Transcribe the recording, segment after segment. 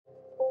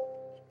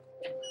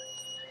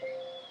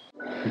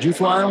Would you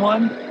fly on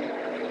one?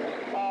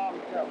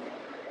 No.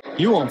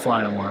 You won't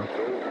fly on one.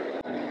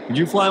 Would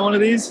you fly one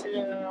of these?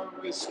 Yeah,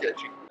 it's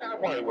sketchy. I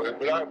probably would,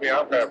 but I mean,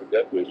 I'm having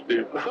death wish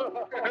too.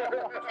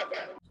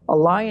 A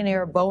Lion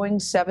Air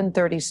Boeing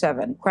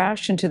 737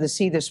 crashed into the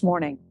sea this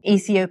morning.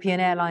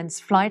 Ethiopian Airlines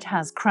flight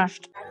has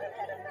crashed.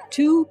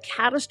 Two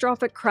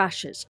catastrophic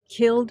crashes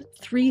killed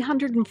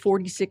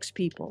 346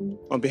 people.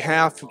 On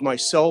behalf of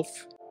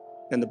myself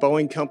and the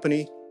Boeing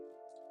company,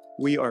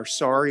 we are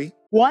sorry.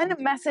 One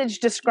message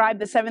described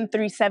the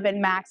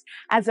 737 MAX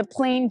as a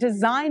plane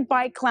designed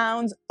by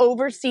clowns,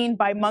 overseen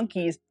by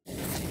monkeys.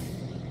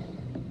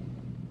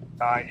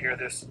 I hear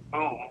this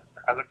boom.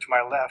 I look to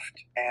my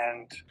left,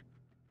 and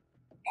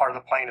part of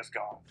the plane is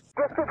gone.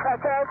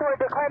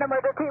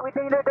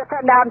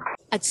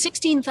 At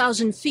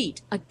 16,000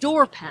 feet, a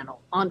door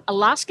panel on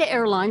Alaska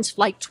Airlines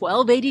Flight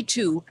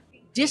 1282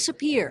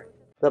 disappeared.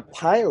 The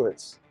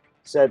pilots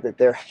said that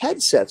their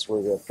headsets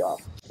were ripped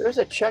off. There's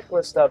a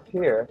checklist up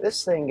here.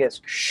 This thing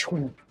gets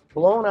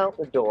blown out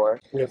the door.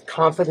 We have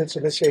confidence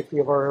in the safety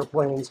of our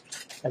airplanes,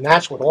 and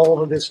that's what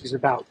all of this is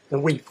about.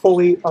 And we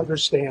fully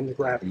understand the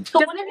gravity.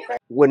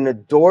 When the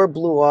door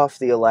blew off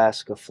the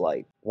Alaska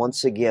flight,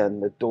 once again,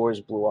 the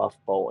doors blew off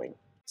Boeing.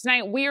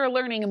 Tonight, we are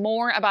learning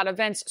more about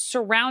events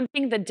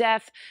surrounding the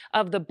death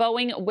of the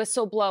Boeing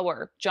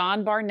whistleblower,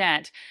 John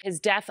Barnett.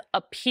 His death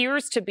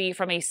appears to be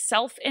from a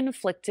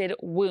self-inflicted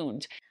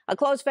wound. A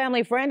close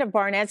family friend of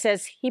Barnett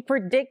says he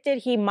predicted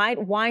he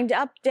might wind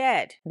up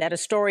dead, that a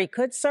story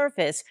could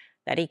surface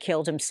that he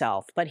killed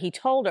himself. But he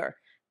told her,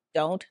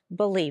 don't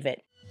believe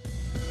it.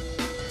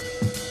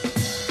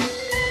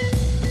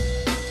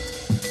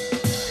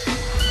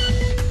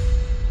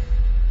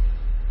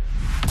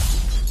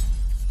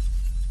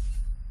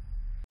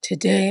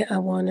 Today, I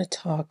want to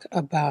talk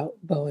about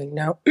Boeing.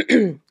 Now,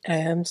 I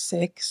am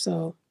sick,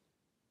 so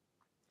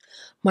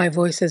my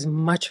voice is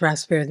much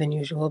raspier than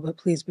usual, but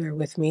please bear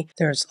with me.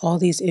 There's all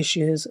these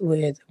issues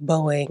with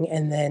Boeing,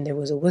 and then there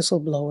was a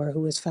whistleblower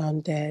who was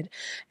found dead,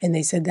 and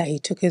they said that he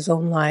took his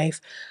own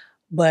life,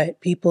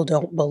 but people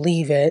don't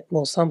believe it.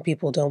 Well, some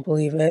people don't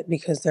believe it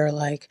because they're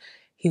like,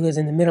 he was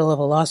in the middle of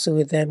a lawsuit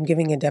with them,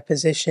 giving a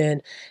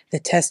deposition. The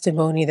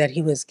testimony that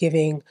he was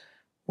giving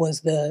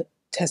was the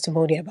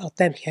testimony about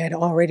them. He had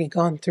already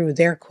gone through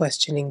their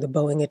questioning, the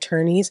Boeing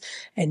attorneys,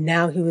 and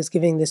now he was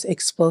giving this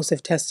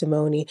explosive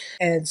testimony.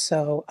 And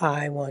so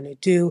I want to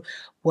do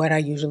what I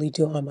usually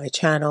do on my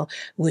channel,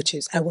 which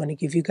is I want to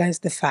give you guys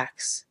the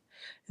facts.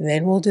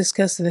 Then we'll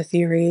discuss the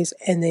theories,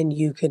 and then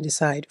you can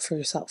decide for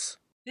yourself.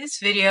 This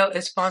video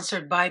is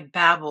sponsored by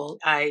Babbel.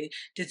 I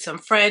did some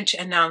French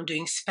and now I'm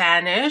doing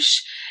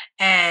Spanish,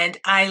 and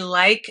I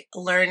like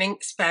learning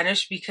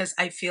Spanish because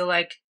I feel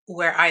like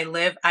where I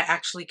live, I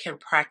actually can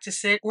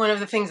practice it. One of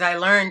the things I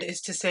learned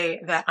is to say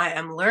that I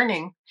am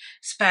learning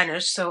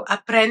Spanish. So,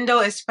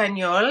 aprendo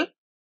español.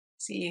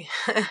 Sí.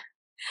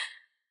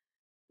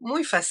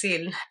 Muy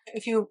fácil.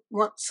 If you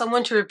want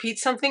someone to repeat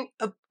something,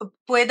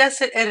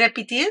 ¿puedes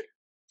repetir?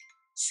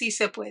 Sí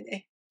se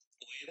puede.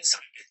 ¿Puedes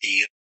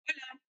repetir?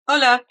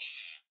 Hola.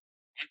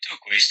 ¿Cuánto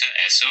cuesta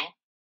eso?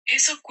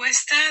 Eso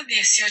cuesta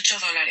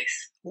 $18.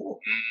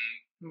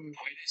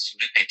 ¿Puedes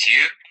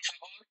repetir, por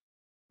favor?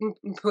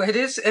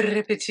 ¿Puedes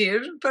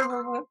repetir, por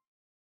favor?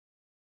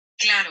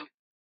 Claro.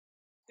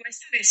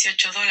 Cuesta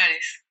 $18.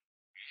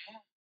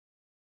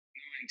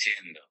 No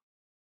entiendo.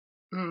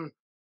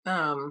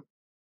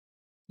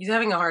 He's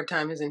having a hard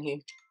time, isn't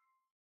he?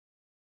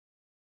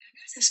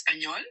 ¿Hablas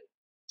español?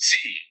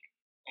 Sí,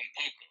 un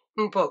poco.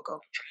 Un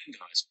poco. Aprendo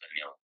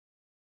español.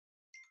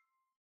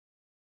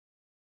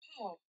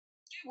 Oh,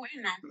 qué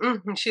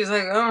bueno. She's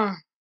like, oh,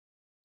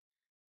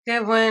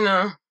 qué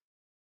bueno.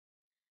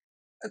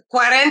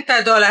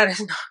 $40.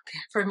 No,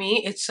 for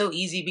me, it's so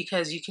easy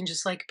because you can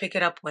just like pick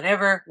it up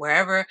whenever,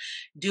 wherever,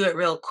 do it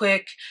real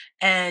quick,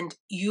 and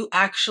you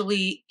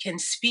actually can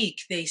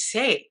speak. They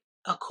say,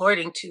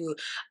 according to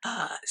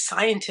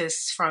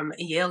scientists from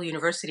Yale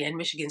University and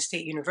Michigan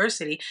State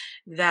University,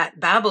 that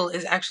Babbel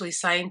is actually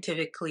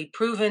scientifically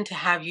proven to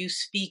have you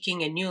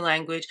speaking a new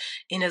language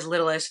in as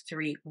little as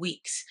 3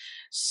 weeks.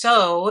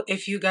 So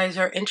if you guys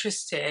are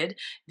interested,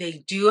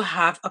 they do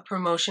have a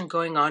promotion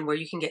going on where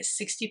you can get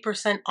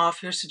 60%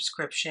 off your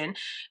subscription.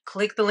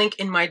 Click the link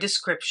in my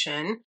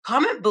description.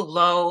 Comment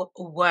below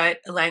what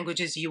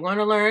languages you want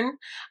to learn.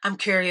 I'm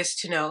curious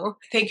to know.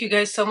 Thank you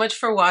guys so much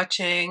for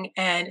watching,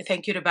 and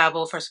thank you to Babbel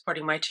for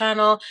supporting my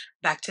channel.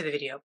 Back to the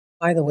video.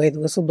 By the way, the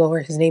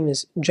whistleblower, his name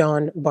is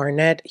John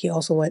Barnett. He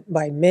also went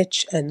by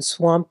Mitch and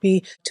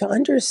Swampy. To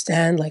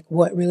understand like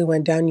what really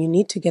went down, you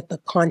need to get the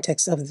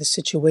context of the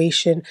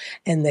situation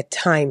and the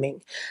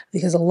timing.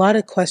 Because a lot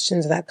of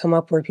questions that come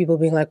up where people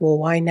being like, well,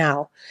 why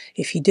now?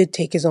 If he did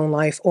take his own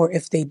life, or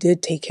if they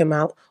did take him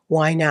out,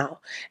 why now?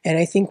 And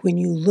I think when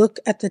you look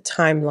at the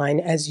timeline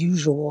as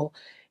usual,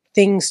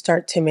 things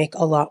start to make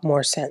a lot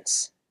more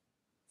sense.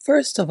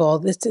 First of all,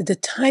 the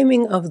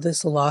timing of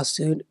this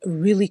lawsuit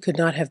really could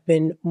not have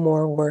been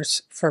more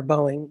worse for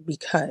Boeing,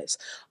 because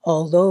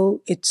although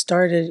it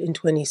started in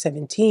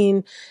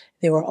 2017,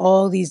 There were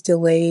all these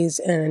delays,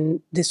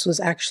 and this was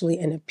actually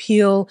an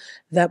appeal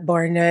that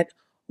Barnett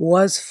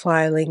was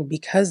filing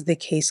because the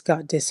case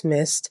got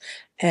dismissed.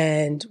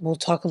 And we'll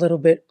talk a little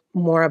bit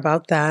more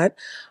about that.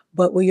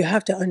 But what you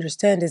have to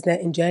understand is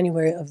that in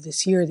January of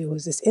this year, there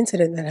was this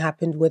incident that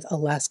happened with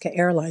Alaska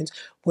Airlines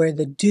where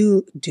the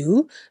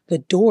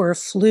door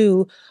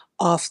flew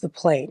off the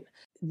plane.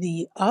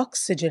 The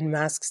oxygen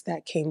masks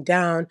that came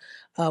down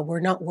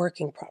were not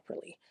working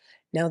properly.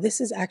 Now,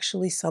 this is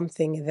actually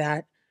something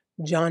that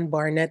John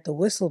Barnett, the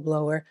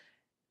whistleblower,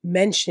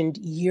 mentioned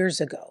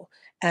years ago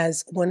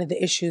as one of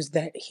the issues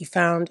that he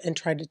found and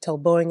tried to tell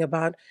Boeing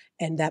about,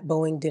 and that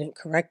Boeing didn't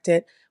correct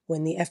it.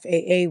 When the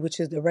FAA,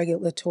 which is the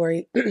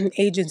regulatory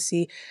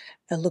agency,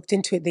 looked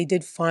into it, they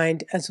did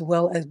find, as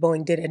well as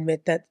Boeing did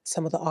admit, that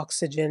some of the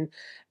oxygen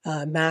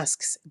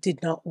masks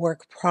did not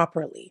work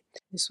properly.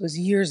 This was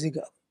years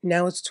ago.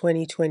 Now it's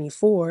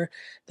 2024.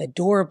 The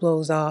door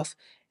blows off.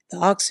 The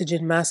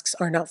oxygen masks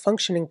are not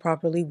functioning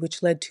properly,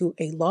 which led to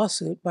a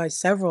lawsuit by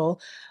several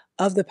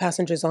of the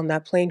passengers on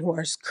that plane who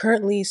are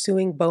currently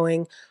suing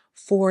Boeing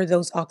for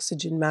those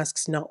oxygen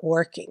masks not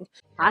working.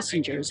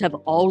 Passengers have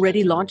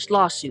already launched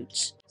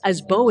lawsuits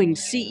as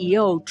Boeing's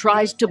CEO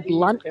tries to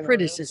blunt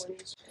criticism.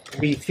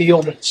 We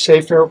field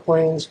safe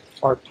airplanes,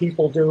 our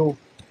people do.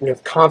 We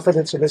have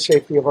confidence in the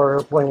safety of our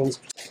airplanes,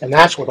 and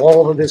that's what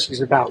all of this is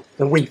about.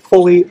 And we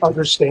fully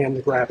understand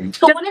the gravity.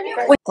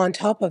 On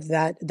top of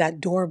that, that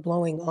door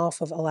blowing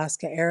off of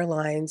Alaska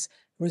Airlines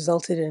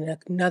resulted in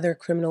another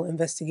criminal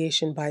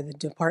investigation by the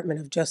Department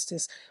of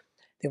Justice.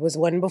 There was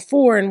one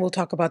before, and we'll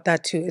talk about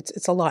that too.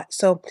 It's a lot.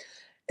 So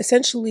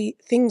essentially,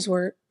 things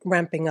were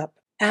ramping up.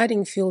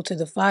 Adding fuel to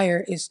the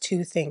fire is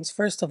two things.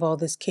 First of all,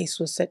 this case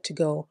was set to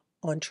go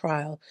on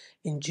trial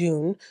in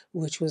June,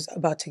 which was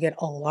about to get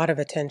a lot of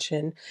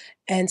attention.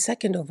 And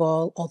second of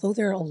all, although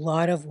there are a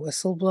lot of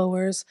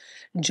whistleblowers,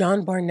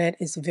 John Barnett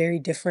is very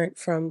different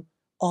from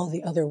all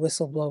the other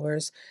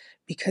whistleblowers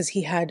because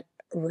he had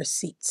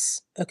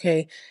receipts,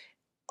 okay?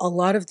 A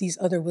lot of these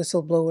other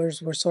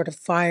whistleblowers were sort of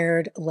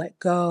fired, let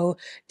go,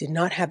 did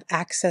not have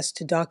access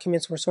to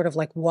documents, were sort of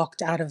like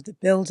walked out of the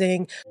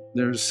building.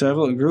 There's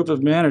a group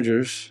of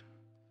managers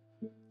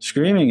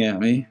screaming at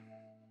me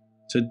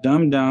to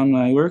dumb down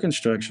my work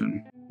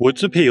instruction.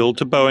 Woods appealed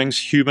to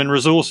Boeing's Human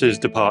Resources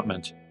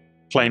Department,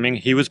 claiming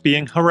he was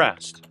being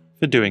harassed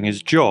for doing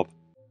his job.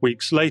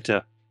 Weeks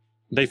later,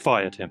 they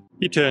fired him.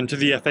 He turned to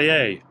the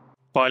FAA,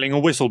 filing a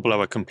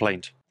whistleblower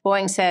complaint.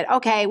 Boeing said,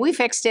 okay, we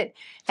fixed it,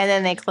 and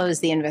then they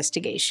closed the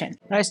investigation.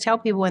 I always tell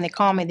people when they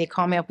call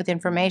me up with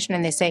information,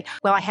 and they say,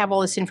 well, I have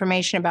all this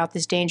information about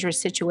this dangerous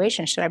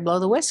situation. Should I blow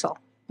the whistle?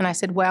 And I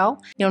said,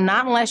 well,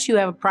 not unless you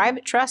have a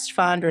private trust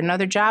fund or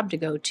another job to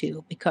go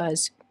to,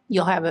 because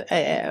you'll have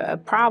a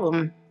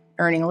problem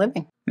earning a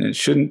living. And it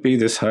shouldn't be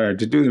this hard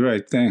to do the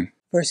right thing.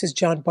 Versus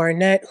John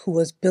Barnett, who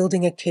was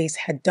building a case,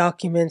 had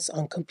documents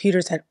on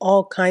computers, had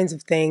all kinds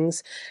of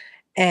things,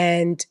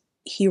 and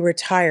he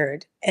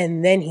retired,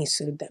 and then he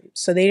sued them.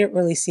 So they didn't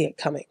really see it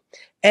coming.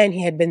 And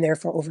he had been there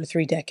for over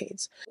 3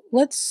 decades.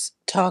 Let's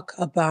talk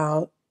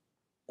about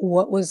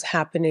what was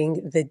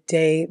happening the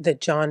day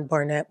that John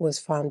Barnett was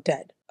found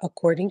dead.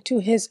 According to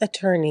his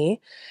attorney,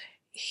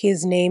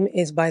 his name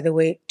is, by the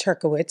way,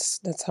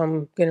 Turkowitz. That's how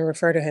I'm going to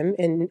refer to him.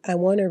 And I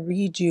want to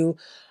read you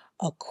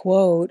a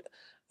quote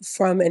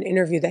from an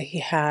interview that he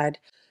had.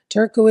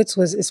 Turkowitz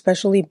was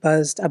especially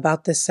buzzed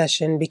about this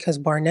session because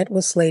Barnett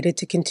was slated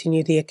to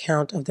continue the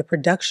account of the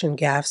production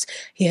gaffes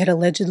he had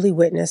allegedly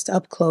witnessed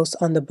up close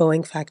on the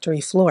Boeing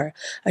factory floor,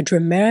 a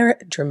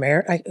dramatic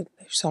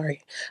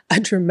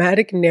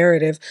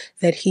narrative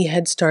that he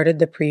had started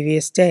the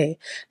previous day.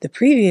 The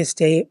previous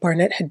day,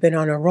 Barnett had been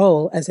on a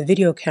roll as a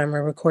video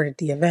camera recorded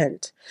the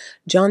event.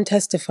 John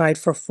testified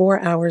for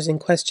 4 hours in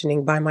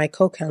questioning by my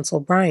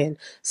co-counsel Brian,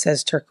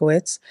 says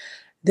Turkowitz.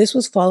 This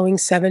was following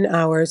 7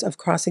 hours of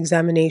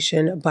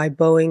cross-examination by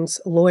Boeing's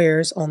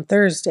lawyers on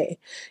Thursday.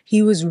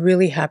 He was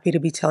really happy to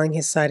be telling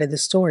his side of the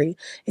story,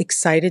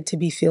 excited to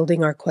be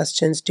fielding our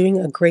questions, doing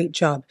a great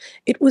job.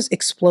 It was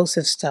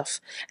explosive stuff.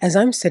 As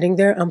I'm sitting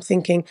there, I'm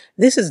thinking,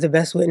 this is the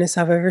best witness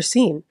I've ever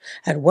seen.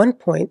 At one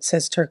point,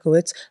 says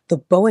Turkowitz, the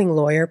Boeing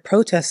lawyer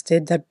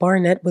protested that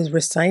Barnett was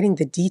reciting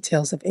the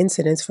details of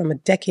incidents from a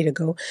decade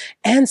ago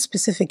and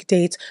specific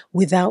dates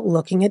without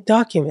looking at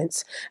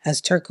documents.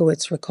 As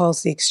Turkowitz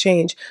recalls the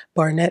exchange,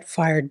 Barnett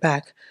fired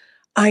back,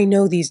 I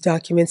know these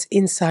documents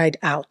inside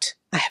out.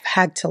 I have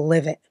had to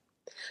live it.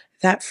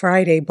 That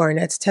Friday,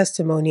 Barnett's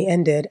testimony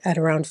ended at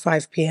around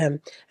 5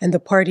 p.m., and the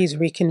parties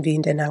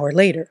reconvened an hour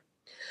later.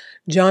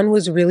 John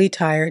was really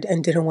tired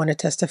and didn't want to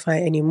testify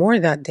anymore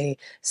that day,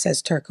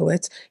 says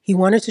Turkowitz. He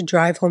wanted to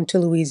drive home to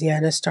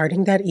Louisiana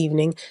starting that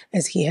evening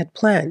as he had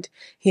planned.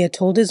 He had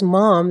told his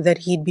mom that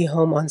he'd be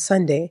home on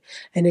Sunday,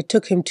 and it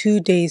took him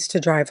 2 days to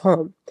drive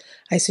home.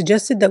 I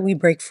suggested that we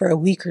break for a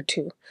week or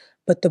two,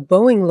 but the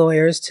Boeing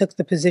lawyers took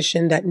the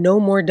position that no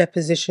more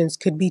depositions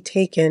could be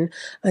taken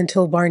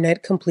until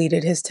Barnett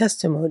completed his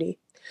testimony.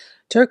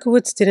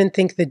 Turkowitz didn't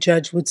think the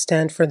judge would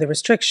stand for the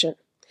restriction.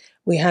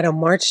 We had a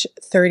March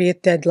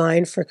 30th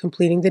deadline for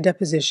completing the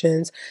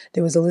depositions.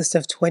 There was a list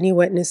of 20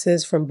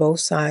 witnesses from both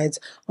sides.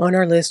 On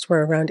our list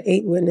were around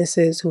 8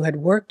 witnesses who had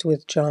worked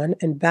with John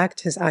and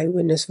backed his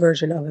eyewitness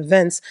version of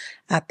events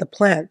at the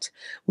plant.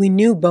 We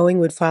knew Boeing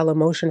would file a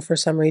motion for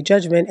summary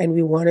judgment, and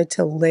we wanted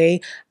to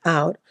lay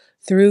out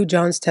through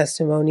John's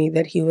testimony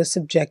that he was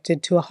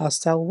subjected to a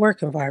hostile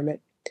work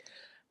environment.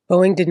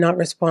 Boeing did not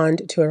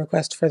respond to a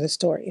request for the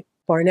story.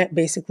 Barnett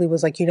basically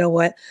was like, you know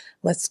what,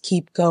 let's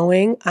keep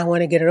going. I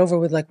want to get it over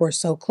with, like we're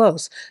so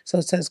close. So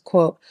it says,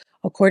 quote,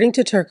 according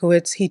to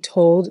Turkowitz, he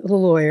told the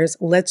lawyers,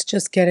 let's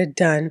just get it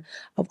done.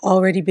 I've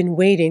already been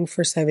waiting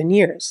for 7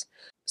 years.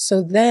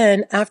 So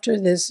then after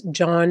this,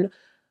 John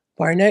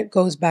Barnett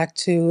goes back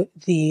to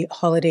the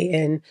Holiday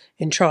Inn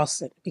in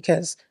Charleston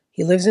because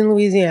he lives in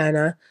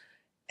Louisiana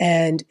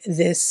and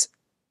this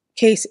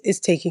case is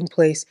taking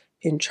place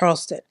in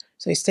Charleston.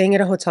 So he's staying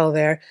at a hotel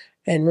there.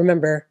 And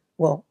remember,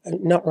 well,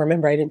 not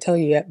remember, I didn't tell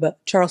you yet,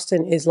 but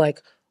Charleston is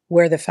like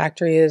where the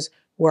factory is,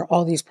 where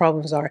all these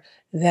problems are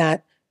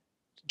that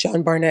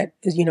John Barnett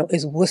is,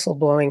 is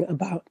whistleblowing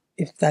about,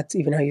 if that's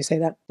even how you say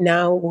that.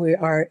 Now we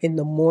are in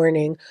the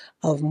morning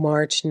of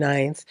March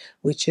 9th,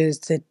 which is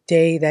the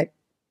day that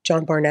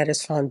John Barnett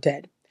is found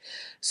dead.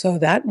 So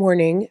that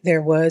morning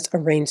there was a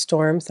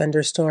rainstorm,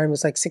 thunderstorm. It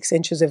was like 6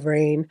 inches of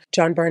rain.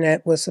 John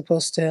Barnett was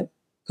supposed to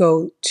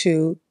go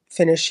to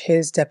finish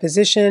his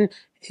deposition,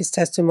 his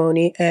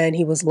testimony, and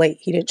he was late.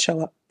 He didn't show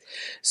up.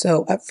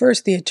 So at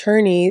first the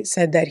attorney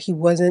said that he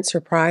wasn't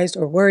surprised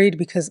or worried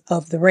because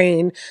of the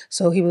rain.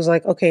 So he was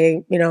like,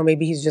 okay,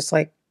 maybe he's just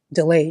like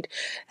delayed.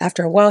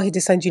 After a while, he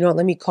decided,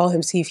 let me call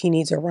him, see if he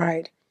needs a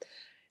ride.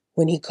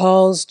 When he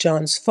calls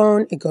John's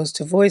phone, it goes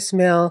to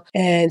voicemail.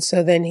 And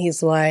so then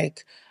he's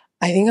like,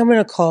 I think I'm going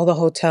to call the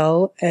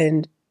hotel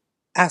and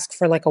ask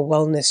for like a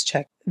wellness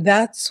check.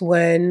 That's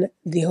when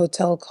the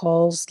hotel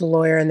calls the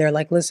lawyer and they're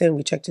like, listen,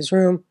 we checked his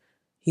room.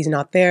 He's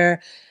not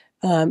there.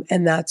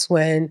 And that's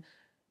when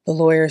the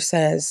lawyer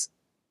says,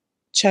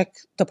 check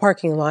the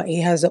parking lot.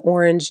 He has an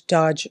orange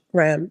Dodge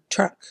Ram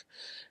truck.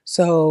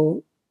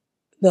 So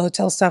the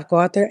hotel staff go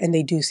out there and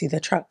they do see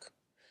the truck.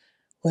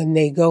 When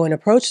they go and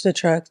approach the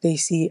truck, they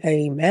see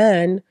a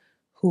man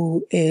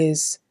who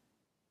is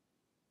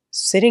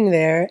sitting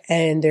there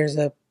and there's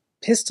a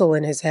pistol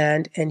in his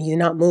hand and he's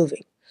not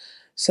moving.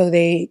 So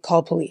they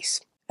call police.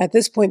 At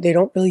this point, they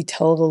don't really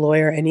tell the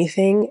lawyer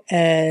anything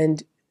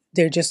and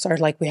they just are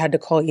like, we had to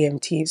call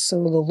EMTs.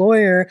 So the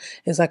lawyer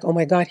is like, oh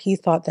my God, he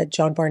thought that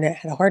John Barnett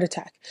had a heart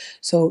attack.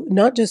 So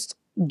not just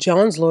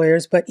John's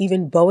lawyers, but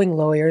even Boeing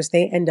lawyers,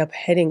 they end up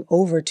heading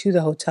over to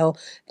the hotel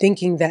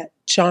thinking that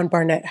John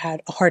Barnett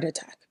had a heart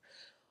attack.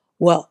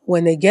 Well,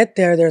 when they get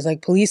there, there's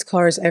like police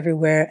cars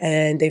everywhere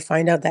and they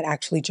find out that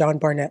actually John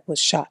Barnett was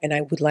shot. And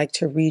I would like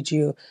to read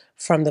you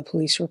from the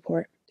police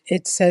report.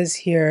 It says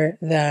here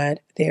that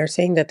they are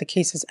saying that the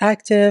case is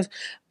active,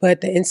 but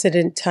the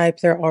incident type,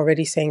 they're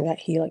already saying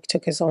that he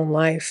took his own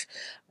life,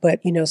 but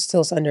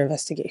still is under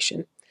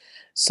investigation.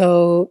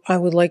 So I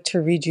would like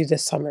to read you the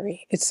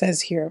summary. It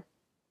says here,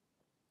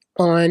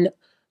 on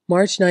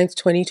March 9th,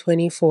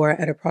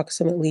 2024, at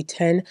approximately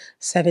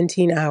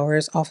 10:17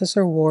 hours,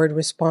 Officer Ward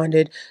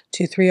responded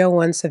to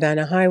 301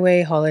 Savannah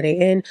Highway, Holiday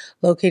Inn,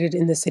 located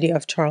in the city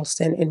of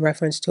Charleston, in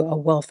reference to a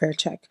welfare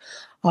check.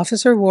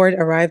 Officer Ward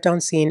arrived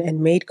on scene and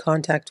made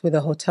contact with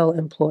a hotel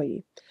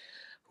employee,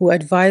 who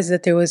advised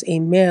that there was a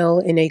male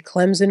in a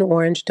Clemson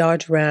orange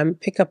Dodge Ram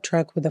pickup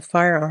truck with a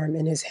firearm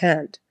in his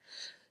hand.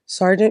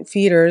 Sergeant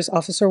Feeders,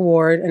 Officer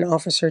Ward, and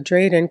Officer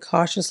Drayden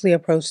cautiously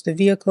approached the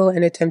vehicle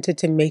and attempted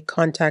to make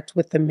contact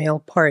with the male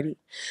party.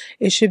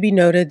 It should be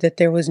noted that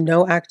there was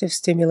no active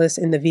stimulus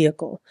in the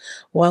vehicle.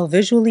 While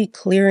visually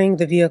clearing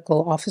the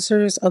vehicle,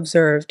 officers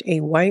observed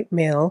a white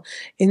male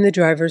in the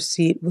driver's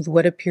seat with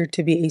what appeared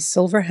to be a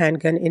silver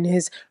handgun in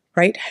his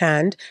right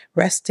hand,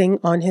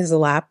 resting on his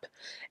lap,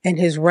 and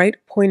his right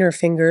pointer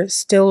finger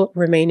still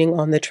remaining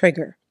on the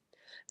trigger.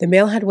 The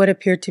male had what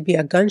appeared to be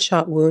a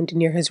gunshot wound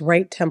near his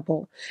right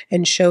temple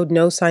and showed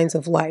no signs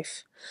of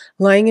life.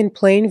 Lying in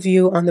plain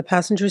view on the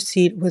passenger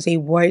seat was a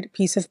white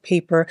piece of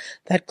paper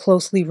that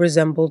closely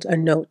resembled a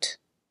note.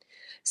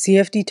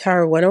 CFD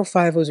Tower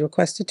 105 was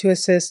requested to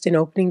assist in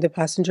opening the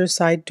passenger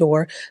side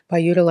door by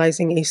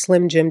utilizing a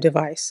Slim Jim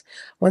device.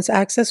 Once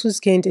access was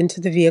gained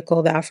into the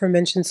vehicle, the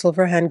aforementioned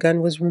silver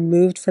handgun was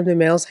removed from the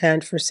male's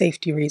hand for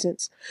safety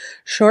reasons.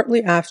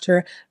 Shortly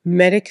after,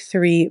 Medic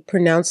 3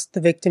 pronounced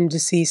the victim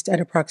deceased at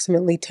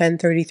approximately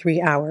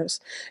 10:33 hours.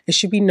 It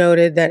should be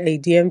noted that a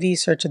DMV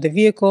search of the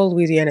vehicle,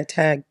 Louisiana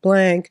tag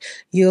blank,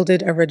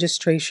 yielded a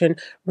registration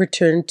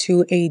returned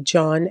to a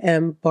John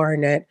M.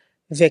 Barnett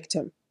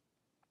victim.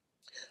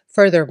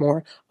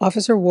 Furthermore,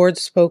 Officer Ward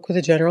spoke with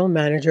the general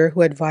manager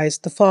who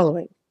advised the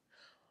following.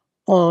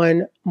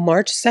 On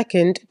March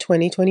 2nd,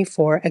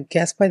 2024, a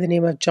guest by the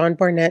name of John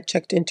Barnett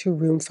checked into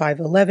room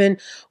 511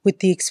 with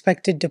the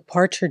expected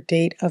departure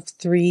date of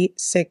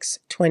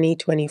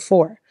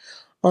 3/6/2024.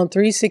 On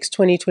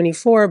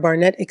 3/6/2024,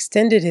 Barnett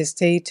extended his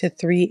stay to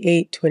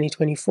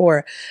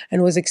 3/8/2024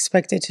 and was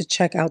expected to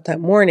check out that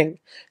morning.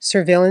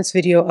 Surveillance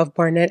video of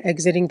Barnett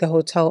exiting the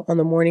hotel on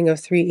the morning of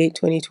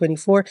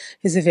 3/8/2024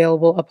 is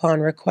available upon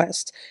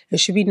request.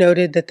 It should be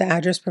noted that the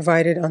address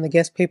provided on the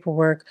guest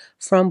paperwork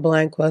from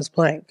blank was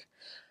blank.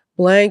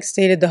 Blank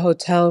stated the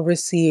hotel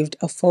received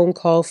a phone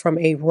call from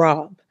a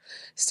Rob,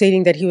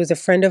 stating that he was a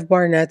friend of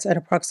Barnett's at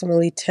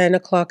approximately 10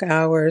 o'clock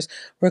hours,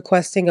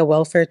 requesting a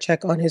welfare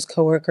check on his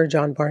coworker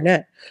John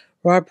Barnett.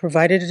 Rob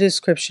provided a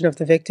description of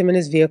the victim and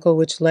his vehicle,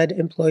 which led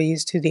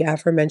employees to the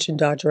aforementioned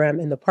Dodge Ram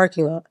in the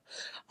parking lot.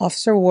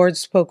 Officer Ward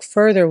spoke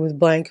further with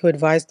Blank, who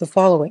advised the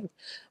following.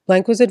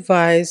 Blank was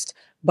advised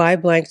by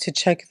Blank to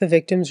check the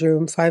victim's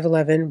room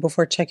 511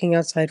 before checking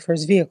outside for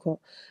his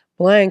vehicle.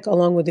 Blank,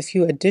 along with a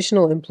few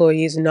additional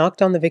employees,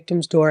 knocked on the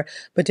victim's door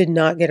but did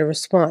not get a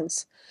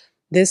response.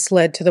 This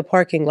led to the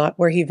parking lot,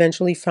 where he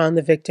eventually found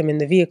the victim in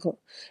the vehicle.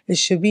 It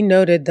should be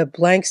noted that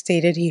Blank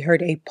stated he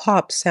heard a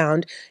pop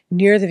sound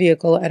near the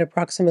vehicle at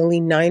approximately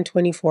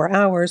 9:24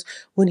 hours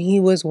when he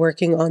was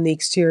working on the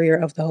exterior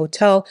of the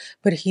hotel,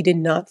 but he did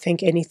not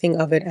think anything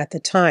of it at the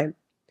time.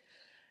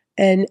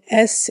 An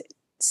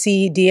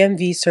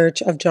SCDMV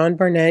search of John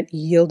Barnett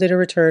yielded a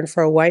return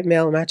for a white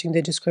male matching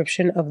the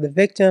description of the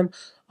victim.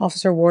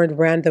 Officer Ward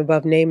ran the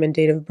above name and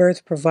date of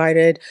birth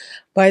provided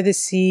by the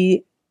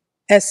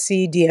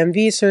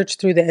SCDMV search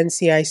through the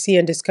NCIC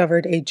and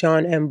discovered a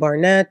John M.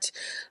 Barnett,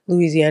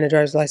 Louisiana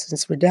driver's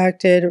license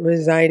redacted,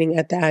 residing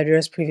at the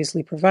address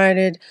previously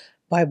provided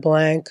by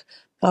blank.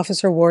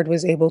 Officer Ward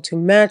was able to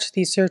match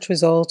these search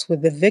results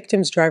with the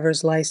victim's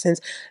driver's license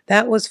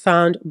that was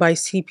found by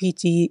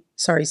CPD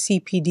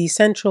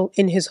Central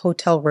in his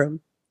hotel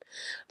room.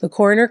 The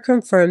coroner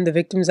confirmed the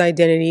victim's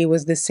identity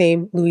was the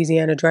same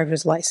Louisiana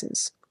driver's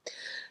license.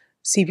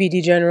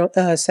 CPD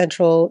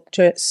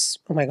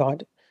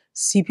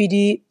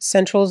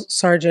Central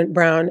Sergeant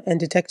Brown and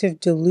Detective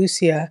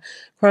DeLucia,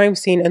 crime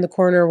scene, and the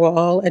coroner were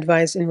all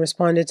advised and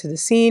responded to the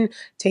scene,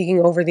 taking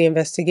over the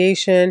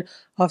investigation.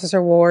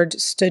 Officer Ward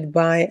stood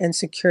by and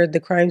secured the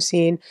crime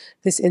scene.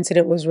 This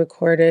incident was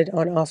recorded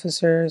on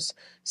officers'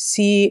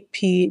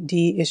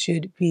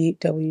 CPD-issued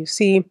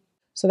BWC.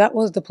 So that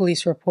was the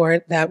police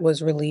report that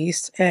was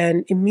released,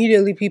 and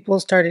immediately people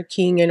started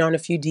keying in on a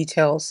few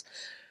details.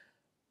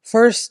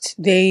 First,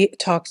 they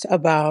talked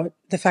about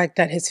the fact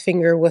that his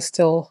finger was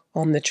still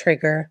on the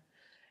trigger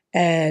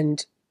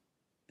and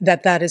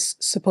that is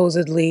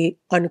supposedly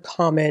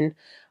uncommon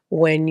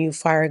when you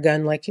fire a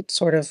gun, like it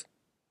sort of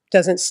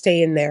doesn't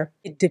stay in there.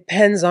 It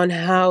depends on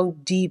how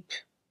deep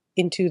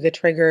into the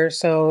trigger.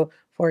 So,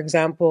 for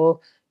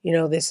example,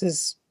 this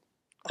is,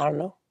 I don't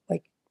know,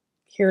 like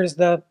here's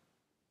the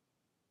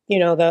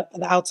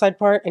outside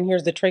part and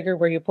here's the trigger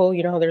where you pull,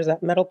 there's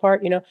that metal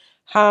part,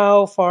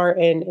 how far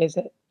in is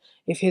it?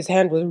 If his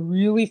hand was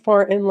really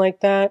far in like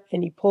that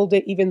and he pulled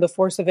it, even the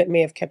force of it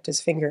may have kept his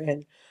finger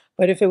in.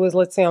 But if it was,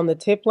 let's say, on the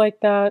tip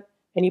like that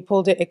and he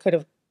pulled it, it could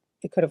have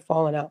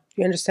fallen out.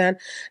 You understand?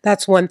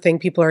 That's one thing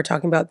people are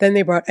talking about. Then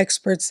they brought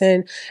experts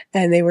in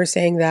and they were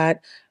saying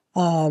that,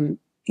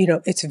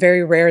 it's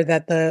very rare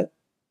that the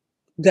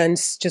gun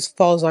just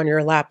falls on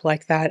your lap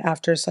like that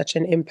after such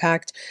an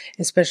impact,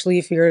 especially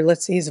if you're,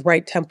 let's say, his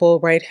right temple,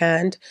 right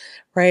hand,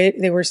 right?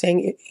 They were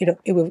saying,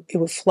 it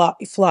would flop.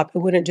 It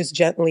wouldn't just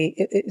gently.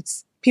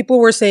 It's people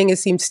were saying it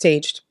seemed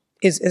staged.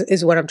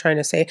 Is what I'm trying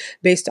to say,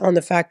 based on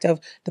the fact of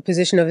the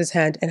position of his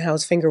hand and how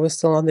his finger was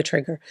still on the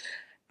trigger.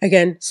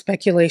 Again,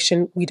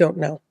 speculation. We don't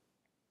know.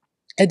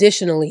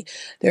 Additionally,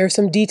 there are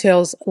some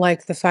details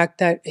like the fact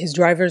that his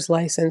driver's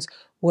license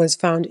was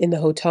found in the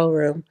hotel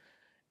room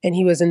and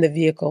he was in the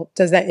vehicle.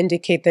 Does that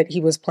indicate that he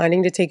was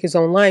planning to take his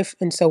own life?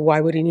 And so why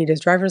would he need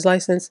his driver's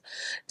license?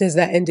 Does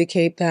that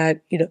indicate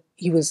that,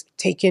 he was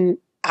taken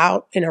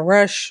out in a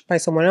rush by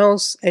someone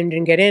else and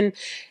didn't get in?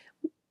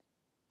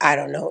 I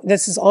don't know.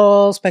 This is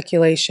all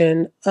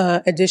speculation.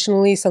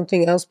 Additionally,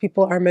 something else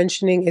people are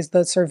mentioning is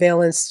the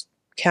surveillance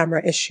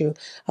camera issue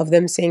of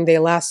them saying they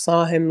last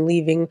saw him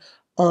leaving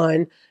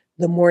on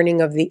the morning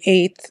of the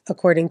 8th,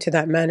 according to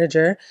that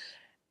manager,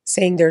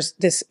 saying there's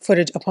this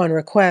footage upon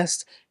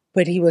request,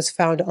 but he was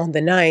found on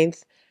the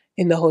 9th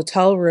in the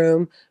hotel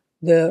room.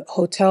 The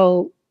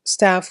hotel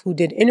staff who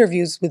did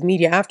interviews with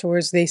media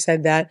afterwards, they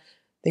said that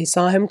they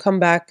saw him come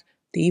back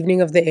the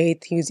evening of the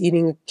 8th. He was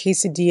eating a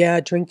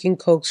quesadilla, drinking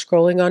Coke,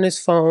 scrolling on his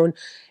phone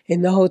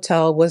in the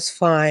hotel, was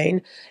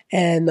fine.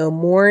 And the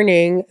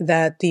morning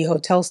that the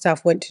hotel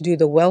staff went to do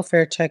the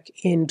welfare check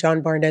in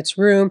John Barnett's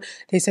room,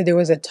 they said there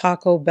was a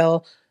Taco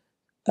Bell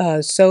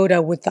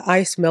soda with the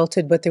ice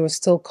melted, but there was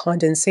still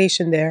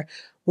condensation there,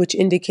 which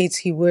indicates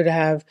he would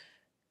have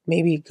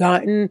maybe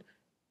gotten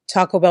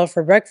Taco Bell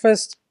for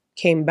breakfast,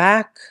 came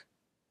back,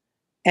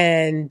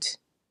 and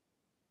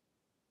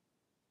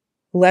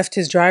left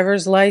his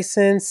driver's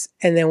license,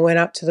 and then went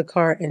out to the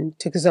car and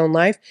took his own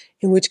life,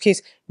 in which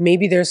case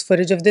maybe there's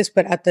footage of this,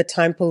 but at the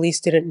time police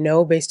didn't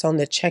know based on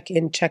the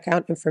check-in,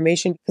 check-out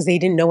information, because they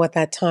didn't know at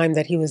that time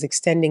that he was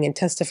extending and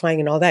testifying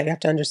and all that. You have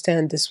to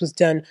understand this was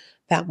done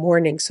that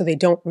morning, so they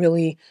don't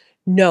really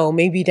know.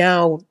 Maybe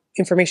now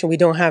information we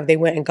don't have, they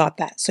went and got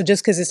that. So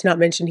just because it's not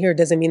mentioned here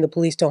doesn't mean the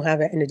police don't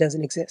have it and it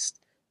doesn't exist.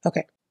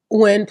 Okay.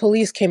 When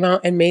police came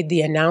out and made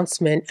the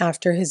announcement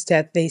after his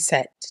death, they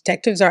said,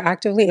 detectives are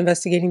actively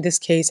investigating this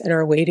case and are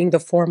awaiting the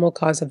formal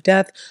cause of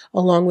death,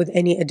 along with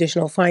any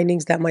additional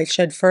findings that might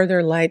shed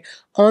further light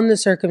on the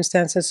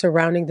circumstances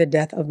surrounding the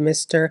death of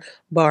Mr.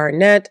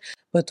 Barnett.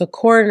 But the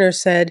coroner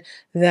said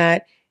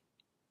that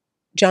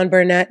John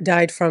Barnett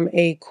died from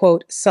a,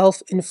 quote,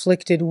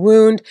 self-inflicted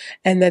wound,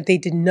 and that they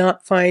did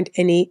not find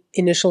any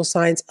initial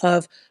signs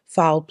of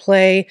foul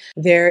play.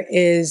 There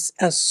is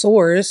a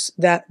source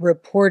that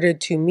reported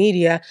to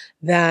media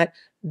that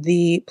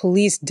the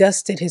police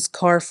dusted his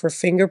car for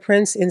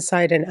fingerprints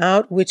inside and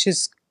out, which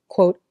is,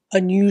 quote,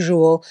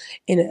 unusual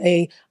in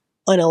a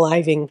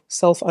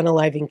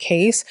self-unaliving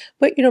case.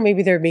 But,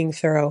 maybe they're being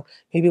thorough.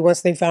 Maybe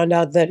once they found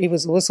out that he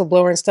was a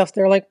whistleblower and stuff,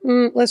 they're like,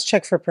 let's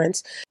check for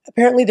prints.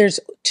 Apparently there's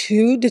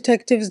 2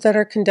 detectives that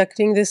are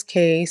conducting this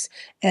case,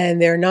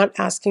 and they're not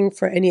asking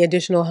for any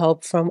additional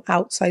help from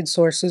outside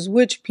sources,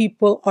 which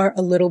people are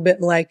a little bit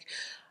like,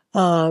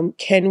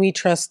 can we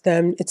trust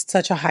them? It's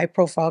such a high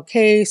profile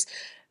case.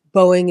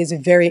 Boeing is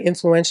very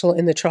influential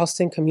in the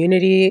Charleston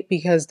community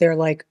because they're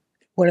like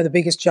one of the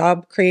biggest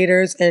job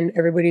creators, and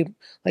everybody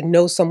like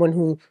knows someone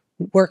who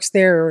works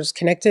there or is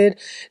connected.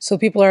 So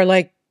people are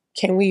like,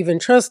 can we even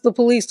trust the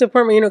police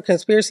department?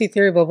 Conspiracy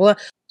theory, blah, blah.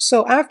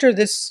 So after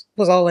this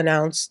was all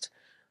announced,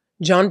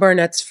 John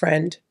Barnett's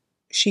friend,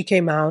 she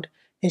came out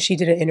and she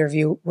did an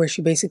interview where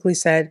she basically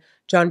said,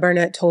 John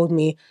Barnett told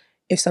me,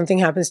 if something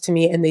happens to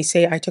me and they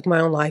say I took my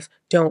own life,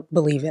 don't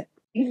believe it.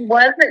 He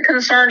wasn't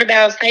concerned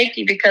about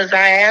safety because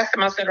I asked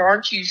him, I said,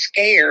 aren't you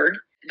scared?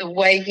 The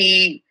way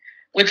he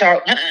would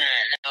talk, no,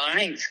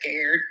 I ain't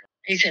scared.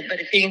 He said, but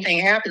if anything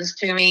happens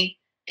to me,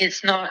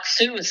 it's not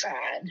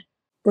suicide.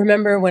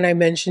 Remember when I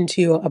mentioned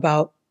to you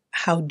about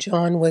how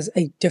John was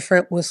a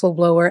different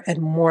whistleblower and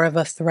more of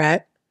a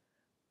threat,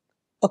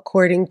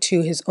 according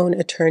to his own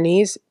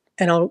attorneys?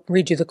 And I'll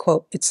read you the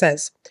quote. It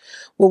says,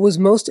 what was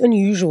most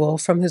unusual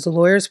from his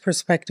lawyer's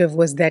perspective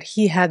was that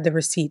he had the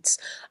receipts.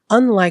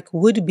 Unlike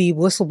would-be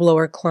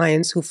whistleblower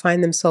clients who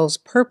find themselves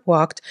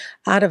perp-walked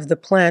out of the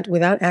plant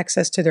without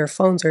access to their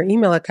phones or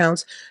email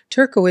accounts,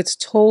 Turkowitz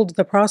told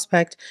the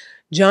prospect,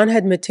 John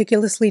had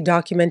meticulously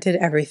documented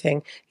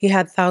everything. He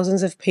had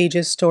thousands of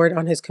pages stored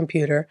on his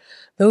computer.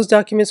 Those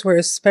documents were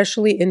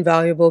especially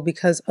invaluable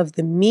because of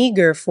the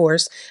meager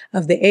force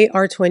of the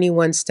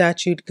AR-21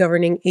 statute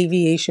governing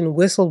aviation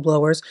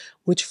whistleblowers,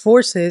 which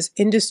forces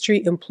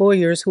industry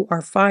employers who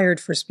are fired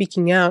for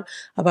speaking out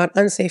about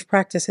unsafe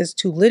practices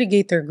to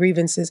litigate their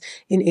grievances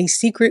in a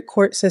secret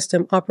court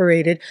system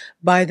operated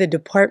by the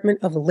Department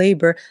of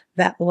Labor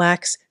that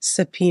lacks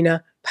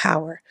subpoena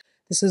power.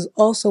 This is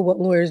also what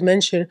lawyers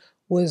mention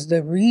was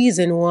the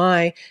reason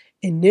why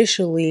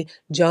initially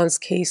John's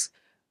case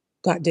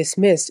got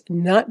dismissed,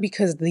 not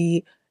because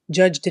the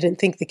judge didn't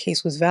think the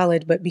case was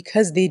valid, but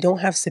because they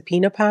don't have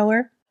subpoena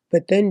power.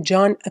 But then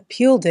John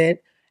appealed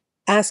it,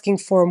 asking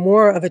for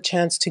more of a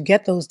chance to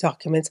get those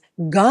documents,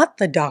 got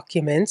the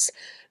documents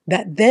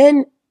that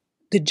then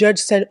the judge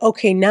said,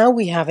 okay, now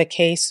we have a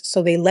case.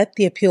 So they let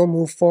the appeal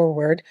move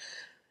forward.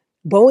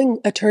 Boeing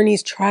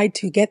attorneys tried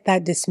to get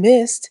that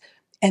dismissed,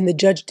 and the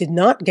judge did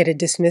not get it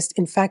dismissed.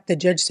 In fact, the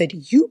judge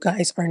said, you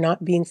guys are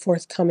not being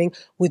forthcoming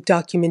with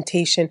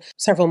documentation.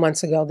 Several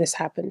months ago, this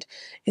happened.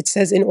 It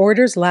says, in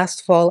orders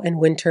last fall and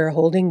winter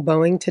holding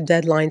Boeing to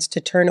deadlines to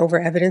turn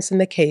over evidence in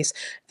the case,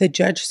 the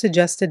judge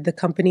suggested the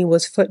company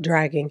was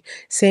foot-dragging,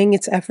 saying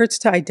its efforts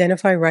to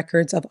identify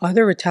records of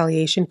other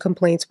retaliation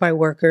complaints by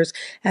workers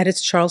at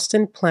its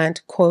Charleston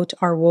plant, quote,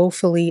 are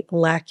woefully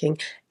lacking,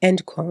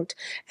 end quote.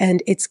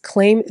 And its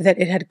claim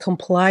that it had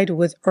complied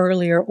with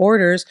earlier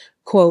orders,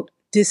 quote,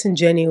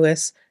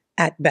 disingenuous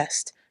at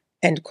best,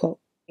 end quote.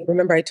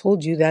 Remember, I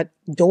told you that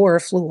door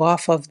flew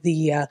off of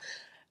the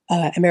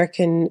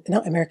Alaskan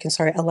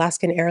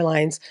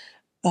Airlines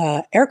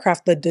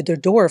aircraft. The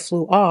door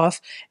flew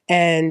off,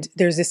 and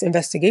there's this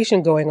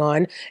investigation going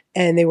on,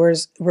 and there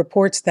was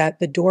reports that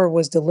the door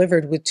was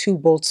delivered with 2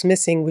 bolts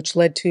missing, which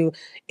led to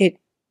it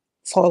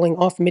falling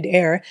off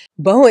midair.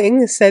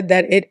 Boeing said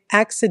that it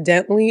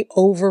accidentally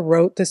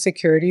overwrote the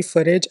security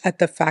footage at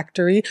the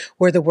factory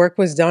where the work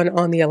was done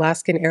on the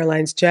Alaskan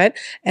Airlines jet,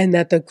 and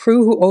that the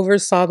crew who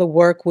oversaw the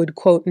work would,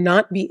 quote,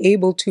 not be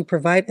able to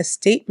provide a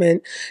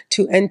statement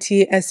to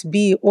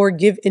NTSB or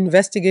give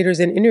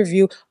investigators an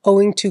interview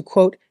owing to,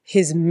 quote,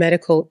 his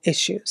medical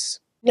issues.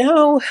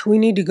 Now we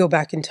need to go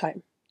back in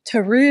time to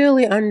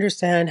really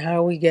understand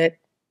how we get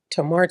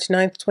to March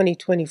 9th,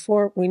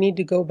 2024, we need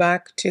to go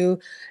back to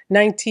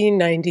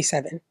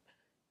 1997,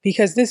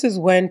 because this is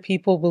when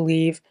people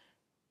believe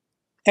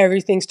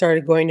everything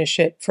started going to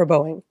shit for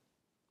Boeing.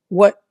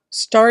 What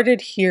started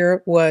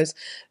here was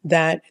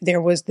that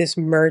there was this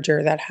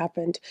merger that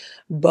happened.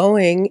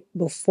 Boeing,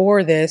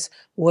 before this,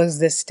 was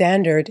the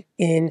standard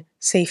in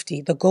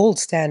safety, the gold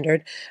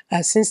standard,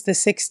 since the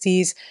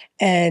 60s,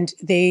 and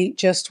they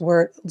just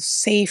were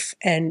safe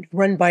and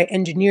run by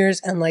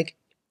engineers and like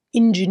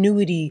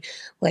ingenuity,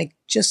 like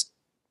just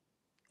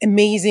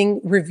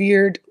amazing,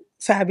 revered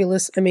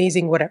fabulous,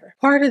 amazing, whatever.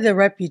 Part of the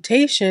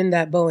reputation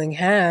that Boeing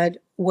had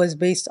was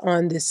based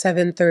on the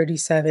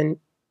 737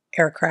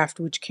 aircraft,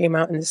 which came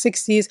out in the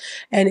 60s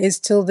and is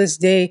till this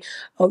day,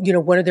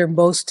 one of their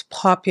most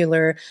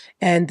popular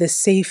and the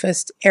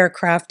safest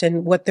aircraft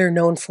and what they're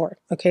known for.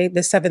 Okay,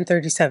 the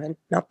 737,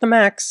 not the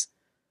MAX.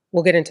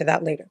 We'll get into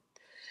that later.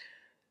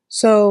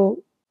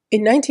 So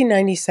in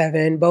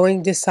 1997,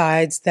 Boeing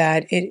decides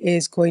that it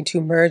is going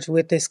to merge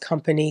with this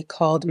company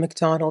called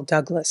McDonnell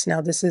Douglas.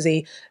 Now, this is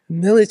a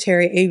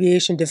military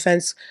aviation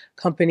defense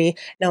company.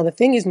 Now, the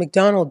thing is,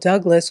 McDonnell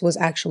Douglas was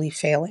actually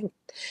failing.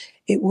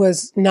 It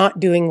was not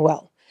doing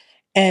well.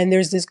 And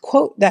there's this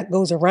quote that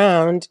goes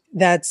around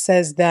that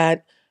says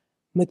that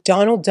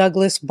McDonnell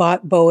Douglas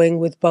bought Boeing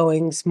with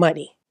Boeing's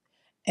money.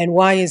 And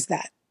why is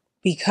that?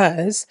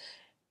 Because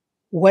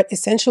what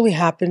essentially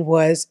happened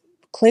was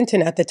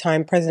Clinton at the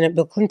time, President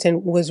Bill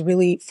Clinton, was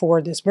really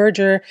for this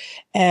merger.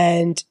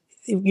 And,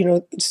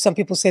 some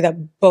people say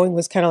that Boeing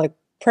was kind of like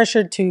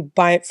pressured to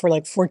buy it for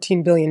like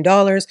 $14 billion.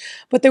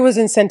 But there was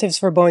incentives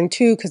for Boeing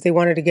too, because they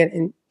wanted to get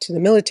into the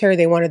military.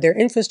 They wanted their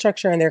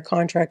infrastructure and their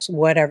contracts,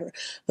 whatever.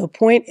 The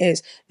point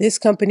is, this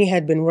company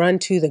had been run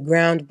to the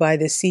ground by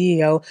the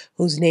CEO,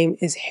 whose name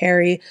is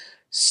Harry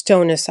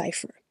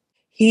Stonecipher.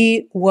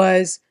 He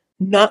was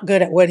not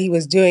good at what he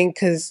was doing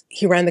because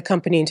he ran the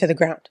company into the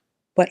ground.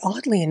 But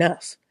oddly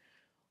enough,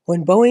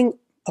 when Boeing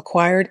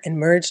acquired and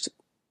merged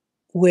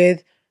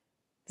with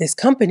this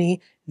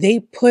company, they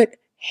put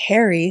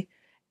Harry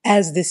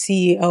as the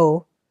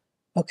CEO,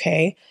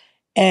 okay?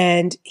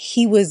 And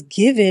he was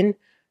given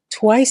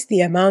twice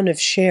the amount of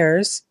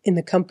shares in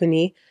the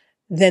company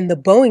than the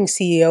Boeing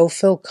CEO,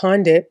 Phil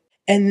Condit.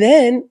 And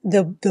then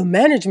the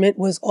management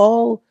was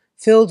all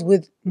filled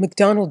with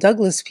McDonnell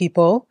Douglas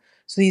people.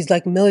 So these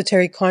like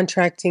military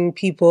contracting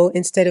people,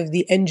 instead of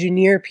the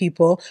engineer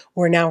people,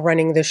 were now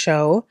running the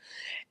show.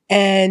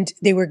 And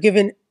they were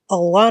given a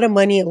lot of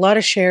money, a lot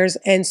of shares.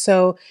 And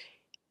so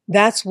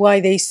that's why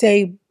they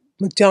say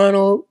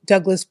McDonnell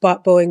Douglas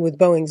bought Boeing with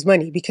Boeing's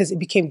money, because it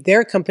became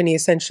their company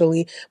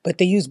essentially, but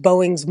they used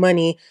Boeing's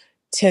money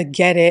to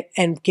get it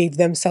and gave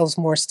themselves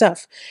more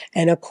stuff.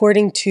 And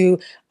according to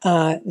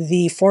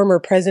the former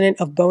president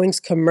of Boeing's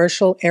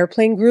commercial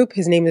airplane group,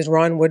 his name is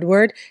Ron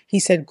Woodward, he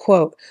said,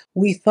 quote,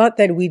 "We thought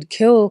that we'd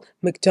kill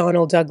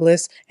McDonnell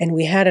Douglas and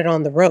we had it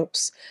on the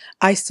ropes.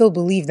 I still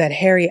believe that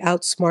Harry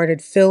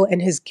outsmarted Phil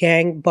and his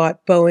gang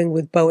bought Boeing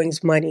with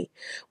Boeing's money.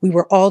 We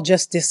were all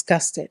just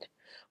disgusted.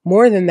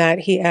 More than that,"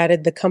 he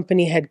added, "the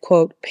company had,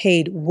 quote,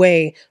 paid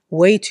way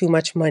too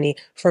much money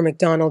for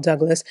McDonnell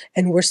Douglas,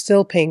 and we're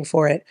still paying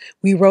for it.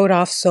 We wrote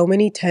off so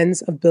many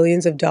tens of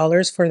billions of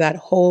dollars for that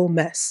whole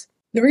mess."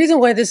 The reason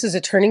why this is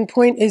a turning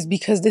point is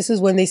because this is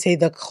when they say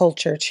the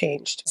culture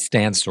changed.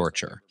 Stan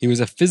Sorcher. He was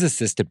a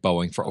physicist at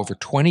Boeing for over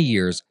 20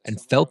 years and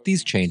felt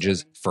these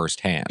changes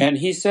firsthand. And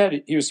he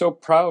said he was so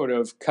proud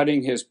of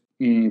cutting his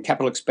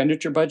capital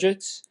expenditure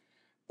budgets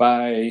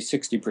by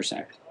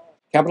 60%.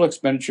 Capital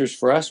expenditures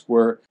for us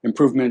were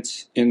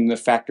improvements in the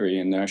factory,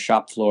 in the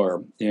shop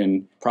floor,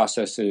 in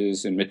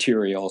processes and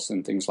materials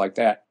and things like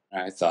that.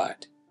 And I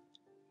thought,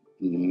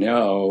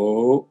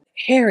 no.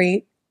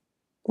 Harry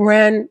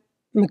ran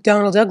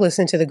McDonnell Douglas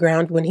into the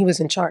ground when he was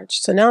in charge.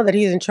 So now that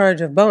he's in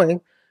charge of Boeing,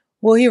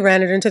 well, he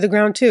ran it into the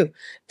ground too,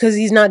 because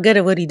he's not good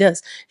at what he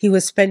does. He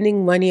was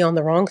spending money on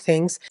the wrong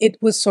things. It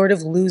was sort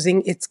of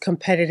losing its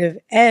competitive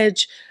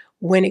edge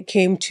when it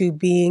came to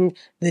being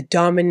the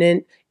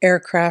dominant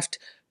aircraft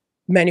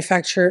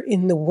manufacturer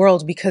in the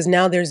world, because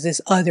now there's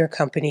this other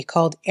company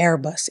called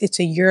Airbus. It's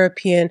a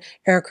European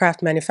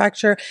aircraft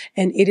manufacturer,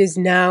 and it is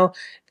now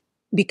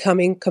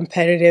becoming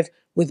competitive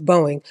with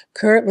Boeing.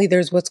 Currently,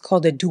 there's what's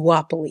called a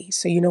duopoly.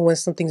 So when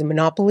something's a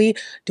monopoly,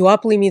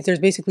 duopoly means there's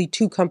basically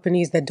two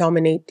companies that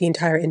dominate the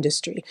entire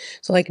industry.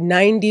 So like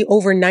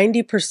over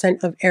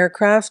 90% of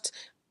aircraft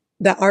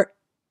that are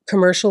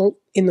commercial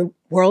in the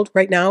world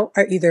right now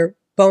are either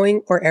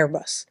Boeing or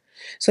Airbus.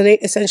 So they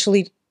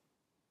essentially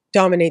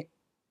dominate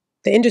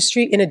the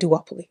industry in a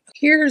duopoly.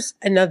 Here's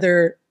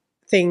another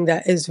thing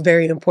that is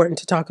very important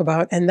to talk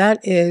about, and that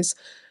is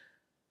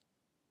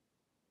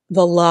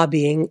the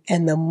lobbying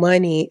and the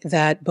money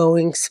that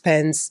Boeing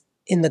spends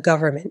in the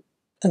government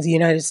of the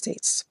United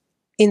States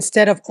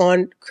instead of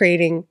on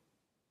creating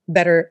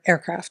better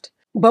aircraft.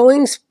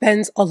 Boeing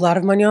spends a lot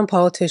of money on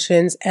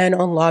politicians and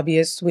on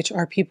lobbyists, which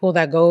are people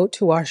that go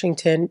to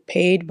Washington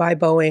paid by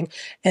Boeing,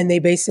 and they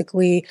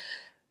basically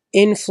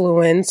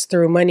influence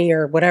through money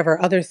or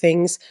whatever other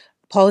things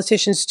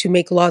politicians to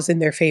make laws in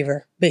their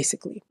favor,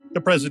 basically. The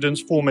president's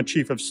former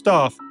chief of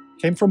staff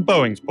came from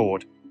Boeing's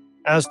board,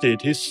 as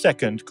did his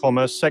second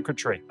commerce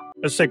secretary.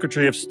 As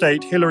Secretary of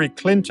State, Hillary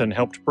Clinton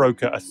helped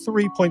broker a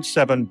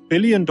 $3.7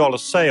 billion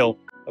sale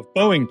of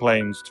Boeing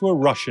planes to a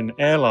Russian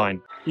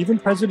airline. Even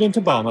President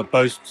Obama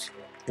boasts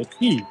that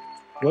he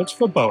works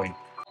for Boeing.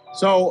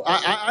 So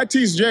I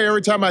tease Jay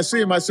every time I see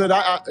him. I said,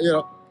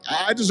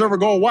 I deserve a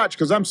gold watch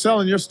because I'm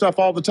selling your stuff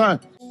all the time.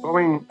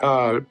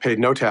 Boeing paid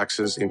no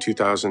taxes in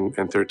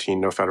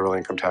 2013, no federal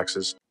income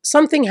taxes.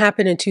 Something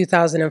happened in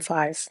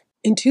 2005.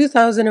 In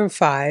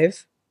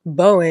 2005,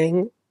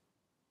 Boeing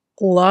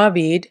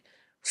lobbied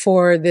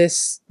for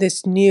this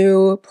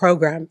new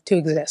program to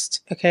exist,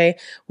 okay,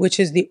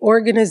 which is the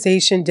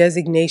Organization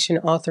Designation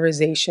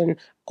Authorization,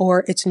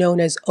 or it's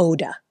known as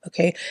ODA,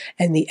 okay?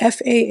 And the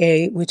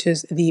FAA, which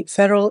is the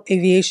Federal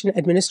Aviation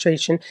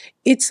Administration,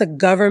 it's a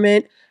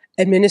government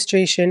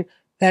administration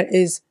that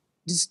is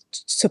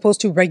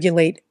supposed to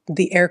regulate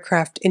the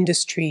aircraft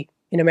industry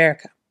in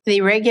America.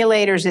 The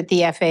regulators at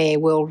the FAA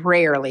will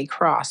rarely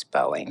cross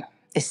Boeing.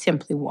 They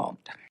simply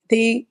won't.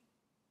 They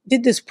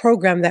did this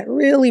program that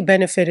really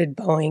benefited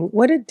Boeing.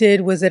 What it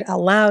did was it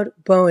allowed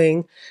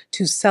Boeing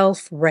to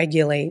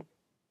self-regulate.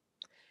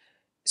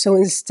 So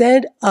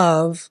instead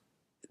of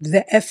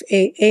the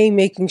FAA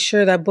making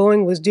sure that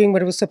Boeing was doing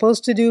what it was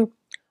supposed to do,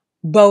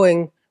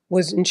 Boeing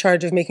was in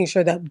charge of making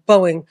sure that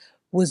Boeing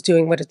was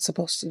doing what it's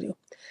supposed to do.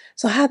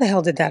 So how the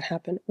hell did that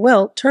happen?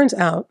 Well, turns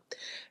out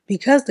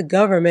because the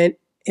government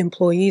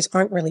employees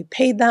aren't really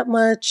paid that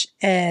much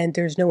and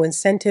there's no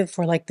incentive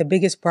for like the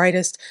biggest,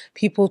 brightest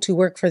people to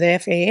work for the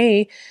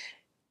FAA,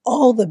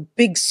 all the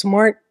big,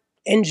 smart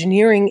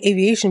engineering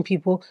aviation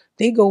people,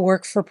 they go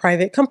work for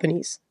private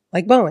companies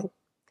like Boeing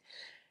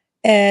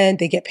and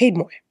they get paid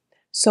more.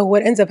 So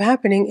what ends up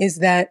happening is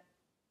that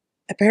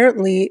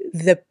apparently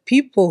the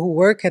people who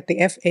work at the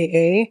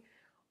FAA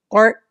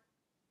aren't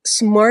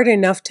smart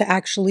enough to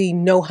actually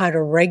know how to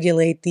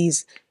regulate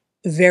these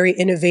very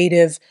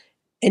innovative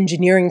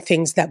engineering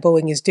things that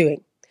Boeing is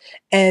doing.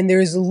 And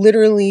there's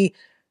literally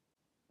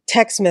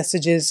text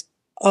messages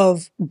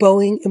of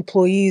Boeing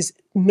employees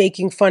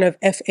making fun of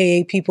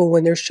FAA people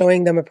when they're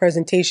showing them a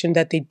presentation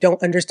that they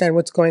don't understand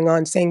what's going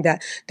on, saying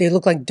that they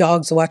look like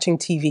dogs watching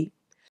TV.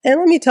 And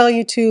let me tell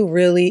you two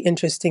really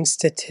interesting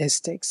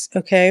statistics,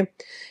 okay?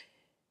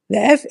 The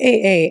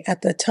FAA,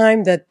 at the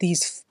time that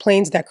these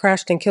planes that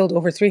crashed and killed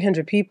over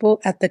 300 people,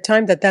 at the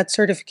time that that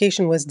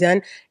certification was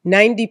done,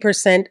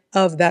 90%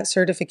 of that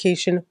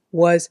certification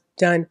was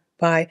done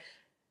by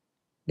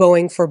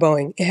Boeing for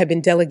Boeing. It had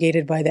been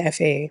delegated by the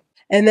FAA.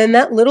 And then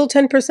that little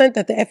 10%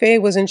 that the FAA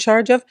was in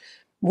charge of,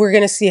 we're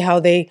going to see how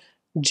they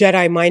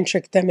Jedi mind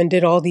tricked them and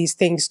did all these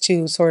things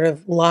to sort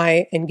of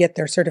lie and get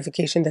their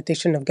certification that they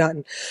shouldn't have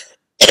gotten.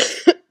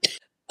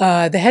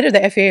 The head of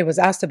the FAA was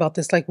asked about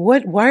this, like,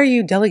 why are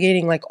you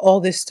delegating like all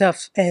this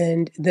stuff?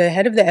 And the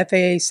head of the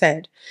FAA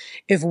said,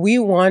 if we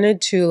wanted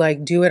to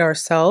like do it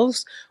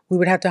ourselves, we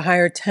would have to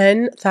hire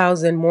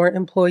 10,000 more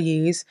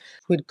employees.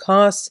 It would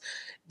cost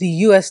the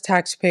US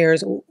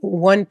taxpayers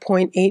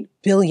 1.8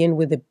 billion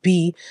with a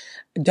B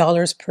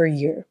dollars per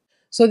year.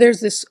 So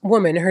there's this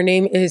woman, her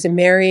name is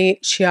Mary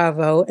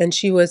Schiavo, and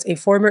she was a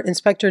former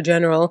inspector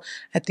general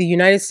at the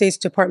United States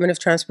Department of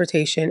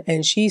Transportation,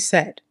 and she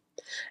said,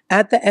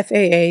 at the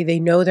FAA, they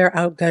know they're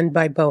outgunned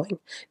by Boeing.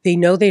 They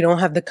know they don't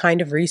have the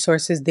kind of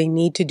resources they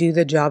need to do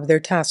the job they're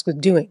tasked with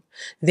doing.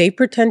 They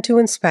pretend to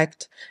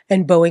inspect,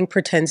 and Boeing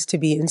pretends to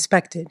be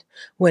inspected,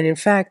 when in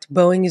fact,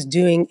 Boeing is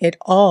doing it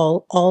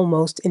all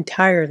almost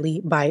entirely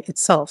by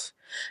itself.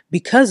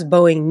 Because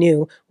Boeing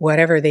knew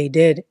whatever they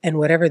did and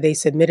whatever they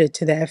submitted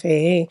to the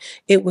FAA,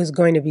 it was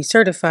going to be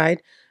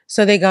certified,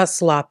 so they got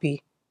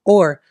sloppy,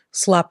 or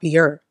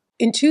sloppier.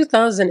 In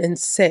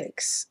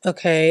 2006,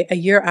 okay, a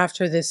year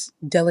after this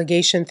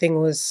delegation thing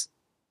was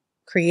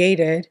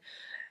created,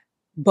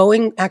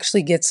 Boeing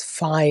actually gets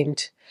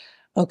fined,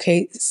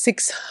 okay,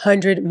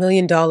 $600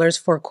 million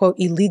for, quote,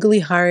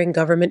 illegally hiring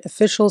government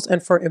officials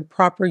and for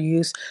improper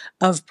use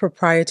of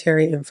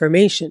proprietary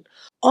information.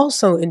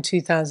 Also in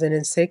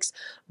 2006,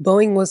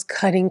 Boeing was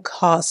cutting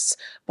costs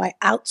by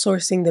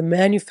outsourcing the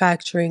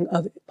manufacturing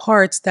of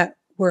parts that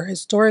were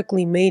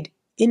historically made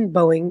in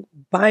Boeing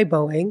by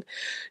Boeing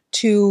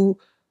to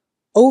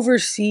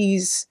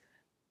overseas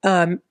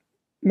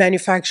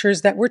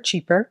manufacturers that were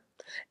cheaper.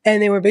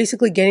 And they were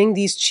basically getting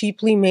these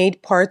cheaply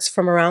made parts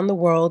from around the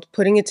world,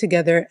 putting it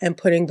together and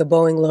putting the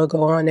Boeing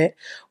logo on it.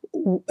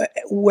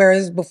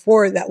 Whereas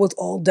before that was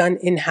all done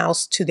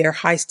in-house to their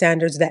high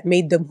standards that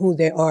made them who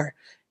they are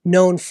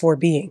known for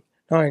being.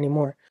 Not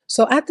anymore.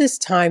 So at this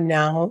time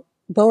now,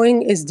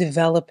 Boeing is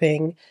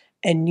developing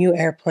a new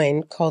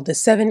airplane called the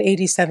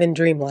 787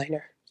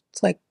 Dreamliner.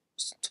 It's like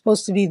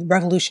supposed to be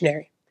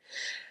revolutionary.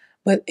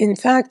 But in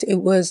fact,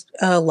 it was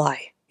a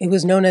lie. It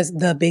was known as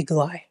the big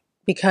lie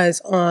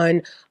because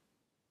on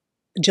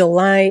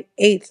July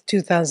 8th,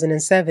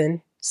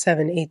 2007,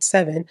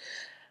 787,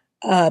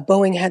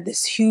 Boeing had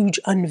this huge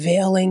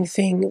unveiling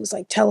thing. It was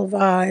like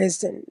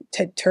televised and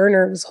Ted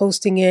Turner was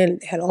hosting it.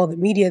 And they had all the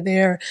media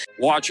there.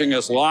 Watching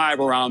us live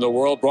around the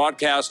world,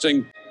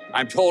 broadcasting,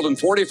 I'm told, in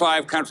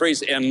 45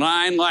 countries in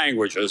 9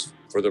 languages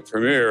for the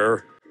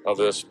premiere of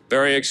this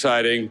very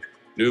exciting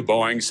new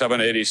Boeing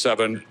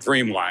 787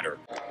 Dreamliner.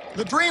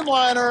 The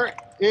Dreamliner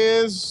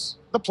is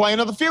the plane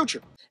of the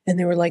future. And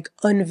they were like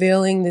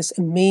unveiling this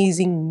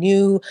amazing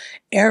new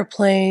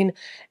airplane.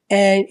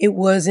 And it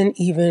wasn't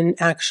even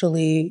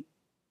actually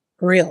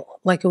real.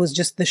 Like it was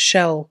just the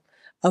shell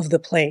of the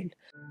plane.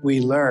 We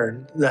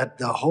learned that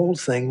the whole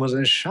thing was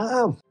a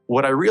sham.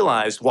 What I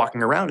realized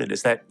walking around it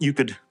is that you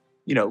could,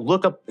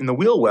 look up in the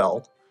wheel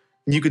well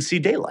and you could see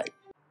daylight.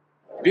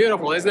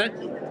 Beautiful, isn't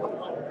it?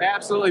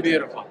 Absolutely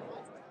beautiful.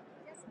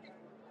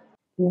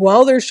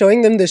 While they're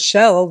showing them the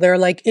shell, they're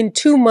like, in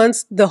 2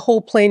 months, the whole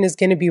plane is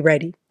going to be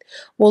ready.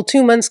 Well,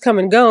 2 months come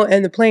and go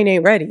and the plane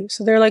ain't ready.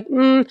 So they're like,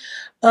 there's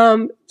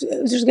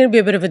going to be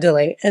a bit of a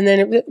delay. And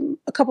then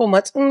a couple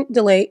months,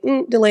 delay.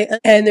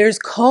 And there's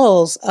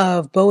calls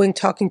of Boeing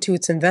talking to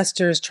its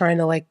investors, trying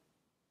to like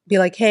be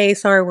like, hey,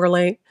 sorry, we're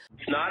late.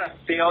 It's not a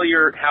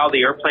failure how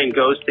the airplane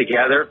goes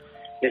together.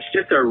 It's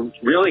just a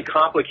really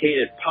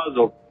complicated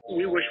puzzle.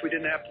 We wish we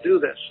didn't have to do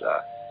this.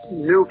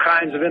 New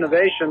kinds of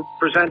innovation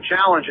present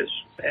challenges,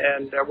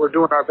 and we're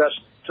doing our best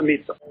to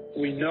meet them.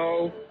 We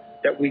know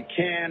that we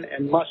can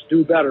and must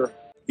do better.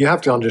 You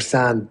have to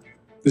understand,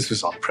 this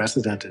was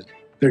unprecedented.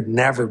 There'd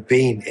never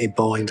been a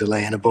Boeing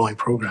delay in a Boeing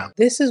program.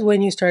 This is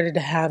when you started to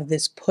have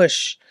this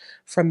push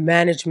from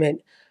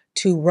management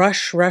to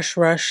rush,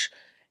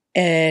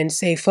 and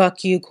say,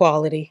 fuck you,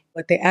 quality.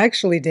 What they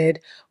actually did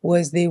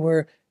was they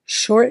were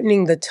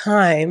shortening the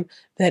time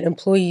that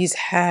employees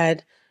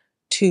had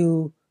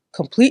to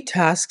complete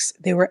tasks.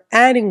 They were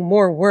adding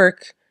more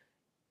work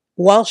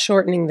while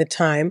shortening the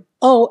time.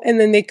 Oh, and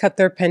then they cut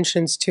their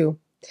pensions too,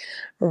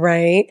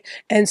 right?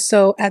 And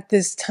so at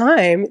this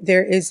time,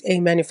 there is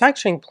a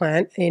manufacturing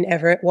plant in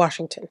Everett,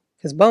 Washington,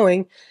 because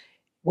Boeing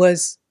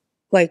was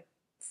like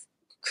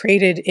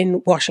created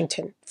in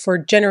Washington. For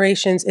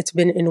generations, it's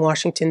been in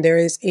Washington. There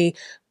is a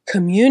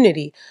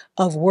community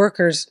of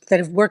workers that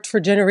have worked for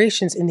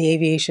generations in the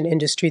aviation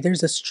industry.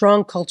 There's a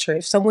strong culture.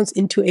 If someone's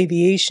into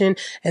aviation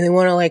and they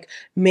want to like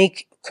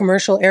make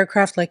commercial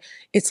aircraft, like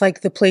it's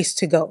like the place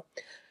to go.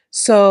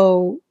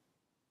 So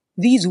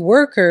these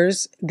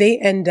workers, they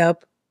end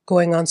up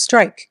going on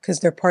strike because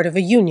they're part of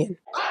a union.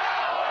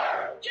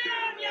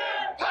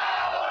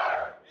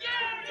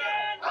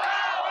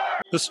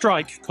 The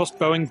strike cost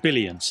Boeing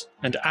billions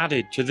and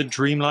added to the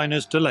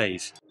Dreamliner's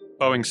delays.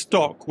 Boeing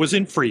stock was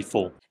in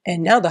freefall.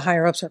 And now the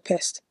higher ups are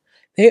pissed.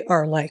 They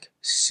are like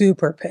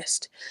super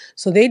pissed.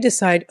 So they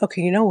decide,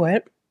 okay, you know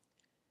what?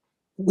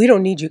 We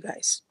don't need you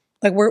guys.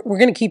 Like we're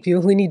going to keep you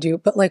if we need you,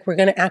 but like we're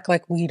going to act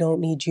like we don't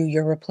need you.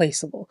 You're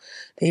replaceable.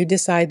 They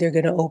decide they're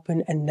going to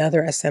open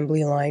another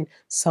assembly line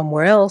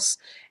somewhere else.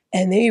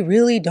 And they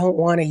really don't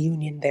want a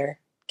union there.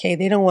 Okay.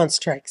 They don't want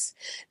strikes.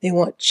 They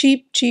want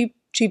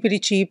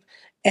cheapity cheap.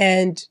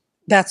 And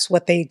that's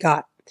what they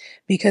got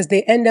because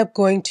they end up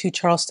going to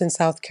Charleston,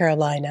 South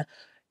Carolina.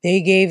 They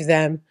gave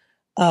them,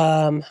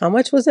 how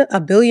much was it?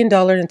 $1 billion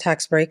in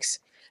tax breaks.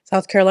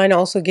 South Carolina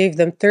also gave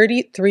them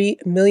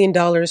 $33 million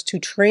to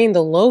train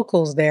the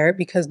locals there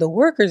because the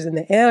workers in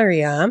the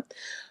area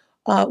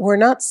were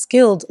not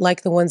skilled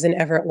like the ones in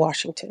Everett,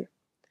 Washington.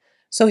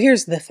 So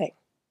here's the thing.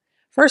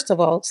 First of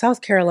all, South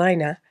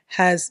Carolina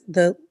has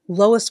the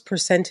lowest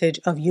percentage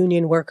of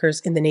union workers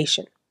in the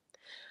nation.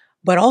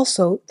 But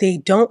also, they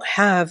don't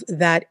have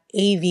that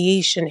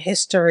aviation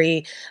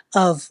history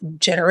of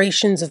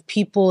generations of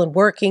people and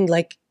working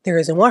like there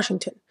is in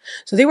Washington.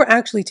 So they were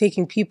actually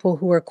taking people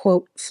who were,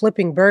 quote,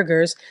 flipping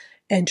burgers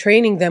and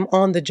training them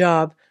on the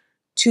job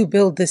to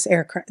build these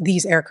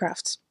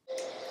aircrafts.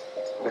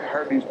 They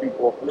hired these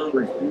people off the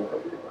street,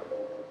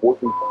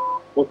 working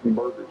flipping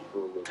burgers for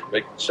a living,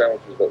 making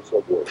sandwiches at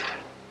Subway.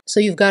 So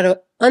you've got an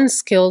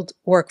unskilled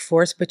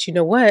workforce, but you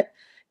know what?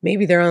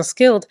 Maybe they're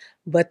unskilled,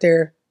 but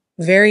they're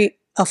very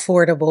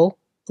affordable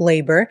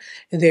labor.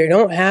 They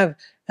don't have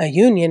a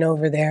union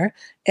over there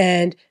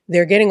and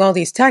they're getting all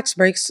these tax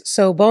breaks.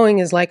 So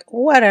Boeing is like,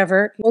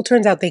 whatever. Well, it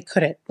turns out they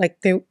couldn't. Like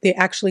they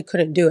actually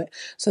couldn't do it.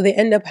 So they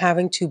end up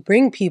having to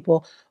bring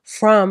people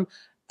from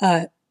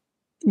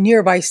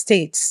nearby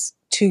states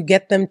to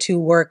get them to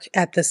work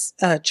at this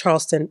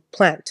Charleston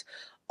plant.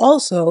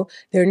 Also,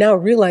 they're now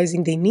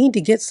realizing they need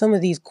to get some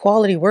of these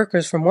quality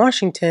workers from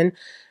Washington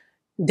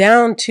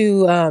down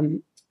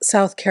to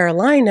South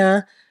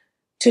Carolina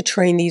to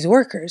train these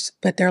workers.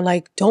 But they're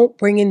like, don't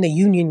bring in the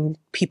union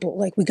people.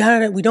 Like we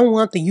don't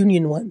want the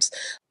union ones.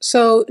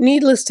 So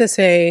needless to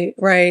say,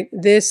 right,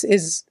 this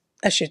is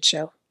a shit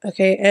show.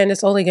 Okay. And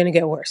it's only going to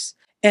get worse.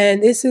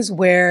 And this is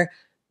where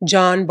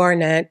John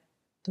Barnett,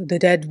 the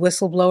dead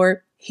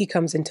whistleblower, he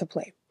comes into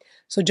play.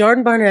 So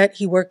John Barnett,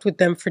 he worked with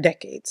them for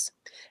decades.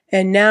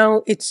 And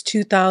now it's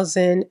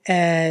 2011.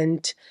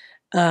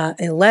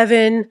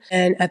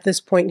 And at this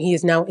point, he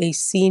is now a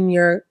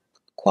senior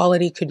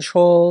quality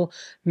control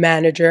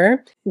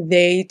manager.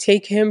 They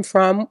take him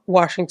from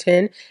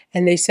Washington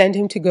and they send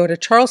him to go to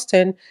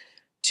Charleston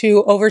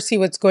to oversee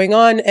what's going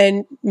on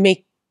and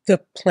make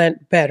the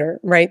plant better,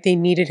 right? They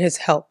needed his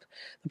help.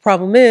 The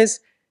problem is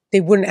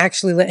they wouldn't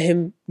actually let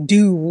him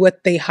do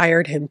what they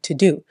hired him to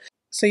do.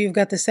 So you've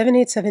got the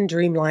 787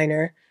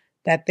 Dreamliner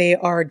that they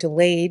are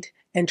delayed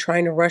and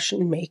trying to rush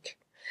and make.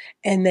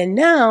 And then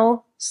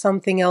now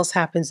something else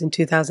happens in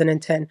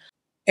 2010.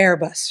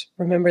 Airbus.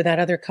 Remember that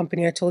other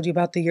company I told you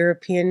about, the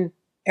European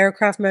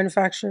aircraft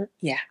manufacturer?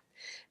 Yeah.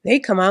 They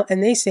come out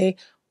and they say,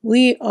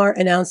 we are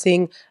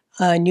announcing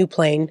a new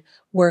plane.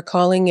 We're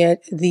calling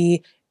it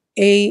the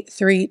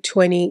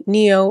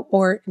A320neo,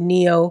 or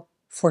NEO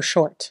for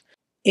short.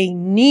 A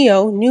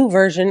NEO, new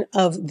version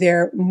of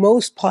their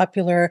most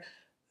popular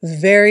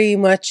very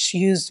much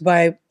used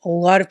by a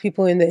lot of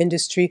people in the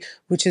industry,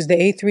 which is the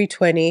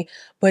A320,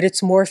 but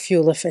it's more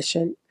fuel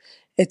efficient.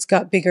 It's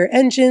got bigger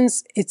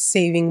engines, it's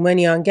saving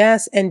money on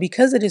gas, and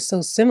because it is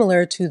so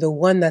similar to the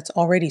one that's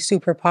already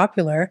super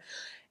popular,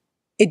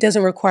 it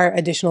doesn't require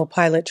additional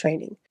pilot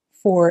training.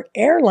 For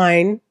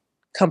airline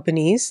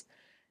companies,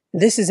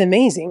 this is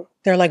amazing.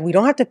 They're like, we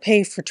don't have to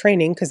pay for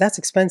training because that's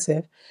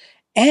expensive,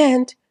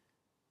 and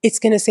it's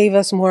going to save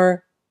us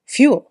more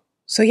fuel.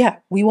 So yeah,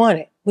 we want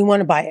it. We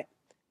want to buy it.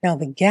 Now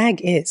the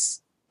gag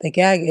is,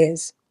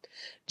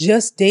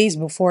 just days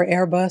before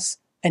Airbus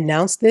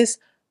announced this,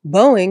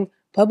 Boeing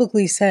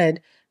publicly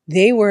said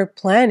they were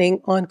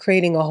planning on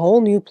creating a whole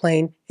new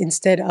plane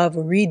instead of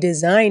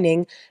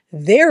redesigning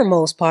their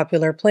most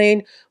popular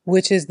plane,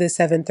 which is the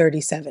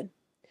 737.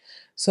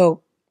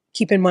 So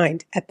keep in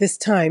mind, at this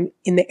time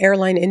in the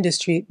airline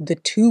industry, the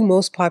two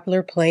most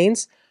popular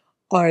planes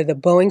are the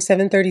Boeing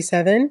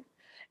 737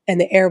 and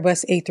the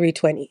Airbus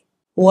A320.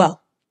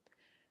 Well,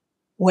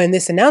 when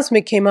this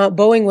announcement came out,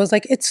 Boeing was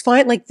like, it's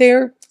fine. Like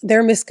they're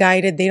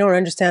misguided. They don't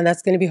understand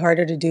that's going to be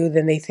harder to do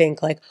than they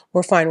think. Like,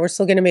 we're fine. We're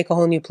still going to make a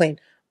whole new plane.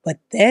 But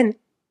then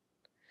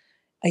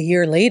a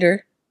year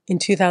later, in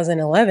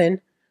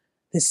 2011,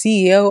 the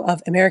CEO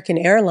of American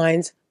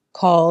Airlines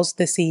calls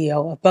the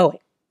CEO of Boeing.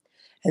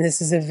 And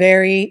this is a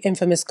very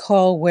infamous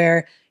call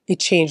where it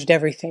changed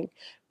everything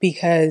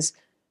because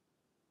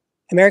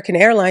American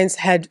Airlines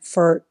had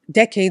for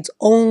decades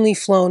only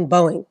flown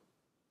Boeing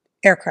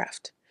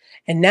aircraft.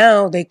 And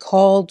now they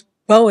called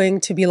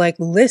Boeing to be like,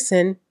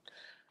 listen,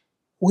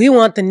 we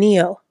want the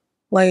Neo.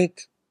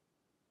 Like,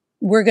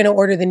 we're going to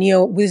order the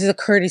Neo. This is a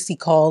courtesy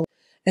call.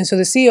 And so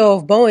the CEO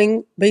of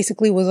Boeing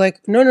basically was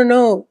like,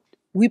 no.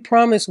 We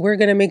promise we're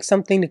going to make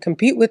something to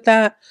compete with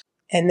that.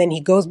 And then he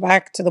goes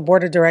back to the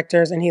board of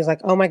directors and he's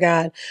like, oh my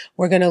God,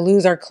 we're going to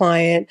lose our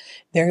client.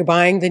 They're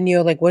buying the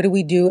Neo. Like, what do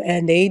we do?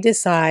 And they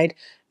decide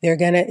they're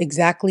going to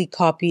exactly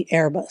copy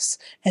Airbus.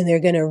 And they're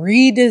going to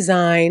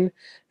redesign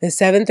the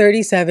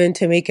 737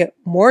 to make it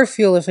more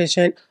fuel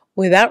efficient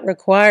without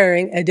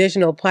requiring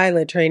additional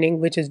pilot training,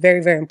 which is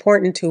very, very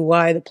important to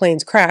why the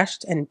planes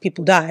crashed and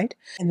people died.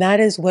 And that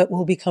is what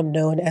will become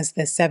known as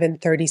the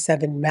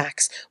 737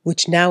 MAX,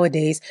 which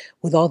nowadays,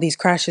 with all these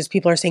crashes,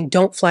 people are saying,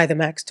 don't fly the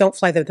MAX, don't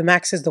fly the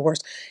MAX is the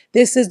worst.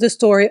 This is the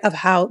story of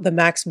how the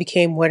MAX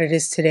became what it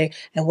is today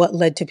and what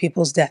led to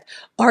people's death.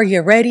 Are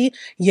you ready?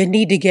 You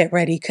need to get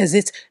ready because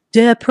it's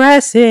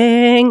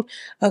depressing.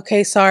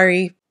 Okay,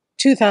 sorry.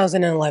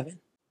 2011.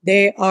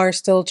 They are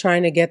still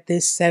trying to get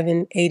this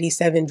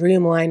 787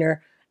 Dreamliner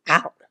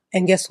out.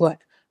 And guess what?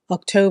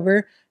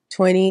 October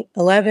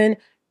 2011,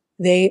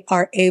 they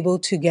are able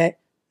to get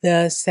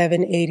the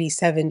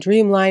 787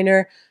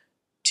 Dreamliner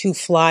to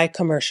fly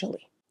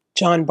commercially.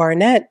 John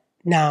Barnett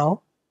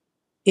now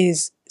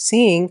is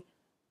seeing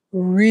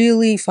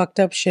really fucked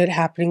up shit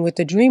happening with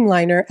the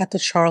Dreamliner at the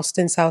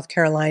Charleston, South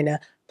Carolina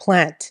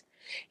plant.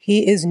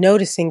 He is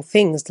noticing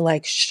things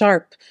like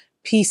sharp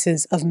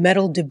pieces of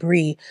metal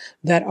debris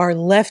that are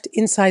left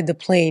inside the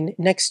plane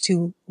next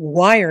to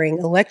wiring,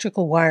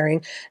 electrical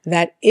wiring,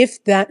 that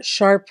if that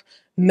sharp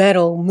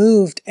metal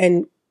moved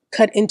and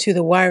cut into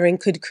the wiring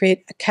could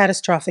create a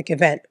catastrophic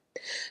event.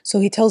 So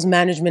he tells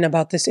management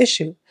about this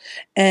issue.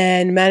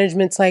 And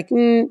management's like,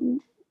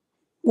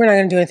 we're not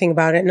going to do anything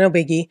about it. No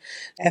biggie.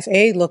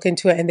 FAA look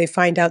into it and they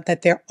find out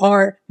that there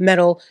are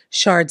metal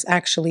shards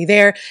actually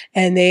there.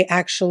 And they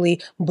actually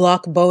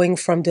block Boeing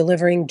from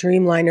delivering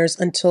Dreamliners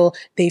until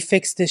they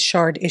fix this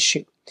shard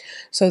issue.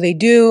 So they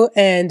do,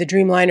 and the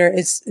Dreamliner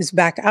is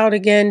back out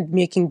again,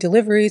 making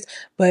deliveries.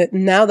 But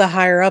now the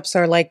higher ups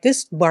are like,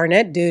 this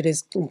Barnett dude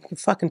is a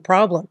fucking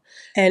problem.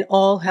 And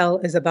all hell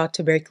is about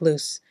to break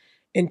loose.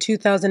 In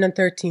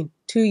 2013,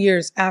 2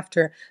 years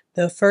after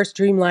the first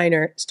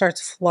Dreamliner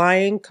starts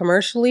flying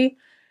commercially,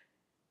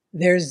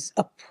 there's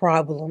a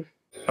problem.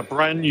 A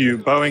brand new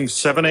Boeing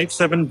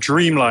 787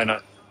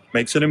 Dreamliner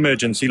makes an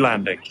emergency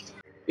landing.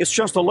 It's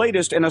just the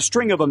latest in a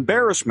string of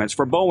embarrassments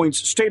for Boeing's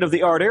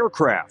state-of-the-art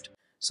aircraft.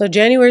 So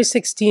January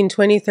 16,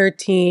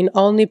 2013,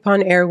 All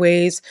Nippon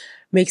Airways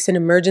makes an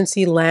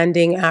emergency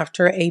landing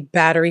after a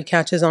battery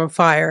catches on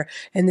fire.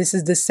 And this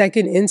is the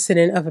second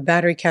incident of a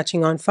battery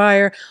catching on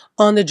fire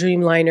on the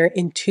Dreamliner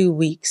in 2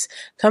 weeks.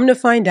 Come to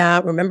find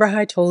out, remember how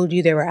I told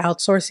you they were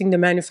outsourcing the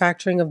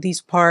manufacturing of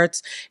these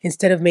parts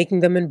instead of making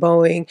them in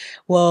Boeing?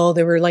 Well,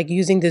 they were like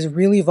using this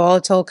really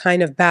volatile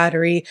kind of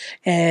battery,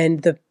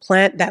 and the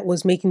plant that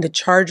was making the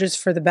charges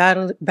for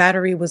the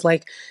battery was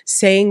like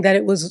saying that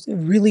it was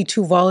really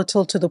too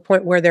volatile to the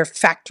point where their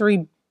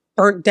factory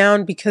burnt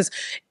down because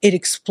it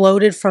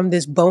exploded from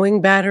this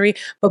Boeing battery.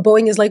 But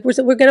Boeing is like, we're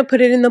going to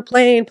put it in the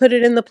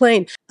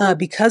plane,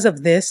 because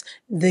of this,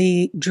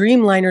 the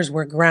Dreamliners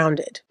were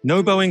grounded.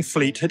 No Boeing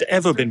fleet had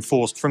ever been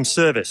forced from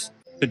service.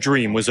 The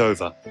dream was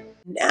over.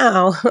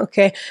 Now,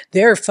 okay,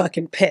 they're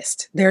fucking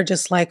pissed. They're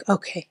just like,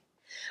 okay,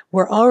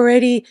 We're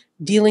already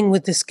dealing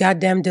with this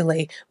goddamn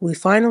delay. We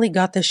finally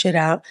got the shit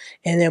out.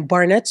 And then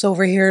Barnett's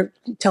over here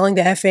telling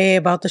the FAA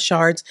about the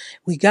shards.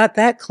 We got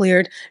that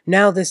cleared.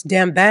 Now this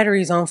damn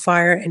battery's on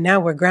fire and now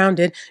we're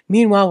grounded.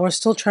 Meanwhile, we're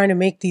still trying to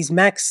make these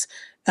MAX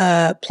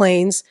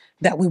planes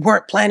that we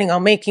weren't planning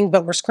on making,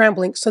 but we're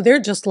scrambling. So they're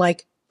just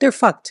like, they're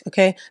fucked,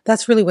 okay?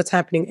 That's really what's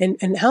happening.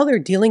 And how they're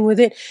dealing with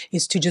it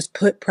is to just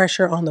put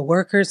pressure on the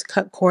workers,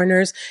 cut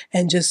corners,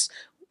 and just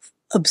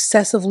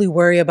obsessively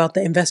worry about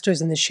the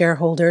investors and the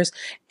shareholders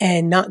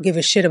and not give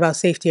a shit about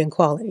safety and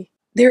quality.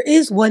 There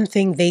is one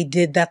thing they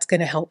did that's going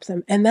to help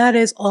them, and that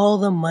is all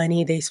the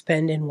money they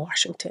spend in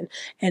Washington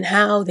and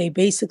how they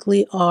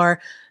basically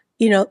are,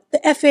 you know, the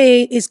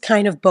FAA is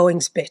kind of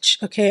Boeing's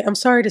bitch, okay? I'm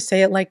sorry to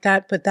say it like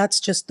that, but that's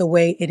just the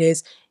way it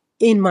is,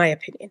 in my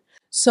opinion.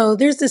 So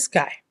there's this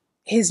guy.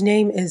 His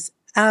name is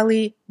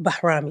Ali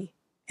Bahrami.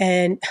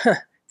 And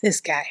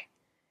this guy,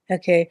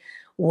 okay,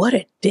 what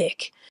a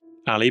dick.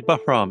 Ali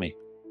Bahrami.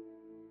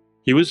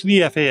 He was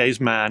the FAA's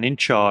man in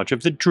charge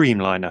of the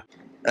Dreamliner.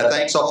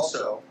 Thanks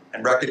also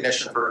in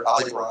recognition for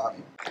Ali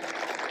Bahrami.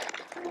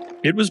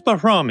 It was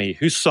Bahrami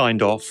who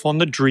signed off on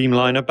the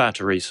Dreamliner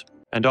batteries.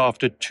 And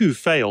after 2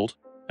 failed,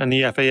 and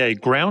the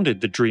FAA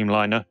grounded the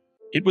Dreamliner,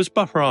 it was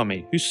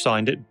Bahrami who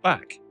signed it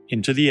back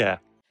into the air.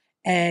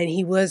 And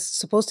he was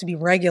supposed to be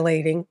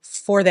regulating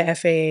for the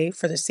FAA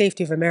for the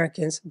safety of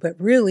Americans, but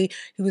really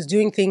he was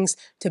doing things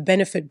to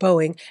benefit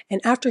Boeing.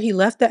 And after he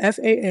left the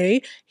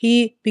FAA,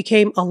 he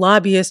became a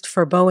lobbyist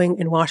for Boeing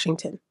in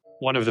Washington.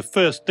 One of the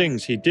first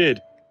things he did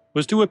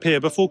was to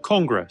appear before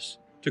Congress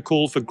to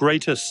call for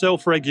greater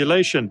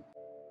self-regulation.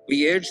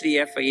 We urge the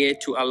FAA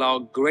to allow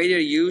greater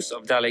use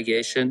of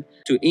delegation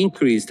to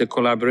increase the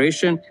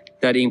collaboration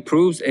that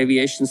improves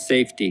aviation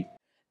safety.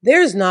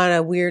 There's not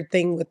a weird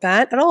thing with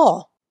that at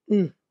all.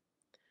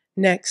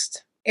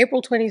 Next,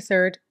 April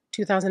 23rd,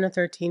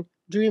 2013,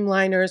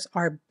 Dreamliners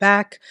are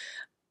back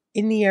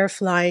in the air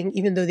flying,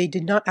 even though they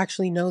did not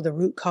actually know the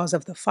root cause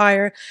of the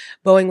fire.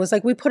 Boeing was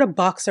like, we put a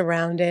box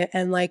around it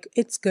and like,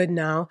 it's good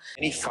now.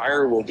 Any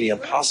fire will be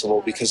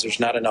impossible because there's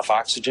not enough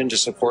oxygen to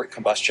support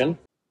combustion.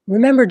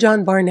 Remember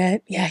John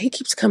Barnett? Yeah, he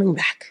keeps coming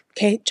back.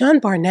 Okay, John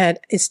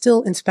Barnett is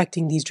still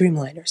inspecting these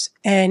Dreamliners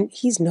and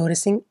he's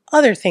noticing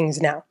other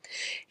things now.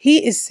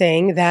 He is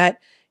saying that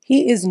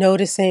he is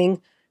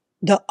noticing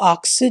the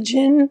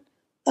oxygen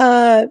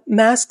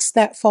masks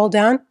that fall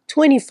down,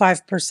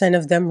 25%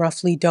 of them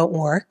roughly don't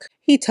work.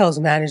 He tells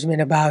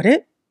management about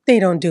it. They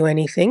don't do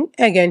anything.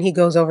 Again, he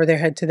goes over their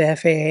head to the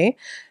FAA.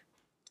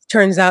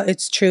 Turns out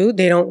it's true.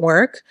 They don't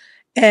work.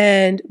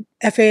 And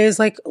FAA is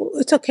like,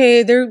 it's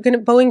okay.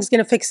 Boeing's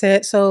going to fix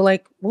it. So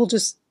like, we're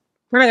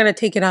not going to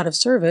take it out of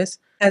service.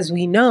 As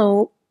we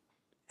know,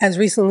 as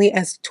recently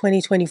as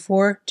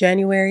 2024,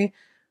 January,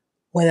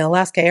 when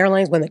Alaska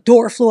Airlines, when the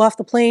door flew off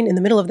the plane in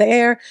the middle of the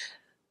air,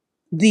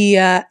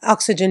 the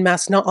oxygen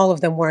masks, not all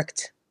of them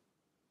worked,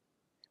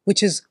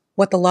 which is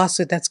what the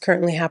lawsuit that's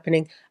currently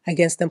happening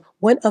against them,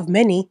 one of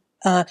many,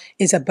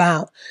 is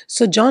about.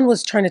 So John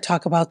was trying to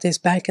talk about this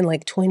back in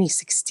like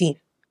 2016,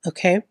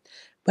 okay?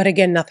 But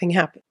again, nothing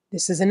happened.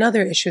 This is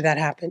another issue that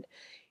happened.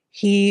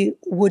 He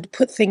would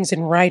put things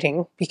in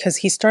writing because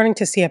he's starting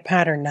to see a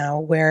pattern now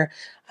where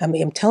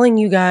I'm telling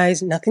you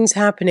guys, nothing's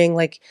happening.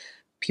 Like,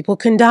 people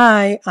can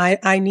die.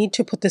 I need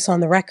to put this on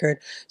the record.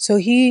 So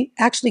he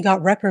actually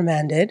got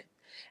reprimanded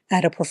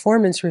at a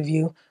performance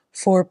review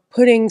for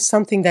putting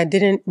something that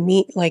didn't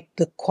meet like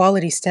the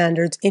quality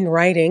standards in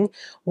writing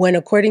when,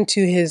 according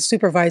to his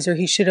supervisor,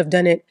 he should have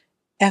done it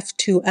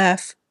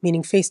F2F,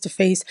 meaning face to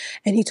face.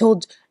 And he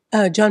told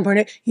John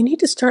Barnett, you need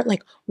to start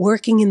like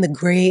working in the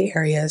gray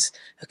areas,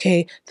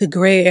 okay? The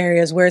gray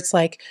areas where it's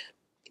like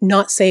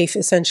not safe,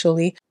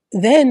 essentially.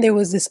 Then there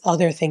was this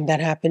other thing that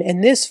happened.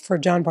 And this for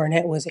John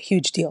Barnett was a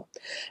huge deal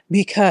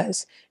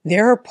because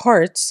there are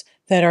parts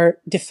that are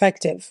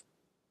defective,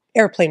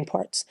 airplane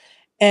parts,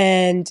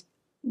 and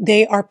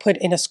they are put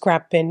in a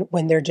scrap bin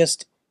when they're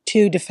just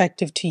too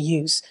defective to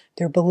use.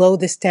 They're below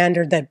the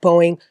standard that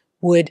Boeing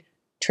would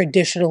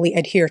traditionally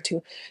adhere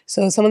to.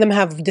 So some of them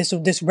have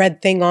this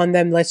red thing on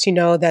them, lets you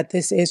know that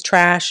this is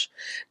trash,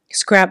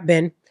 scrap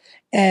bin.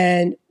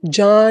 And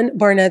John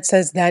Barnett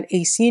says that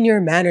a senior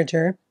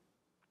manager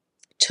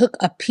took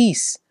a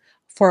piece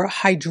for a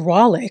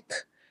hydraulic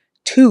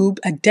tube,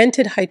 a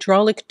dented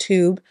hydraulic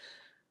tube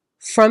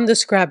from the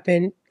scrap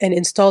bin and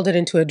installed it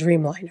into a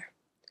Dreamliner.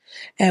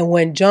 And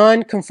when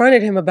John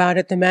confronted him about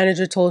it, the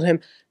manager told him,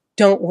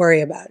 don't worry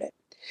about it.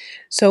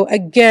 So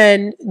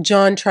again,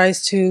 John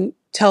tries to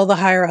tell the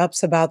higher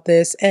ups about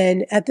this.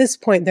 And at this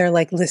point, they're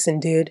like, listen,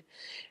 dude,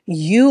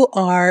 you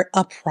are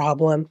a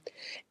problem.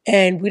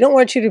 And we don't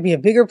want you to be a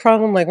bigger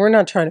problem. Like, we're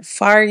not trying to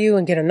fire you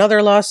and get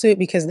another lawsuit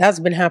because that's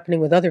been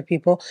happening with other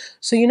people.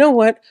 So you know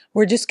what?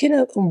 We're just going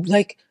to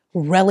like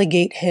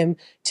relegate him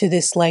to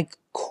this like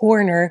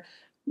corner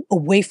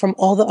away from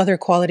all the other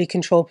quality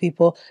control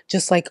people,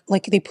 just like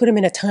they put him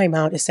in a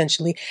timeout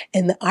essentially.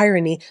 And the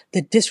irony,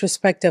 the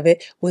disrespect of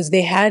it was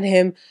they had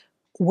him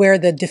where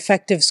the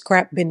defective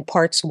scrap bin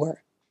parts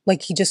were.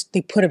 Like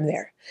they put him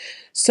there.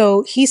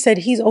 So he said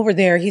he's over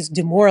there, he's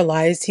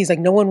demoralized. He's like,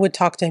 no one would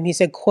talk to him. He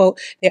said, quote,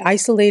 they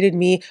isolated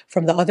me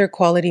from the other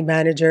quality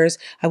managers.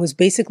 I was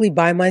basically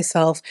by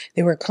myself.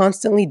 They were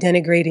constantly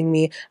denigrating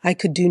me. I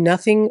could do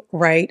nothing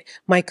right.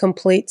 My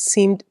complaints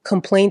seemed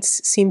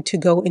to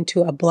go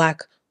into a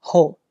black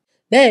hole.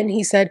 Then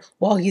he said,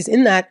 while he's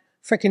in that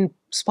freaking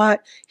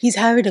spot, he's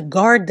having to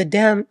guard the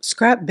damn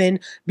scrap bin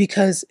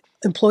because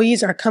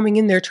employees are coming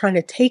in there trying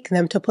to take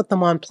them to put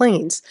them on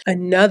planes.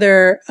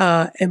 Another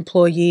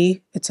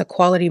employee, it's a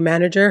quality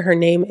manager, her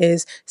name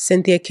is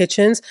Cynthia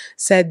Kitchens,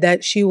 said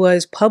that she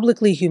was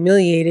publicly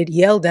humiliated,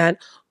 yelled at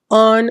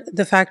on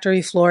the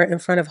factory floor in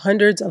front of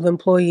hundreds of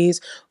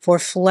employees for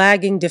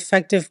flagging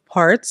defective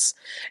parts,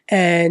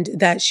 and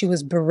that she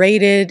was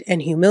berated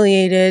and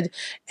humiliated,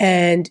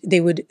 and they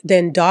would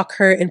then dock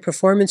her in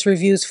performance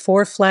reviews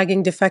for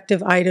flagging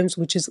defective items,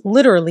 which is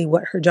literally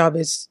what her job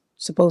is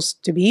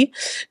supposed to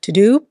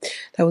do.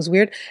 That was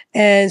weird.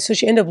 And so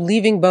she ended up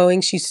leaving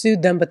Boeing. She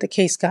sued them, but the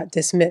case got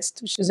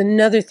dismissed, which is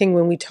another thing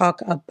when we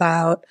talk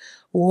about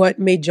what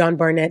made John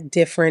Barnett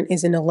different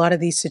is in a lot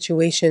of these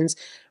situations,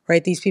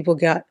 right? These people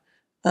got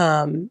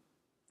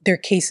their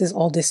cases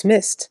all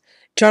dismissed.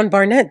 John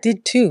Barnett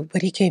did too,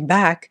 but he came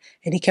back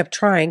and he kept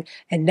trying,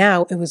 and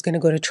now it was going to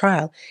go to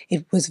trial.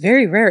 It was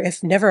very rare,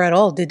 if never at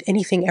all, did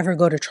anything ever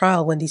go to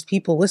trial when these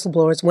people,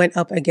 whistleblowers, went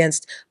up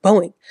against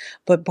Boeing.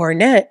 But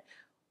Barnett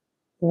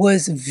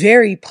was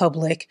very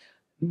public,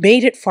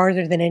 made it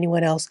farther than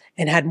anyone else,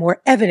 and had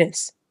more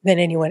evidence than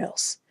anyone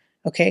else.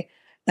 Okay?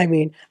 I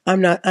mean,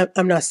 I'm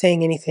not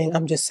saying anything,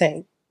 I'm just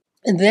saying.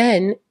 And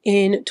then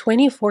in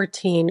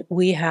 2014,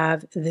 we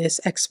have this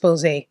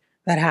expose that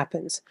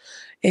happens.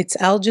 It's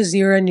Al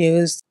Jazeera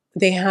News.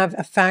 They have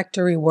a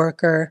factory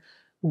worker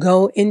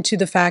go into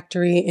the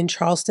factory in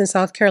Charleston,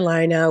 South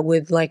Carolina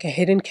with like a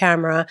hidden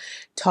camera,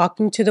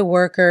 talking to the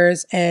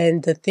workers,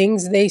 and the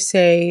things they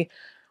say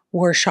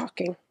were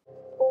shocking.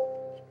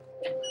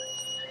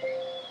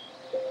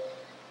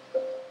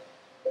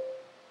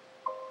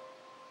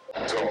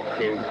 It's all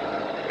coke and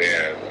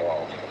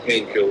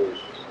painkillers.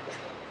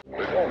 They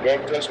don't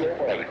drug test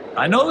nobody.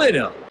 I know they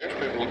don't. There's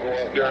people who go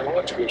out there and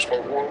lunch and go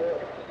smoke one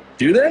up.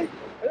 Do they?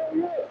 Hell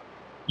yeah.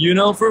 You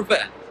know for a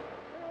fact.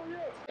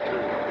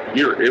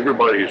 Here,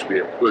 everybody is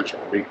being pushed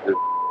to meet this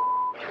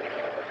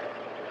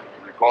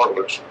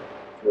regardless of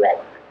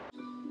quality.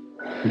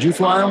 Would you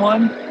fly on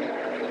one?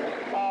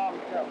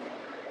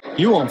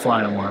 You won't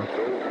fly on one.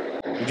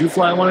 Would you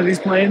fly on one of these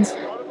planes?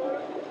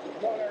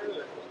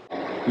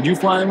 Would you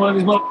fly on one of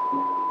these?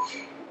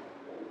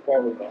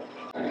 Probably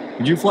not.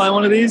 Would you fly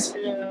one of these?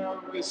 Yeah,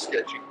 it's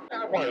sketchy.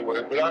 I probably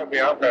would, but I'm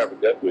having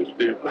that wish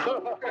too.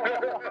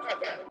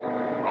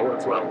 I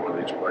wouldn't fly one of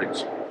these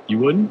planes. You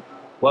wouldn't?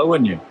 Why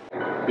wouldn't you?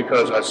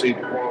 Because I see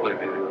the quality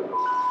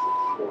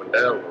going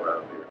down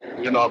around here.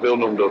 You're not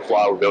building them to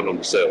fly, we're building them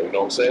to sell, you know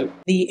what I'm saying?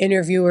 The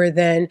interviewer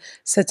then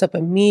sets up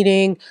a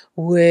meeting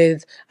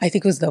with, I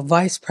think it was the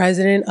vice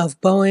president of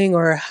Boeing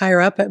or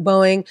higher up at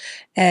Boeing,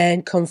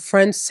 and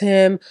confronts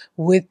him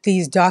with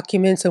these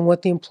documents and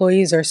what the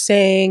employees are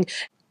saying.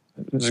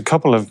 There's a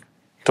couple of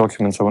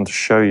documents I want to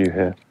show you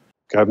here.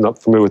 I'm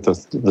not familiar with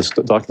this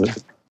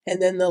document.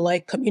 And then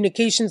the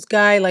communications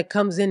guy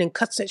comes in and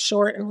cuts it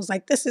short and was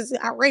like, this is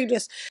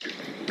outrageous.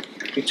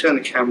 Can you turn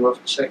the camera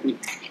off a second?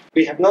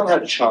 We have not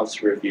had a chance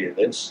to review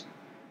this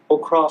or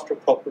craft a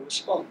proper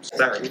response.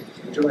 Larry,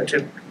 would you like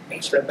to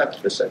step back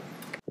for a second?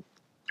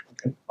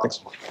 Okay, thanks.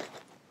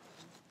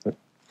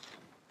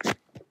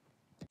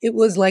 It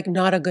was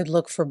not a good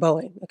look for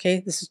Boeing,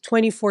 okay? This is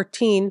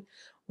 2014.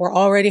 We're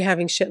already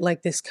having shit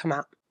like this come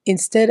out.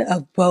 Instead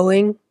of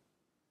Boeing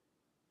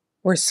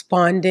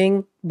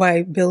responding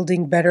by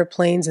building better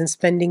planes and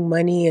spending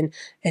money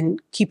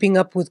and keeping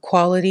up with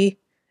quality,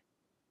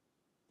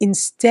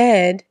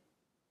 instead,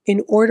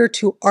 in order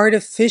to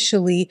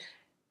artificially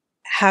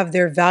have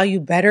their value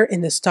better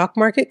in the stock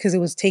market, because it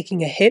was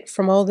taking a hit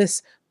from all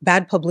this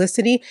bad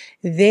publicity,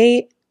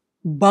 they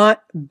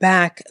bought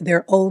back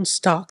their own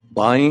stock.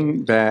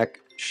 Buying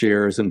back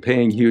shares and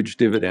paying huge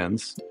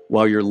dividends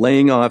while you're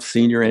laying off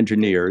senior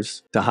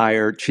engineers to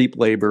hire cheap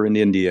labor in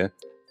India,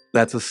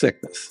 that's a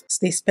sickness.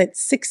 They spent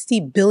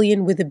 $60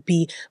 billion with a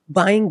B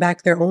buying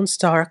back their own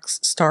stocks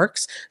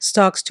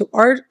to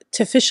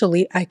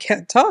artificially, I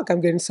can't talk,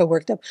 I'm getting so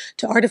worked up,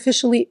 to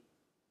artificially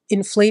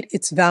inflate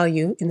its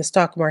value in the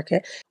stock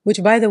market,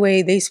 which, by the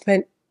way, they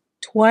spent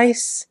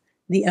twice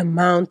the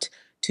amount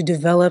to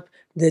develop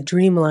the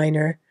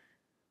Dreamliner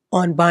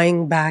on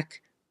buying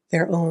back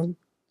their own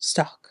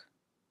stock.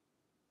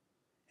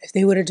 If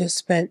they would have just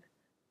spent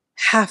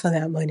half of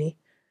that money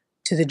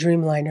to the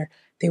Dreamliner,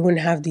 they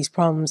wouldn't have these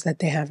problems that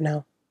they have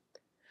now.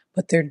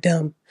 But they're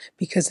dumb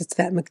because it's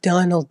that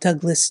McDonnell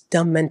Douglas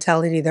dumb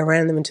mentality that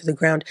ran them into the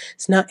ground.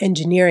 It's not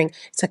engineering,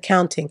 it's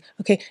accounting.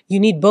 Okay, you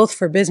need both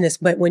for business,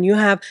 but when you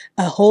have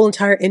a whole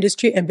entire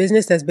industry and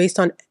business that's based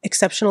on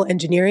exceptional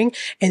engineering,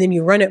 and then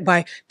you run it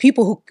by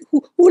people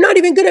who are not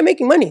even good at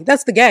making money.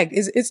 That's the gag.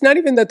 It's not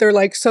even that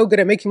they're so good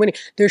at making money.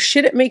 They're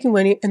shit at making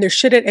money and they're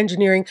shit at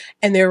engineering,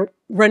 and they're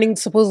running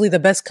supposedly the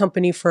best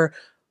company for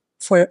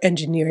for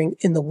engineering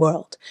in the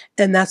world.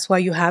 And that's why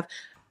you have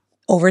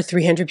over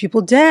 300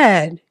 people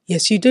dead.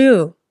 Yes, you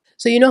do.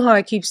 So you know how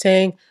I keep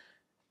saying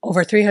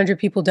over 300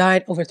 people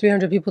died, over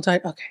 300 people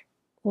died? Okay.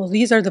 Well,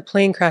 these are the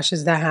plane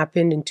crashes that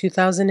happened in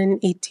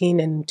 2018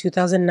 and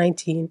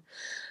 2019,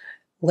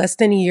 less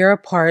than a year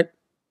apart,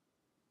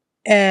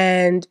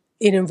 and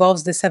it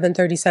involves the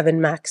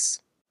 737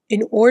 MAX.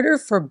 In order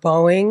for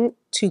Boeing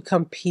to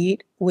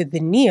compete with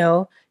the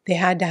Neo, they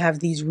had to have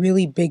these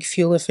really big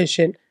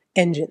fuel-efficient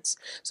engines.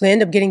 So they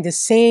end up getting the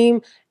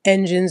same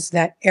engines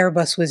that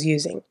Airbus was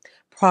using.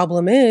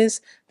 Problem is,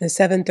 the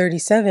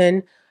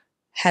 737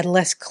 had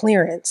less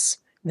clearance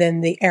than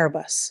the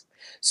Airbus.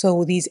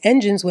 So these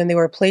engines, when they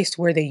were placed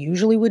where they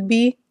usually would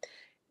be,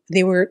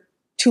 they were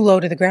too low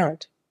to the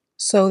ground.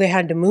 So they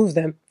had to move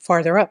them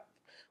farther up.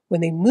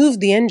 When they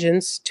moved the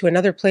engines to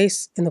another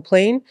place in the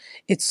plane,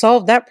 it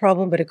solved that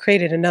problem, but it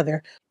created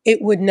another.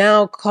 It would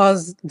now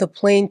cause the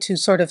plane to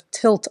sort of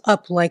tilt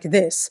up like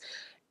this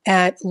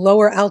at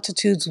lower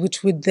altitudes,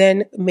 which would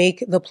then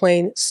make the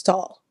plane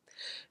stall.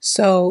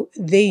 So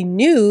they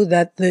knew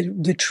that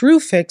the true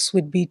fix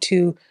would be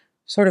to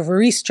sort of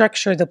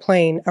restructure the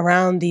plane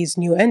around these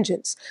new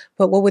engines.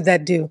 But what would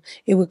that do?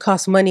 It would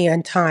cost money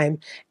and time,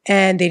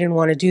 and they didn't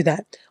want to do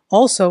that.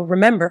 Also,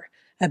 remember,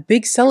 a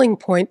big selling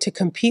point to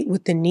compete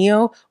with the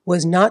Neo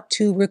was not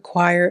to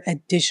require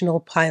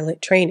additional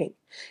pilot training.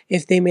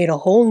 If they made a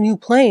whole new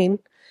plane,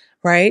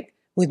 right,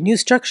 with new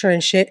structure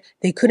and shit,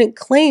 they couldn't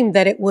claim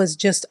that it was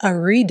just a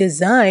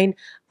redesign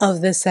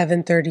of the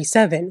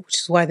 737, which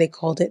is why they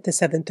called it the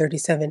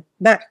 737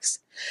 MAX.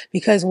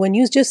 Because when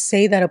you just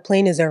say that a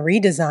plane is a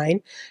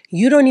redesign,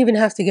 you don't even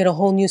have to get a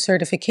whole new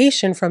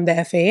certification from the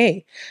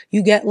FAA.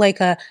 You get like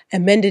a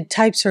amended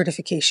type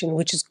certification,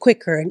 which is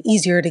quicker and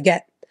easier to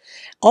get.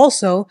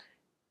 Also,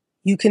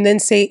 you can then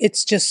say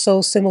it's just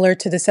so similar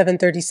to the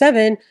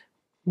 737,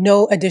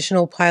 no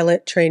additional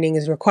pilot training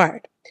is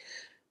required.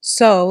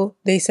 So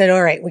they said,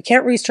 all right, we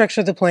can't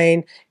restructure the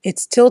plane.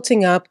 It's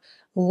tilting up.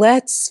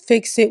 Let's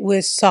fix it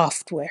with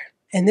software.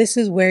 And this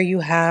is where you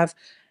have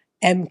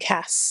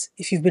MCAS.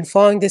 If you've been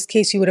following this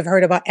case, you would have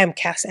heard about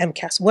MCAS.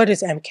 MCAS. What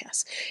is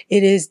MCAS?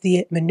 It is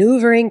the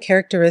Maneuvering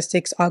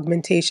Characteristics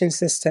Augmentation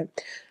System.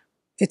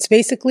 It's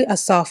basically a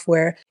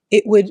software.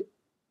 It would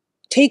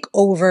take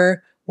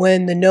over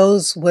when the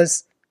nose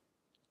was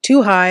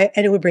too high,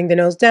 and it would bring the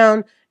nose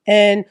down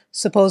and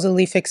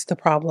supposedly fix the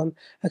problem.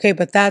 Okay,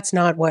 but that's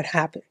not what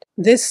happened.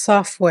 This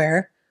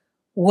software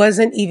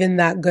wasn't even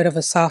that good of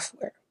a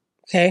software.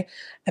 Okay,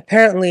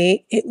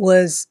 apparently it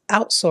was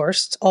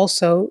outsourced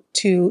also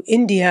to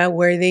India,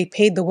 where they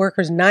paid the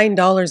workers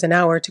 $9 an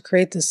hour to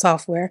create the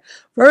software.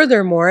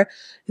 Furthermore,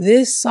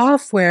 this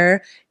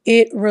software,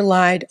 it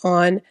relied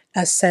on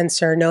a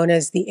sensor known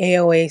as the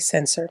AOA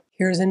sensor.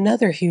 Here's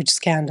another huge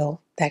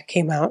scandal that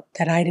came out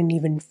that I didn't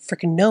even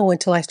freaking know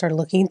until I started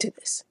looking into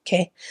this.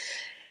 Okay,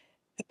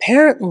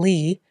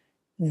 apparently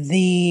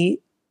the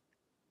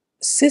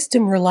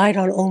system relied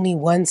on only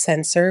one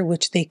sensor,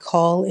 which they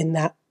call in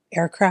that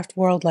aircraft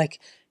world,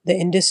 like the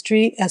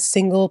industry, a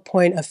single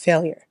point of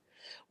failure,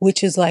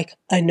 which is like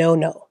a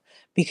no-no,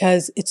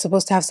 because it's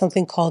supposed to have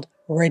something called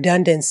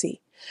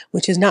redundancy,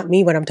 which is not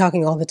me when I'm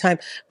talking all the time,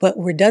 but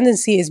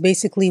redundancy is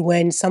basically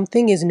when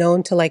something is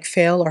known to like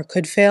fail or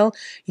could fail,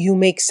 you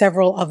make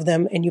several of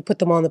them and you put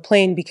them on the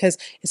plane, because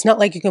it's not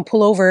like you can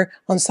pull over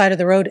on the side of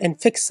the road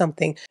and fix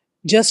something.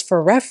 Just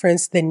for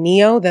reference, the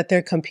Neo that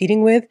they're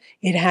competing with,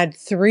 it had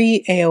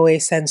 3 AOA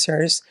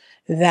sensors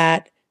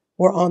that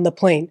were on the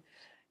plane.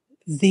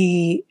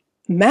 The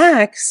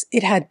MAX,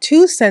 it had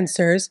 2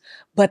 sensors,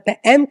 but the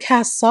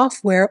MCAS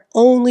software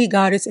only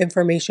got its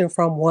information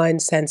from one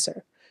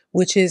sensor,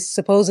 which is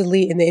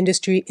supposedly in the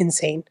industry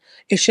insane.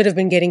 It should have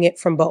been getting it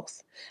from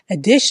both.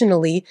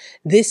 Additionally,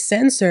 this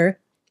sensor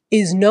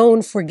is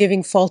known for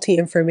giving faulty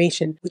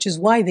information, which is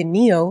why the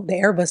Neo, the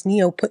Airbus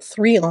Neo, put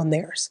 3 on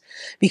theirs,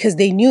 because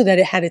they knew that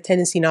it had a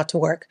tendency not to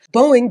work.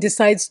 Boeing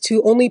decides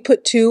to only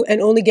put 2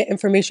 and only get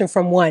information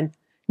from 1,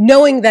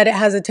 knowing that it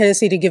has a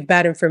tendency to give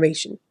bad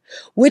information,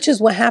 which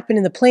is what happened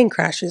in the plane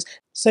crashes.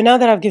 So now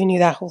that I've given you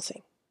that whole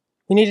thing,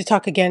 we need to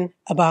talk again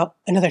about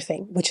another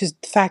thing, which is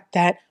the fact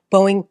that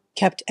Boeing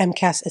kept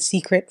MCAS a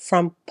secret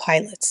from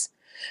pilots.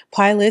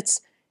 Pilots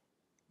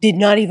did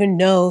not even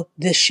know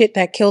the shit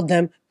that killed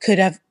them could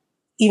have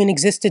even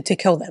existed to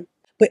kill them.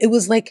 But it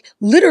was like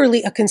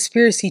literally a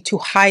conspiracy to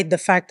hide the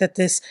fact that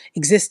this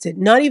existed.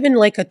 Not even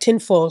like a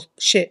tinfoil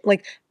shit.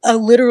 Like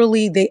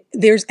literally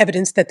there's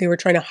evidence that they were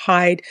trying to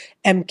hide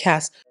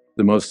MCAS.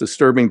 The most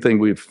disturbing thing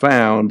we've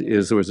found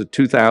is there was a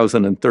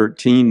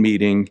 2013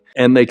 meeting,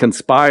 and they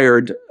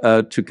conspired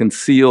to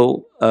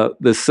conceal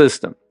the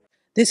system.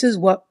 This is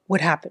what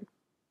would happen.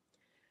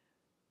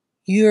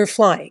 You're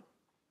flying.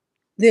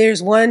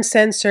 There's one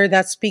sensor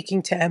that's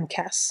speaking to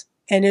MCAS,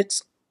 and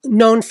it's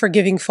known for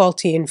giving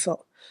faulty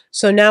info.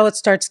 So now it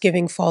starts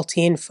giving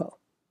faulty info.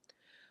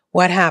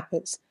 What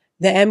happens?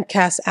 The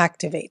MCAS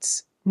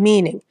activates,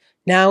 meaning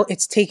now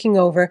it's taking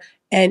over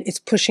and it's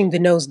pushing the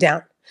nose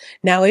down.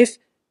 Now, if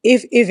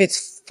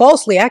it's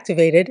falsely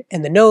activated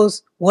and the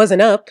nose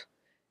wasn't up,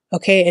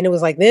 okay, and it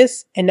was like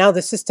this, and now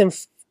the system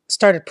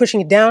started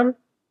pushing it down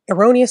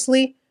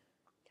erroneously,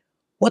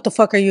 what the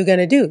fuck are you going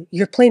to do?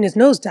 Your plane is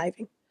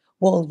nosediving.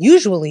 Well,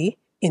 usually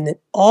in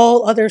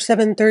all other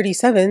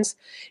 737s,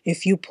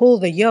 if you pull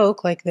the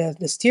yoke, like the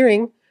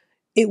steering,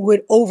 it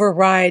would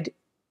override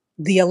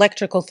the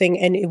electrical thing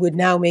and it would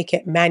now make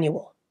it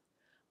manual.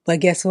 But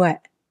guess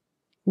what?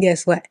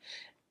 Guess what?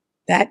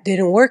 That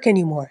didn't work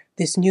anymore.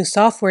 This new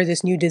software,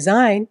 this new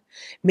design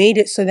made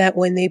it so that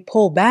when they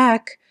pull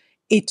back,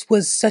 it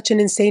was such an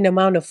insane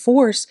amount of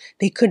force,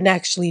 they couldn't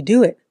actually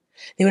do it.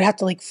 They would have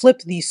to like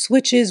flip these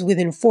switches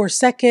within 4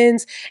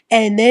 seconds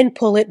and then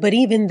pull it. But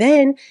even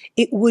then,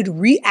 it would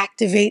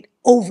reactivate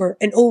over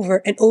and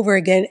over and over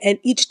again. And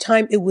each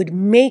time it would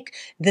make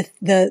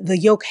the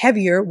yoke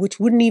heavier, which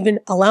wouldn't even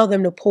allow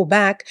them to pull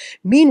back.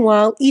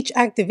 Meanwhile, each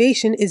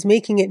activation is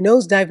making it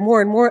nosedive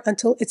more and more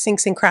until it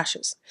sinks and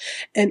crashes.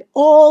 And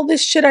all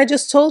this shit I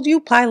just told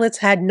you, pilots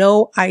had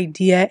no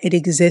idea it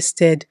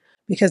existed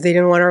because they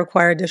didn't want to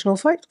require additional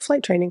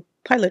flight training,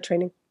 pilot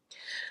training.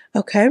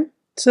 Okay.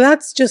 So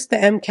that's just the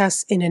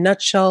MCAS in a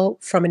nutshell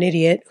from an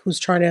idiot who's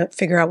trying to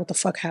figure out what the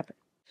fuck happened.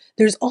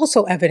 There's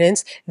also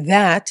evidence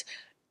that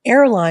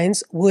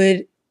airlines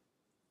would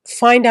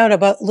find out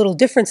about little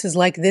differences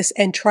like this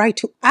and try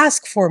to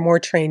ask for more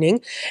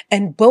training,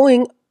 and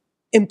Boeing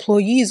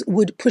employees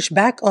would push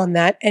back on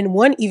that, and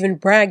one even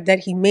bragged that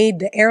he made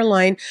the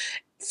airline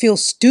feel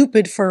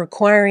stupid for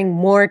requiring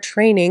more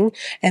training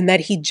and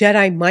that he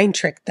Jedi mind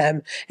tricked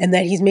them and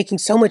that he's making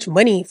so much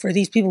money for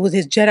these people with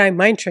his Jedi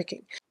mind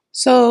tricking.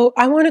 So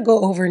I want to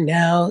go over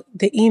now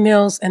the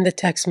emails and the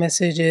text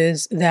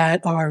messages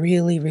that are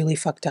really, really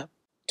fucked up.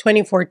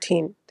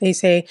 2014, they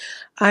say,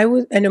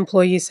 an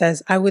employee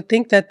says, I would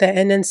think that the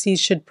NNC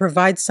should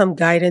provide some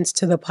guidance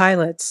to the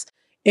pilots.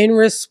 In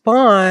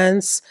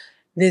response,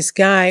 this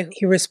guy,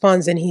 he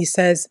responds and he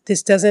says,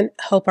 this doesn't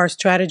help our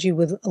strategy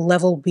with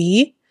level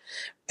B.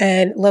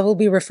 And level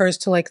B refers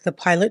to like the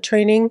pilot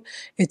training.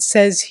 It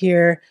says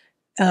here,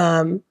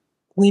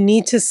 we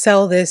need to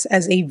sell this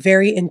as a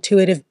very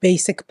intuitive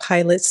basic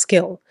pilot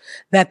skill,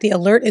 that the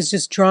alert is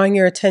just drawing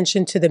your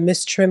attention to the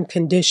mistrim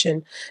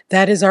condition.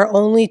 That is our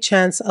only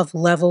chance of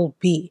level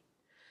B.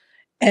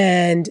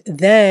 And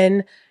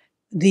then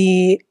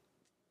the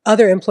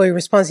other employee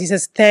responds, he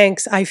says,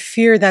 thanks, I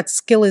fear that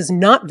skill is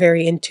not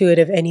very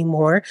intuitive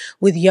anymore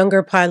with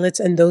younger pilots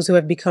and those who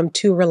have become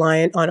too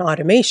reliant on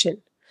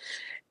automation.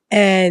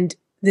 And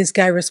this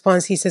guy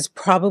responds, he says,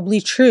 probably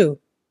true.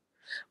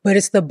 But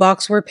it's the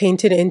box we're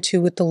painted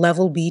into with the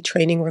level B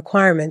training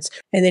requirements.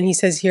 And then he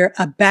says here,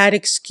 a bad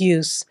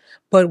excuse,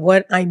 but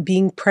what I'm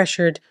being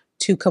pressured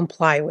to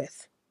comply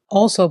with.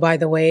 Also, by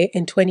the way,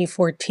 in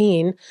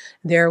 2014,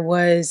 there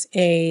was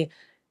a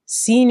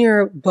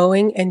senior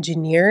Boeing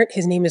engineer.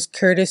 His name is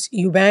Curtis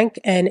Eubank,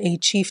 and a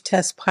chief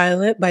test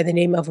pilot by the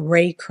name of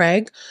Ray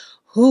Craig,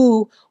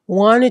 who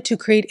wanted to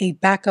create a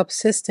backup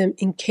system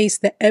in case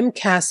the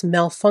MCAS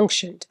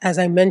malfunctioned. As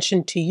I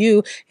mentioned to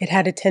you, it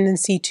had a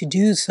tendency to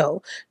do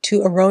so,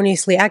 to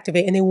erroneously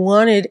activate, and they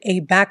wanted a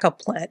backup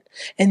plan,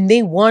 and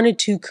they wanted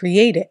to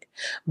create it.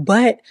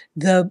 But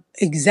the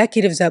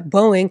executives at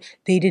Boeing,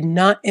 they did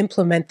not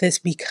implement this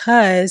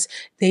because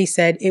they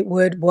said it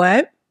would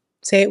what?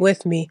 Say it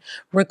with me.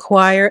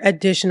 Require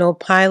additional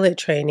pilot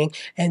training,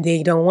 and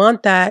they don't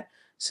want that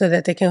so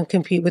that they can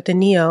compete with the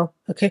Neo.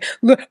 Okay.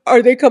 Look,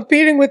 are they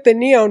competing with the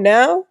Neo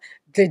now?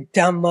 The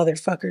dumb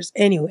motherfuckers.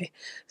 Anyway.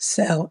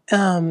 So,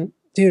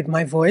 dude,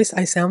 my voice,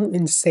 I sound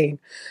insane.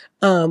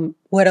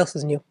 What else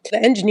is new?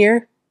 The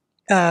engineer,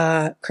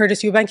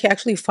 Curtis Eubank, he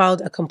actually filed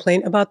a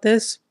complaint about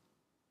this.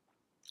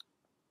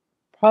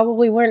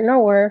 Probably went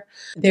nowhere.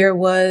 There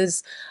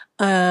was,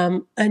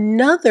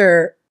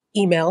 another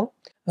email.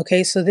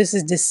 Okay. So this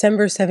is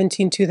December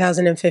 17,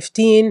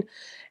 2015.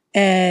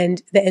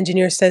 And the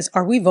engineer says,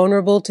 are we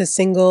vulnerable to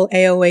single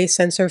AOA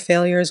sensor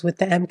failures with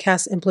the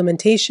MCAS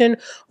implementation,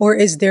 or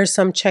is there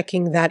some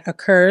checking that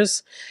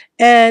occurs?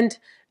 And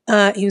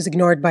he was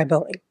ignored by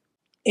Boeing.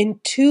 In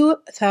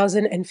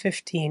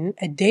 2015,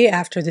 a day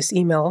after this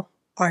email,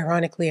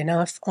 ironically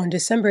enough, on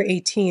December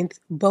 18th,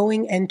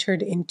 Boeing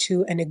entered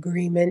into an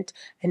agreement,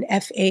 an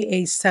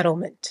FAA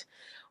settlement,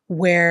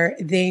 where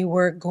they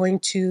were going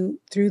to,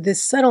 through this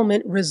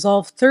settlement,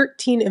 resolve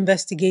 13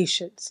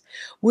 investigations,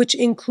 which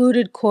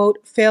included,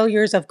 quote,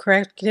 failures of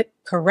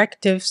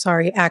corrective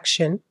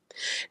action.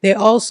 They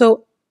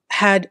also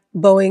had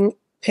Boeing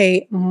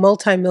pay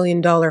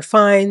multi-million-dollar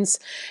fines.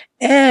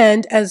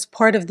 And as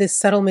part of this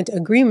settlement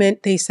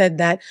agreement, they said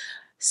that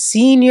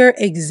senior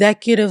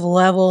executive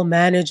level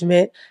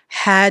management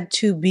had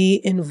to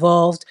be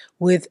involved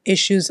with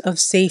issues of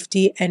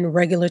safety and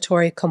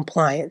regulatory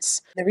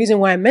compliance. The reason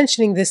why I'm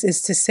mentioning this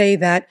is to say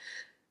that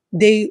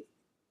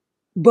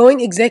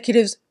Boeing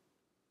executives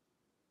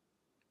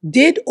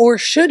did or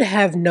should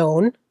have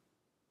known,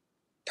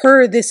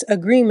 per this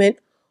agreement,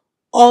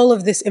 all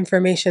of this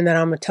information that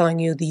I'm telling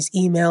you, these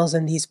emails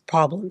and these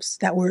problems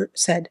that were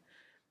said.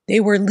 They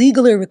were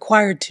legally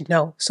required to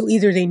know. So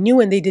either they knew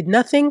and they did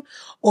nothing,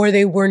 or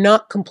they were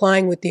not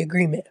complying with the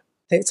agreement.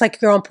 It's like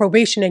you're on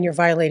probation and you're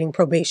violating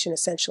probation,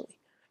 essentially.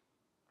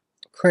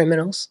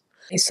 Criminals.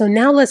 So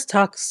now let's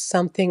talk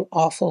something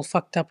awful,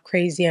 fucked up,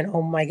 crazy, and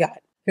oh my God.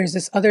 There's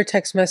this other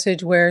text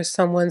message where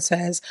someone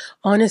says,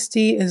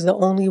 honesty is the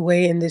only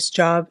way in this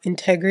job.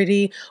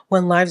 Integrity,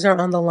 when lives are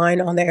on the line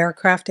on the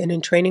aircraft and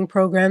in training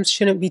programs,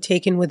 shouldn't be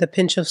taken with a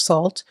pinch of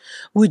salt.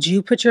 Would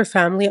you put your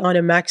family on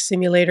a Max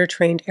simulator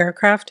trained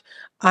aircraft?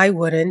 I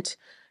wouldn't.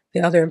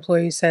 The other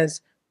employee says,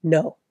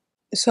 no.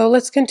 So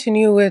let's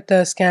continue with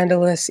the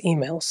scandalous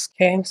emails.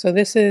 Okay, so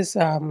this is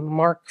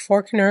Mark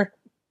Faulkner,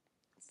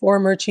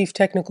 former chief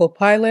technical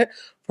pilot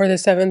for the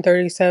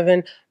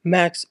 737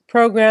 MAX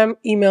program,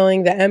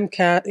 emailing the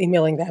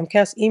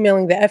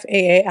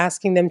FAA,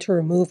 asking them to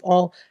remove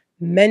all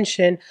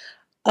mention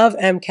of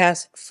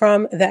MCAS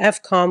from the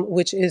FCOM,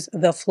 which is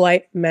the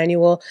flight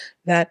manual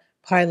that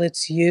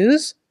pilots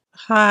use.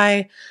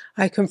 Hi,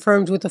 I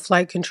confirmed with the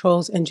flight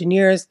controls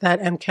engineers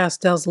that MCAS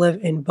does live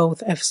in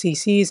both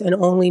FCCs and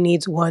only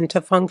needs one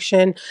to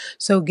function.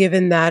 So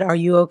given that, are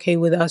you okay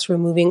with us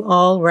removing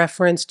all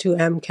reference to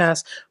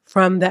MCAS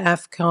from the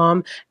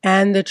FCOM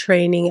and the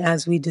training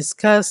as we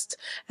discussed,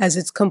 as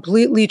it's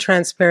completely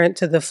transparent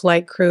to the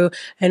flight crew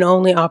and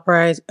only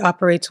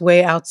operates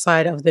way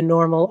outside of the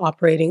normal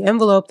operating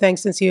envelope?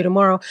 Thanks and see you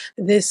tomorrow.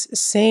 This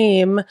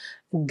same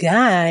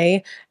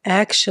guy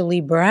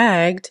actually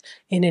bragged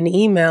in an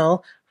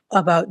email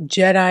about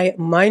Jedi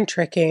mind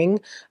tricking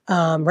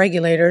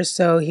regulators.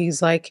 So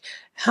he's like,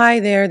 hi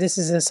there, this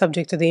is the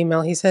subject of the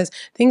email. He says,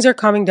 things are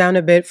calming down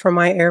a bit for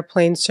my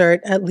airplane cert,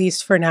 at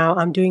least for now.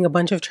 I'm doing a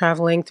bunch of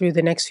traveling through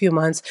the next few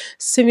months.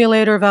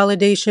 Simulator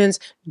validations,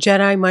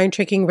 Jedi mind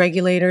tricking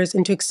regulators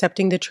into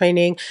accepting the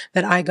training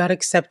that I got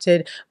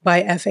accepted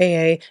by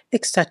FAA,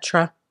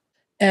 etc.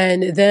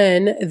 And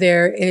then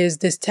there is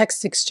this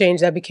text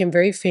exchange that became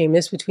very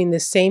famous between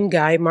the same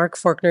guy, Mark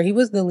Faulkner. He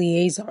was the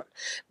liaison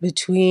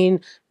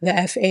between the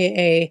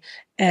FAA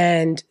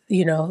and,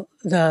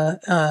 the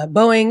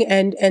Boeing.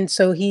 And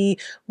so he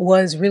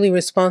was really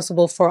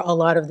responsible for a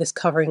lot of this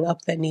covering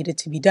up that needed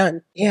to be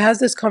done. He has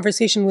this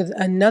conversation with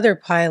another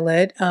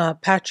pilot,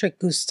 Patrick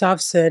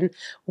Gustafson,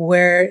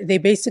 where they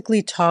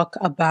basically talk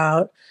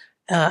about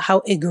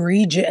how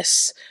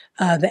egregious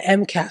the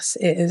MCAS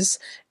is.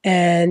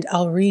 And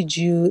I'll read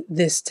you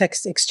this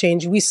text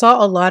exchange. We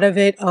saw a lot of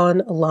it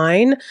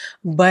online,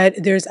 but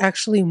there's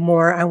actually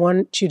more. I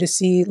want you to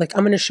see,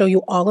 I'm going to show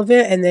you all of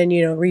it and then,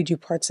 read you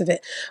parts of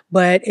it.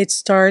 But it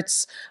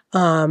starts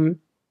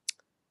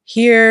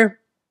here.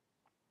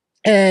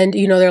 And,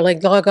 they're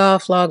like, log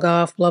off, blah,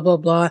 blah,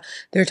 blah.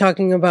 They're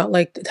talking about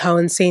how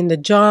insane the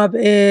job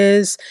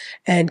is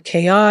and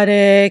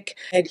chaotic.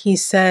 And he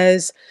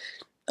says,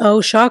 oh,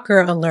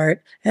 shocker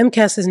alert.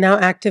 MCAS is now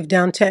active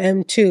down to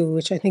M2,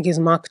 which I think is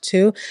Mach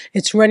 2.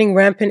 It's running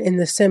rampant in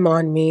the sim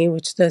on me,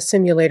 which the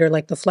simulator,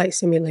 like the flight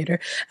simulator.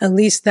 At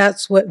least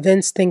that's what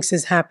Vince thinks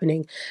is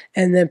happening.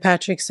 And then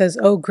Patrick says,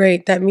 oh,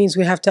 great. That means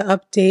we have to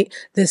update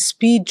the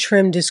speed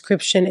trim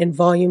description in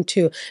volume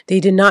 2. They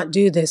did not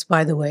do this,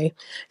 by the way.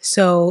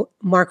 So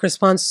Mark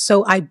responds,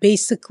 so I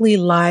basically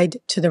lied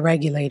to the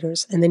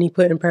regulators. And then he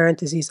put in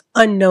parentheses,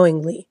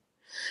 unknowingly.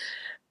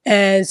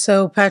 And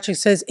so Patrick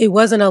says, it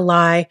wasn't a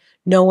lie.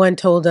 No one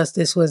told us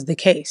this was the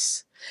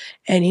case.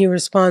 And he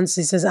responds,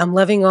 he says, I'm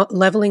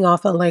leveling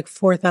off at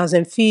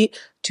 4,000 feet,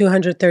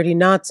 230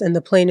 knots, and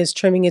the plane is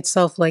trimming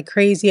itself like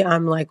crazy.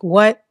 I'm like,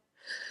 what?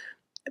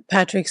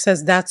 Patrick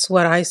says, that's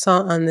what I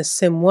saw on the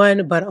Sim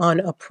 1, but on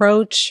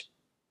approach.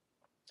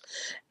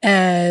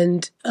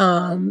 And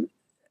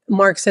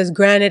Mark says,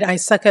 granted, I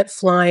suck at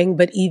flying,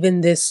 but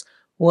even this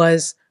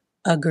was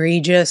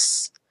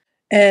egregious.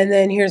 And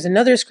then here's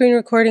another screen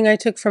recording I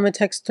took from a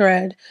text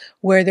thread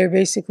where they're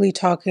basically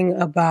talking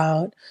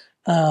about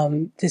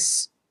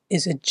this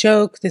is a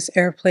joke. This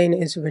airplane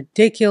is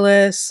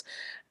ridiculous.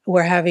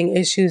 We're having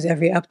issues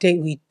every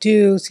update we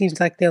do. Seems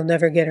like they'll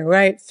never get it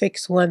right.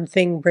 Fix one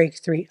thing, break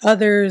 3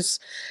 others.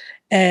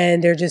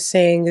 And they're just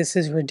saying this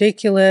is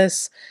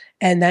ridiculous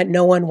and that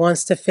no one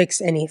wants to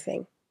fix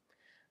anything.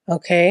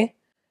 Okay.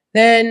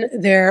 Then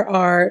there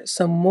are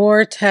some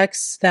more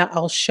texts that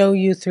I'll show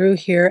you through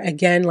here.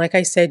 Again, like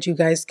I said, you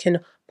guys can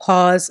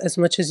pause as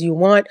much as you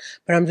want,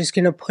 but I'm just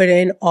going to put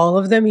in all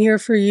of them here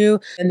for you.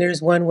 And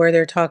there's one where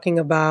they're talking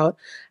about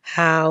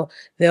how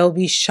they'll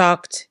be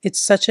shocked. It's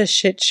such a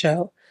shit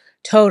show.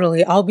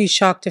 Totally. I'll be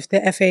shocked if the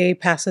FAA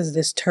passes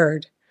this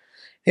turd.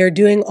 They're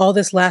doing all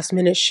this last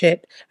minute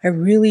shit. I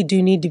really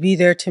do need to be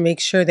there to make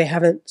sure they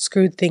haven't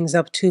screwed things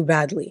up too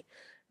badly.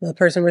 The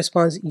person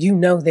responds, you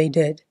know they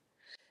did.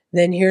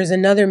 Then here's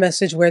another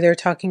message where they're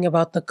talking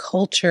about the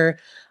culture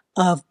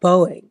of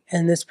Boeing.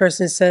 And this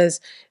person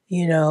says,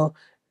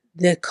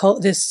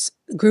 this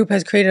group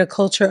has created a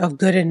culture of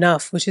good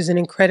enough, which is an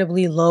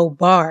incredibly low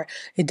bar.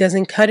 It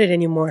doesn't cut it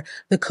anymore.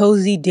 The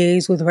cozy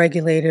days with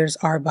regulators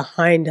are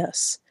behind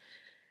us.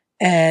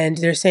 And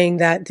they're saying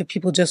that the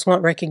people just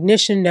want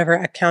recognition, never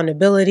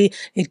accountability.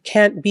 It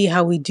can't be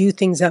how we do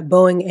things at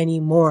Boeing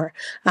anymore.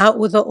 Out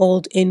with the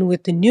old, in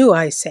with the new,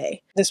 I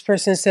say. This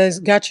person says,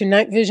 got your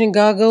night vision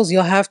goggles?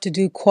 You'll have to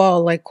do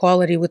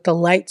quality with the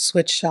light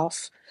switched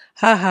off.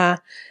 Haha.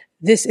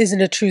 This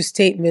isn't a true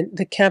statement.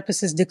 The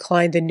campuses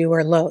declined the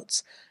newer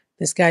loads.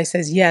 This guy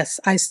says, yes,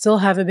 I still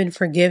haven't been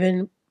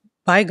forgiven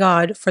by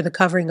God for the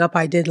covering up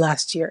I did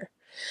last year.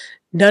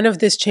 None of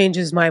this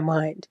changes my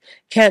mind.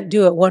 Can't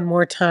do it one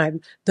more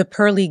time. The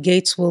pearly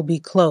gates will be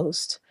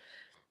closed.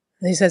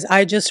 And he says,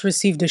 I just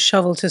received a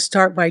shovel to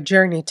start my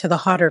journey to the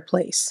hotter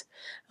place.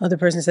 Other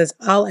person says,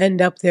 I'll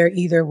end up there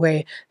either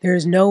way. There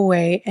is no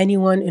way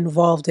anyone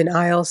involved in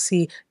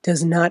ILC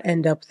does not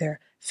end up there.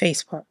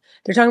 Facepalm.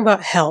 They're talking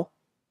about hell.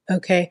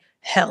 Okay?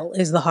 Hell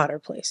is the hotter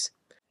place.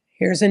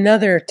 Here's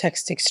another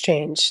text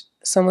exchange.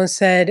 Someone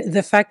said,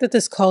 the fact that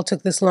this call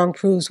took this long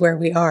proves where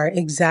we are.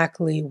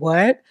 Exactly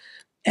what?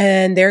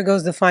 And there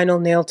goes the final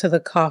nail to the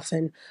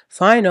coffin.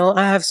 Final,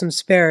 I have some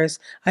spares.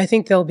 I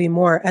think there'll be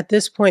more. At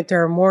this point,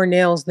 there are more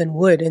nails than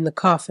wood in the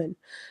coffin.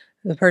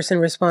 The person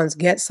responds,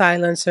 get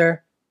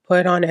silencer,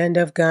 put on end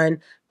of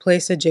gun,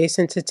 place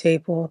adjacent to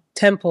temple,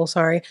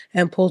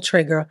 and pull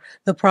trigger.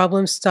 The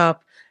problems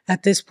stop.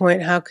 At this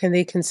point, how can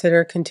they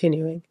consider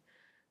continuing?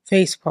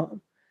 Facepalm.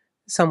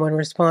 Someone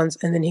responds,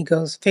 and then he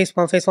goes,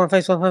 facepalm, facepalm,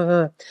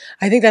 facepalm.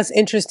 I think that's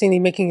interesting.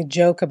 They're making a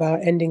joke about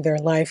ending their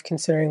life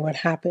considering what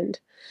happened.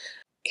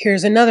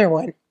 Here's another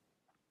one.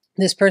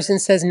 This person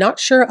says, not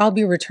sure I'll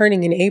be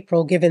returning in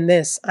April given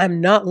this. I'm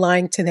not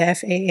lying to the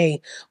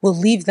FAA. We'll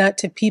leave that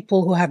to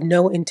people who have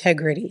no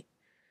integrity.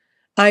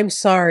 I'm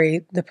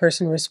sorry, the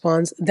person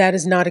responds. That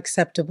is not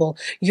acceptable.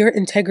 Your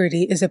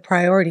integrity is a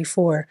priority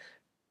for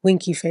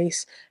winky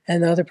face.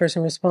 And the other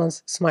person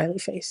responds, smiley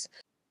face.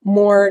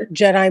 More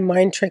Jedi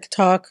mind trick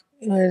talk.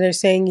 They're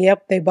saying,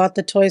 yep, they bought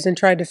the toys and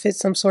tried to fit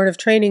some sort of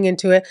training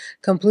into it.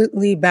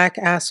 Completely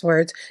back-ass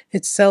words.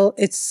 It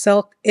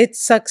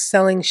sucks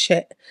selling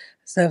shit.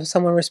 So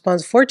someone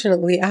responds,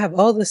 fortunately, I have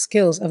all the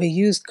skills of a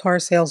used car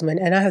salesman,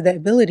 and I have the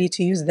ability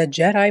to use the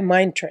Jedi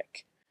mind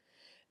trick.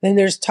 Then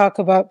there's talk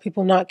about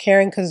people not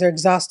caring because they're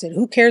exhausted.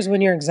 Who cares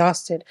when you're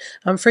exhausted?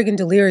 I'm friggin'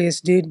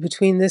 delirious, dude.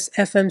 Between this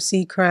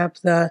FMC crap,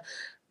 the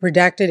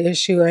redacted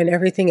issue, and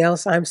everything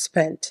else, I'm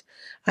spent.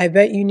 I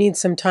bet you need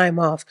some time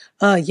off.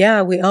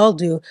 Yeah, we all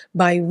do.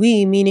 By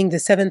we, meaning the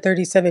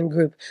 737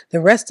 group. The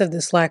rest of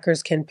the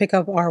slackers can pick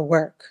up our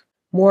work.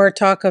 More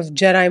talk of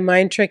Jedi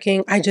mind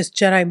tricking. I just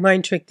Jedi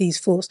mind trick these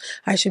fools.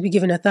 I should be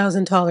given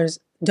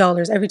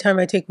 $1,000 every time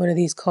I take one of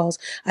these calls.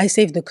 I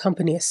save the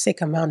company a sick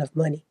amount of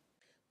money.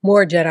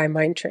 More Jedi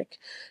mind trick.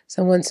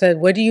 Someone said,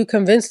 what do you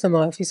convince them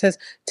of? He says,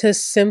 to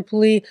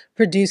simply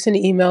produce an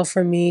email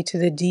from me to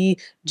the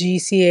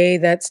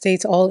DGCA that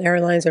states all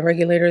airlines and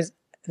regulators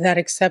that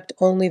accept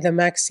only the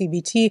MAX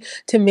CBT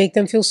to make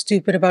them feel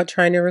stupid about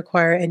trying to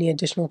require any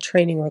additional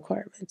training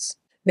requirements.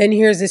 Then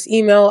here's this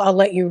email I'll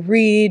let you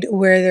read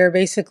where they're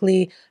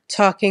basically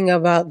talking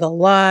about the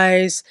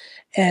lies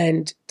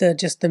and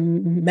the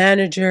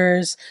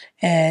managers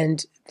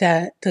and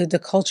that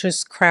the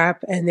culture's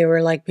crap. And they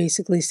were like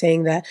basically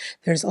saying that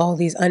there's all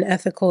these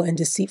unethical and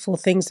deceitful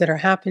things that are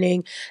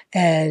happening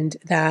and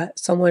that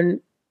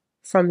someone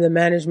from the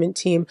management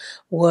team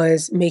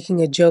was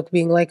making a joke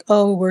being like,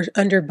 oh, we're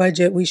under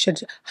budget. We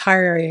should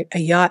hire a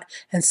yacht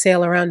and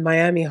sail around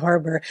Miami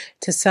Harbor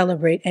to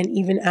celebrate and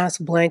even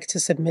ask blank to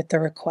submit the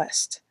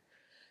request.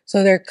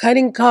 So they're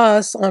cutting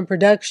costs on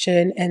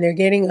production and they're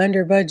getting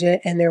under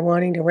budget and they're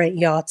wanting to rent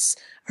yachts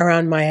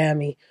around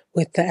Miami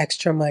with the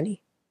extra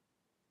money.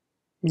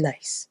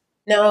 Nice.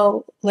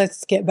 Now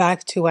let's get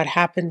back to what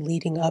happened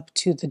leading up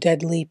to the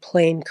deadly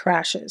plane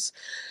crashes.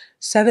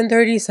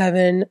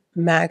 737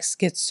 MAX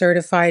gets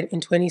certified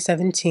in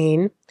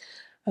 2017.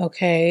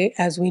 Okay,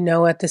 as we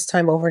know at this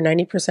time, over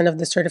 90% of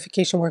the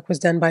certification work was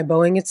done by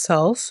Boeing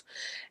itself.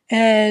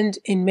 And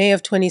in May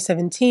of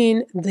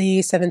 2017,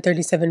 the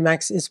 737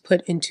 MAX is put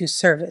into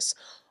service.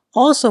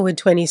 Also in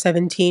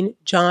 2017,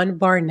 John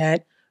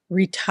Barnett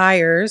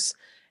retires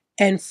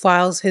and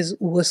files his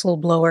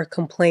whistleblower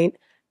complaint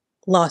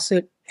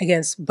lawsuit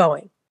against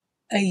Boeing.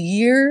 A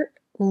year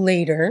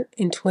later,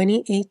 in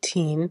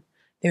 2018,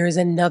 there is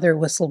another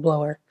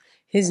whistleblower.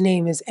 His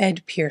name is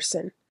Ed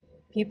Pearson.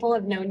 People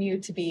have known you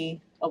to be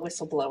a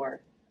whistleblower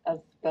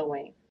of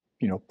Boeing.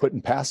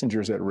 Putting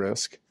passengers at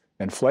risk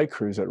and flight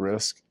crews at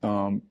risk,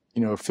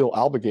 feel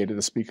obligated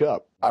to speak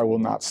up. I will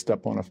not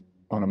step on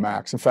a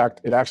MAX. In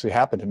fact, it actually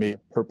happened to me.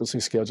 Purposely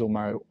scheduled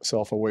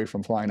myself away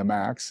from flying a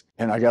MAX.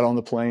 And I got on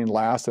the plane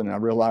last and I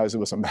realized it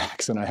was a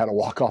MAX and I had to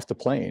walk off the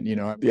plane.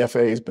 The FAA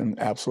has been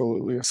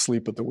absolutely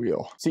asleep at the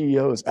wheel.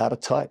 CEO is out of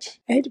touch.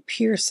 Ed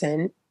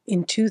Pearson,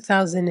 in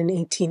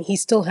 2018, he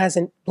still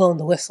hasn't blown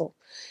the whistle.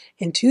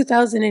 In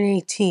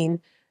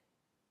 2018,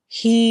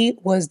 he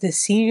was the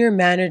senior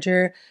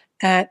manager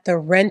at the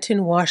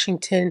Renton,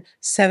 Washington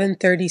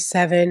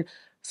 737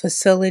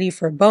 facility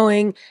for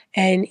Boeing,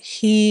 and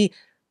he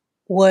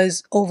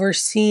was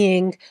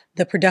overseeing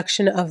the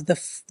production of the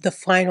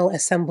final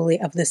assembly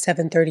of the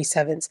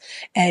 737s.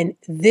 And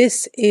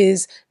this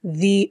is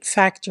the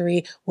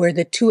factory where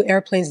the two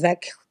airplanes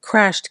that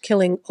crashed,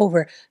 killing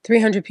over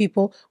 300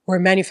 people, were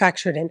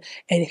manufactured in.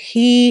 And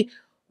he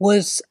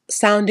was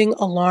sounding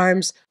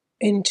alarms.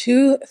 In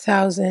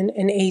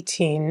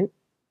 2018,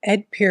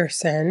 Ed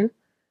Pearson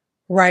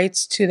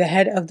writes to the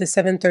head of the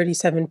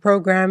 737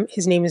 program.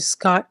 His name is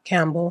Scott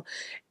Campbell,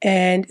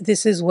 and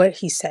this is what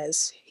he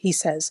says. He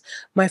says,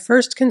 "My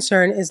first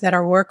concern is that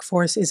our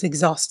workforce is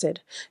exhausted.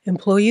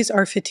 Employees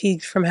are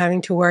fatigued from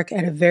having to work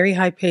at a very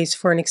high pace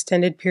for an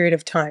extended period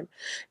of time.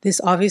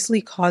 This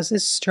obviously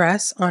causes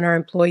stress on our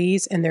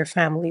employees and their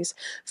families.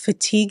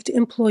 Fatigued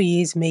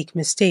employees make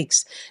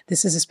mistakes.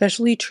 This is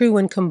especially true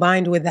when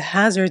combined with the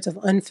hazards of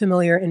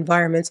unfamiliar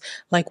environments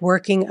like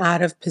working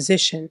out of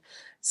position,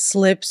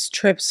 slips,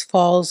 trips,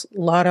 falls,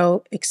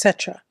 lotto,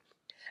 etc.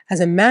 As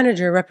a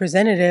manager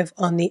representative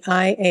on the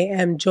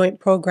IAM Joint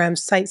Program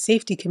Site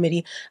Safety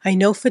Committee, I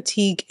know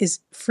fatigue is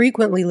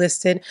frequently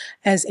listed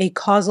as a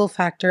causal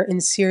factor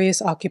in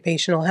serious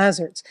occupational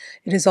hazards.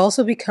 It has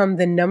also become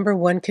the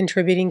 #1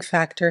 contributing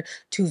factor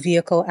to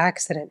vehicle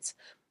accidents.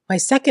 My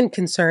second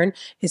concern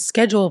is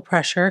schedule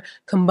pressure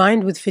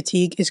combined with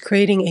fatigue is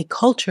creating a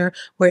culture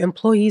where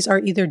employees are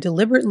either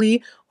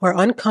deliberately or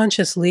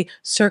unconsciously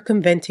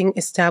circumventing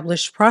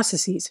established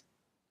processes.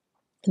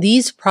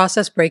 These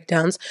process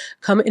breakdowns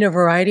come in a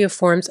variety of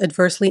forms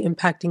adversely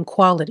impacting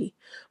quality.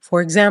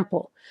 For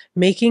example,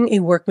 making a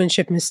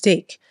workmanship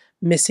mistake,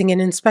 missing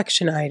an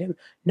inspection item,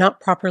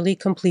 not properly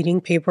completing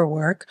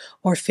paperwork,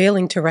 or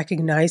failing to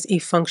recognize a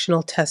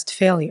functional test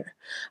failure.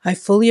 I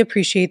fully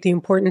appreciate the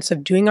importance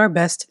of doing our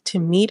best to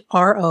meet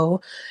RO,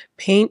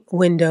 paint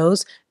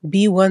windows,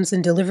 B1s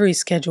and delivery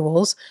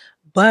schedules,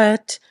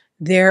 but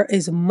there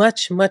is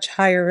much, much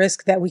higher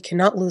risk that we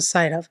cannot lose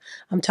sight of.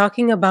 I'm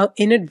talking about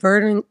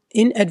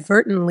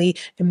inadvertently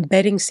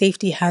embedding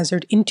safety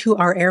hazard into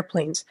our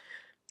airplanes.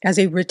 As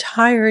a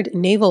retired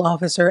naval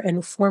officer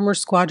and former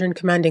squadron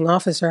commanding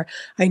officer,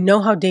 I know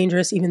how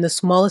dangerous even the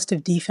smallest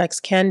of defects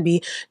can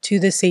be to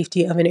the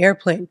safety of an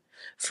airplane.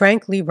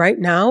 Frankly, right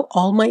now,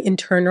 all my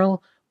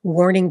internal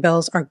warning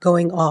bells are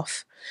going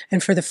off.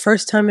 And for the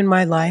first time in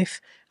my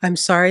life, I'm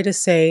sorry to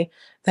say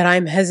that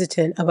I'm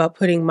hesitant about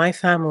putting my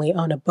family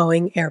on a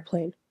Boeing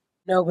airplane."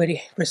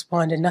 Nobody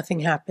responded. Nothing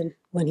happened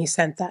when he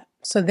sent that.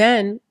 So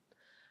then,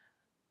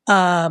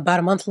 about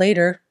a month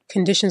later,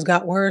 conditions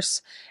got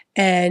worse,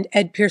 and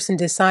Ed Pearson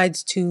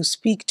decides to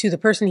speak to the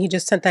person he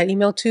just sent that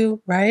email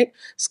to, right?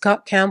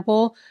 Scott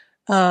Campbell.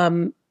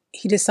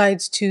 He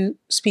decides to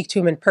speak to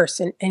him in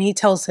person, and he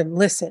tells him,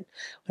 "Listen,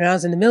 when I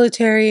was in the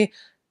military,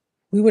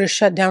 we would have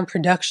shut down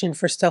production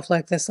for stuff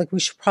like this. Like, we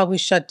should probably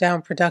shut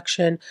down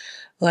production.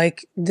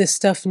 Like, this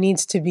stuff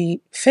needs to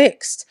be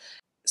fixed."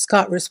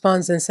 Scott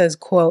responds and says,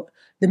 quote,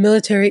 "The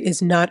military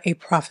is not a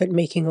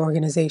profit-making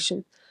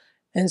organization.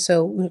 And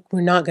so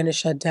we're not going to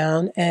shut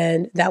down."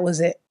 And that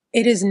was it.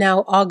 It is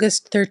now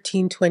August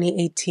 13,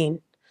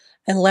 2018,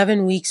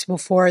 11 weeks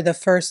before the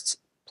first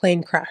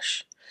plane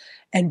crash.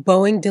 And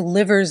Boeing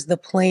delivers the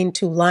plane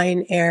to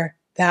Lion Air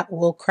that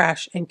will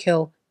crash and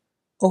kill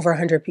over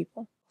 100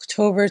 people.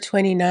 October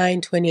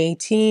 29,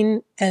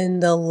 2018,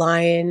 and the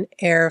Lion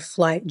Air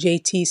flight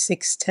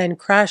JT610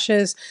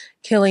 crashes,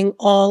 killing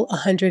all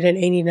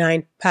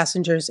 189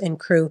 passengers and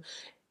crew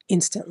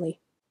instantly.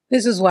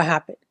 This is what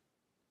happened.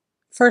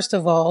 First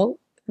of all,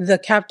 the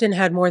captain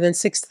had more than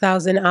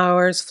 6,000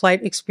 hours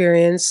flight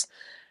experience,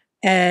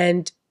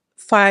 and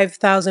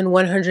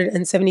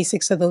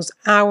 5,176 of those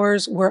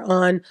hours were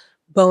on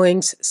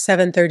Boeing's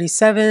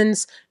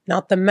 737s,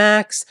 not the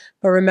MAX.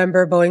 But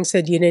remember, Boeing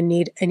said you didn't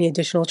need any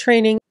additional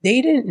training.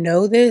 They didn't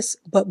know this,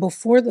 but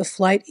before the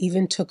flight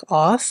even took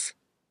off,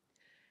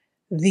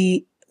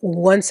 the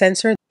one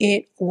sensor,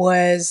 it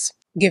was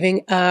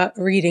giving a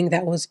reading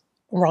that was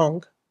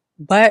wrong.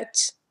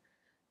 But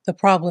the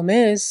problem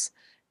is,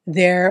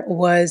 there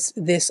was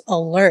this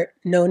alert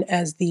known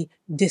as the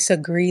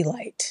disagree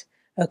light.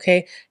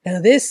 Okay, now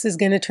this is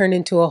going to turn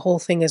into a whole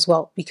thing as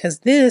well, because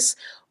this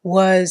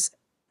was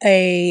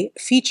a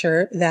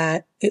feature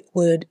that it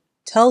would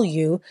tell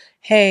you,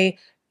 hey,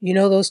 you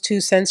know those two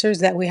sensors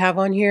that we have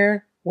on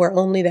here where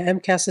only the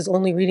MCAS is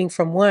only reading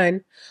from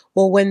one?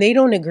 Well, when they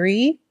don't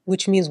agree,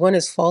 which means one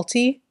is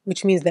faulty,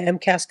 which means the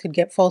MCAS could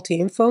get faulty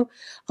info,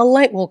 a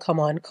light will come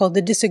on called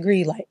the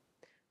disagree light.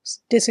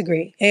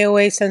 Disagree,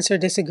 AOA sensor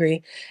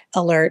disagree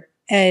alert,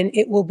 and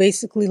it will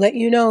basically let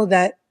you know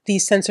that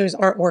these sensors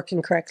aren't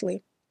working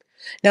correctly.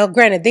 Now,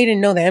 granted, they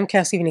didn't know the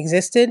MCAS even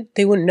existed.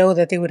 They wouldn't know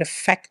that they would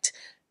affect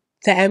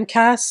the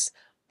MCAS,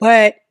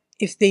 but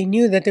if they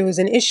knew that there was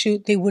an issue,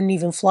 they wouldn't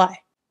even fly.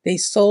 They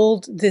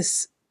sold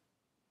this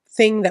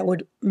thing that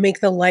would make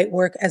the light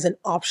work as an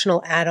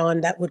optional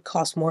add-on that would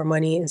cost more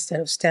money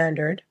instead of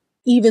standard.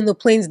 Even the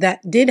planes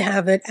that did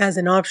have it as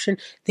an option,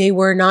 they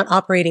were not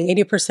operating.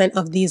 80%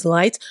 of these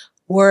lights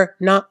were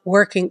not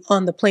working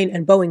on the plane,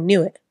 and Boeing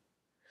knew it.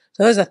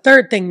 So there's a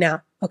third thing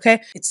now,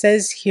 okay? It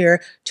says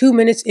here, 2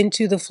 minutes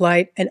into the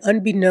flight, and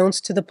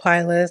unbeknownst to the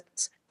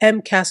pilots,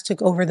 MCAS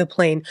took over the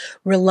plane.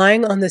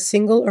 Relying on the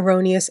single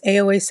erroneous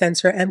AOA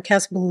sensor,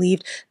 MCAS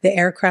believed the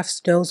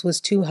aircraft's nose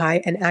was too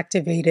high and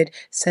activated,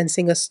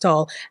 sensing a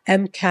stall.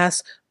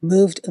 MCAS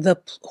moved the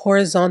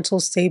horizontal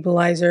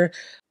stabilizer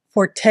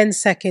for 10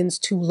 seconds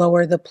to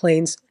lower the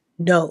plane's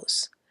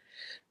nose.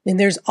 And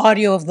there's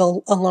audio of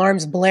the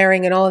alarms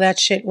blaring and all that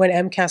shit when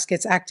MCAS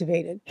gets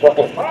activated.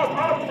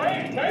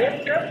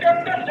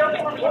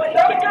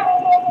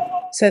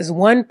 Says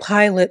one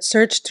pilot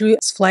searched through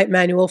its flight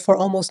manual for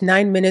almost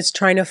 9 minutes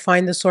trying to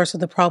find the source of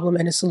the problem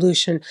and a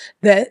solution.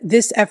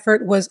 This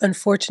effort was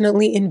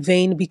unfortunately in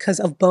vain because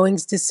of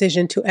Boeing's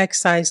decision to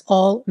excise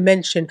all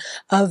mention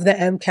of the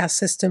MCAS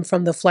system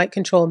from the flight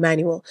control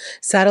manual.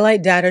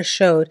 Satellite data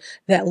showed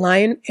that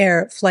Lion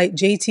Air flight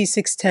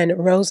JT610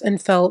 rose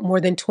and fell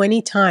more than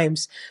 20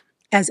 times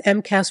as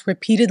MCAS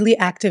repeatedly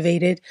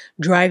activated,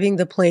 driving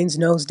the plane's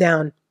nose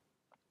down.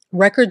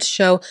 Records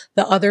show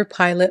the other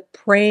pilot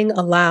praying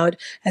aloud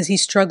as he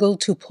struggled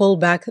to pull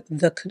back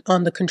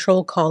on the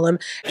control column.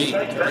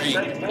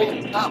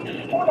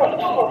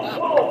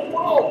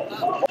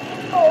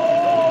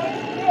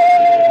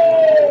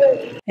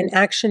 An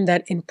action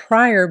that in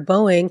prior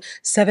Boeing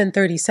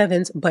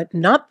 737s, but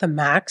not the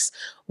MAX,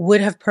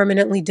 would have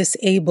permanently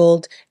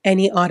disabled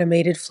any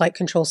automated flight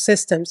control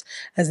systems.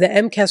 As the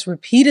MCAS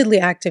repeatedly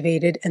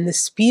activated and the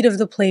speed of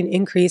the plane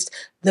increased,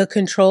 the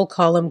control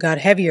column got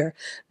heavier.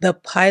 The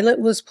pilot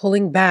was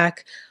pulling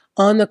back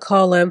on the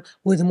column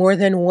with more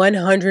than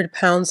 100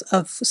 pounds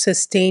of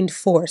sustained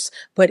force,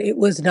 but it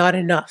was not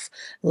enough.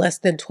 Less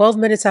than 12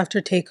 minutes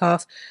after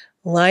takeoff,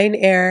 Lion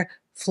Air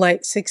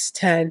Flight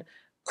 610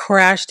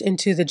 crashed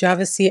into the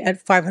Java Sea at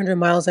 500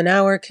 miles an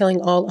hour, killing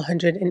all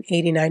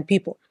 189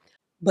 people.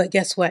 But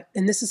guess what?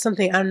 And this is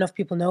something I don't know if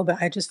people know, but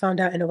I just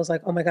found out and it was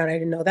like, oh my God, I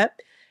didn't know that.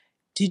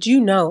 Did you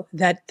know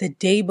that the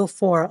day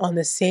before on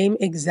the same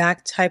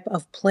exact type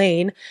of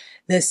plane,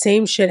 the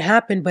same shit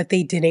happened, but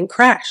they didn't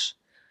crash?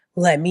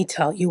 Let me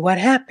tell you what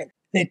happened.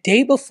 The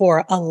day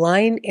before, a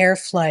Lion Air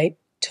flight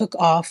took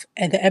off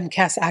and the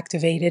MCAS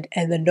activated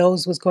and the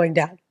nose was going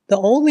down. The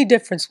only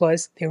difference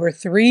was there were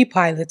 3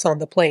 pilots on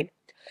the plane.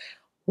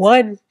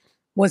 One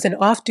was an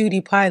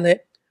off-duty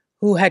pilot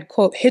who had,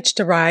 quote, hitched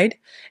a ride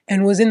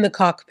and was in the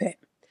cockpit.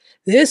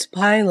 This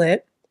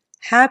pilot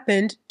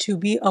happened to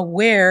be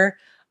aware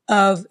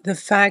of the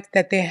fact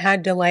that they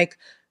had to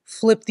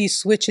flip these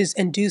switches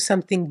and do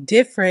something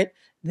different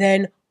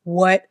than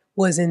what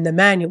was in the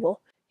manual.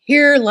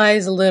 Here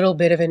lies a little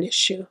bit of an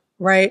issue,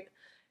 right?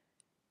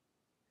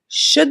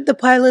 Should the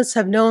pilots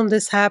have known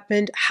this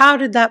happened? How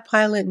did that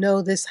pilot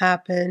know this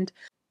happened?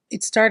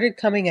 It started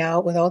coming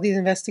out with all these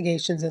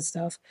investigations and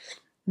stuff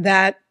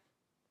that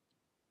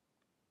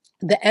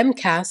the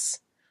MCAS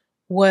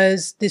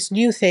was this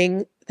new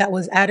thing that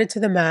was added to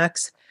the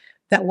MAX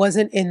that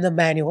wasn't in the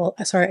manual.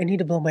 Sorry, I need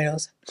to blow my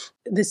nose.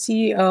 The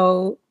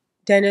CEO,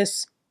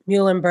 Dennis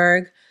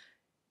Muhlenberg,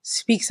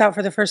 speaks out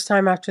for the first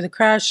time after the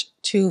crash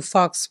to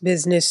Fox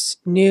Business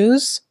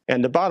News.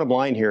 And the bottom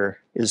line here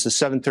is the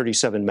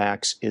 737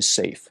 MAX is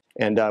safe.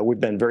 And we've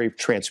been very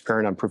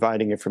transparent on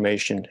providing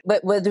information.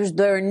 But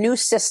there a new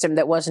system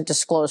that wasn't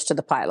disclosed to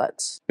the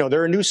pilots? No,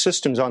 there are new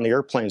systems on the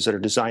airplanes that are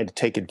designed to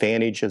take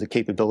advantage of the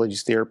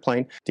capabilities of the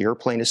airplane. The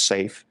airplane is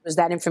safe. Was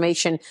that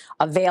information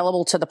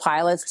available to the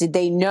pilots? Did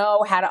they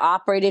know how to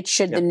operate it?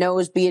 Should the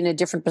nose be in a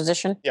different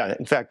position? Yeah,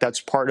 in fact, that's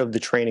part of the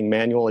training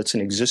manual. It's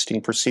an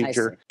existing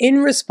procedure.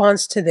 In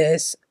response to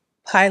this,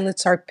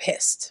 pilots are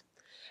pissed.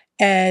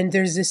 And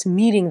there's this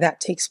meeting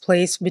that takes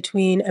place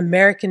between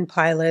American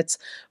pilots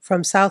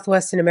from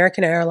Southwest and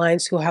American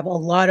Airlines who have a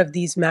lot of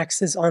these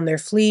MAXs on their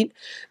fleet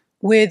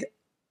with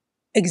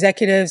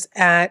executives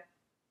at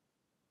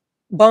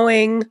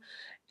Boeing.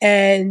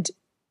 And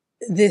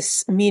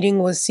this meeting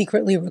was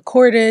secretly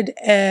recorded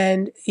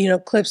and,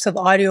 clips of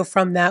audio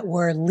from that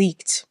were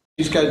leaked.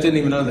 These guys didn't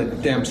even know that the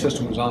damn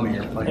system was on the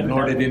airplane,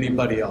 nor did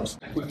anybody else.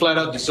 We flat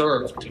out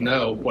deserve to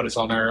know what is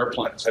on our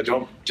airplanes. I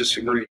don't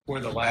disagree.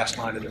 We're the last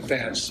line of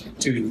defense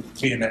to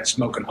be in that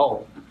smoking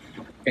hole,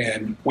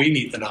 and we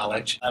need the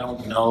knowledge. I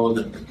don't know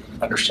that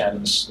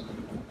understanding this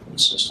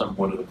system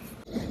would have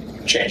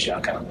changed the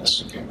outcome of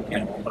this.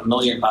 1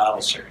 million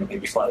pilots are going to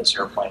maybe fly this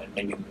airplane, and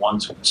maybe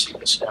one's going to see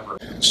this ever.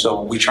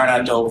 So we try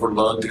not to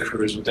overload the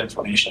crews with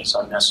information that's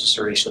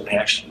unnecessary, so they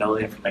actually know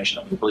the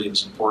information that we believe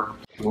is important.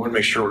 We want to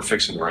make sure we're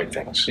fixing the right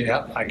things.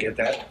 Yeah, I get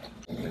that.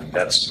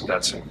 That's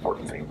an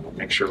important thing.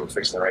 Make sure we're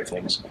fixing the right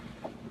things.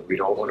 We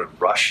don't want to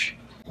rush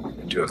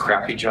and do a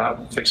crappy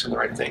job fixing the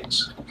right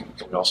things.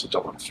 But we also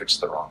don't want to fix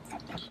the wrong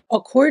things.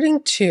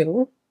 According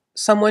to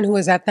someone who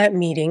was at that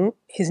meeting,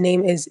 his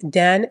name is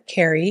Dan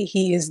Carey.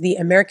 He is the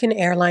American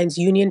Airlines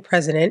Union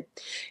president.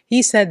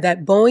 He said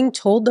that Boeing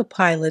told the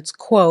pilots,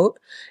 quote,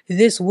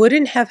 "This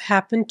wouldn't have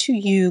happened to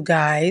you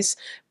guys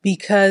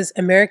because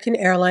American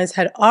Airlines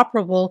had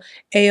operable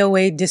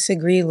AOA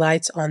disagree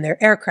lights on their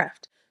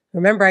aircraft."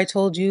 Remember, I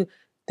told you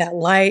that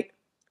light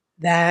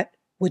that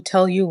would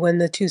tell you when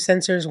the 2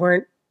 sensors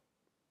weren't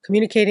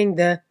communicating,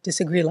 the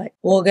disagree light.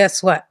 Well,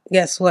 guess what?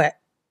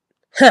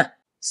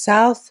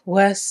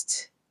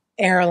 Southwest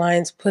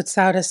Airlines puts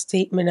out a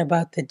statement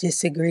about the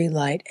disagree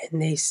light,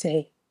 and they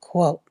say,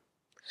 quote,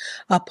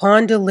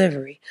 "Upon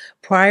delivery,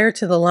 prior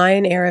to the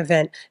Lion Air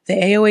event, the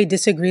AOA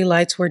disagree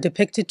lights were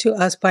depicted to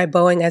us by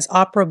Boeing as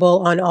operable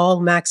on all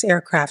MAX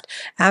aircraft.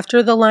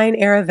 After the Lion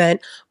Air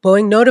event,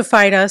 Boeing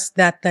notified us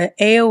that the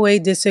AOA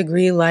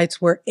disagree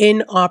lights were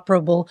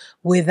inoperable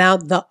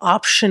without the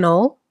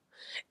optional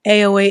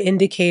AOA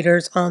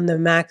indicators on the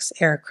MAX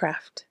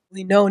aircraft."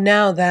 We know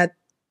now that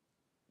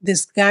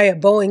this guy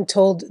at Boeing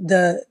told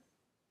the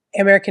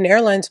American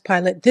Airlines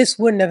pilot, this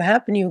wouldn't have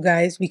happened, you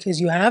guys,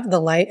 because you have the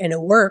light and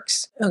it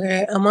works.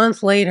 Okay, a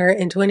month later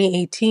in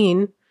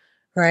 2018,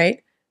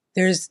 right,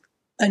 there's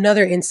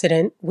another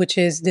incident, which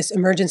is this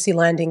emergency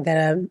landing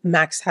that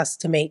Max has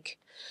to make.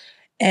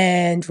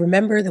 And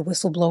remember the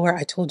whistleblower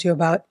I told you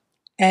about,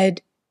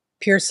 Ed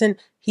Pearson?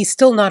 He's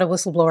still not a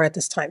whistleblower at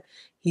this time.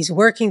 He's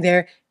working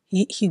there.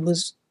 He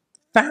was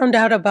found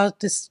out about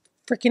this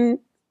freaking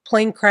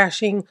plane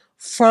crashing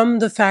from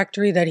the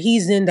factory that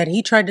he's in, that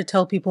he tried to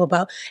tell people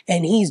about,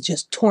 and he's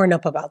just torn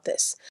up about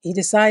this. He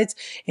decides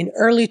in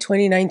early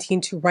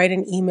 2019 to write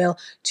an email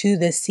to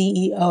the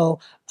CEO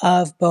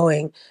of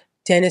Boeing,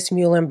 Dennis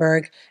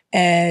Muhlenberg,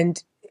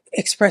 and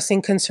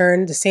expressing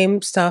concern, the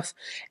same stuff,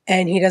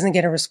 and he doesn't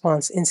get a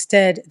response.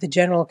 Instead, the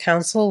general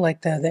counsel,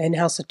 like the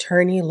in-house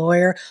attorney,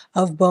 lawyer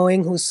of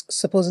Boeing, who's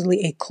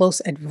supposedly a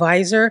close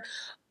advisor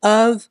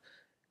of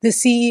the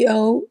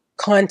CEO,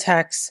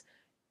 contacts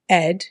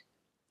Ed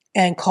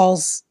and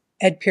calls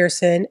Ed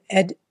Pearson.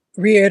 Ed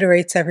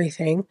reiterates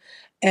everything,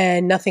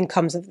 and nothing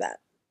comes of that.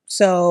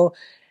 So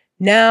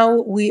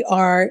now we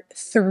are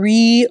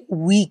 3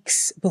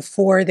 weeks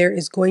before there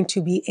is going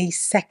to be a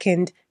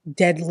second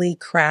deadly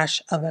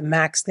crash of a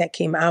MAX that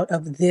came out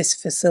of this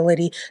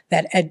facility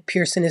that Ed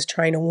Pearson is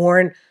trying to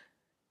warn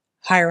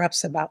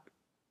higher-ups about.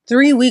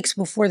 3 weeks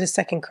before the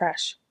second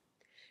crash,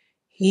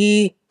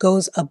 he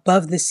goes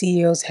above the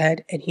CEO's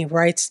head and he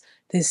writes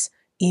this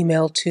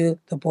email to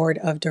the board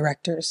of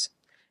directors.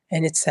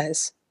 And it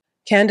says,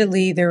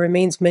 "Candidly, there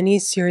remains many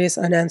serious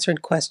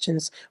unanswered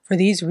questions. For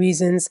these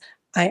reasons,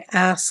 I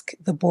ask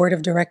the board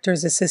of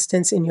directors'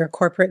 assistance in your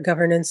corporate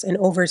governance and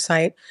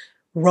oversight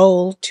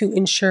role to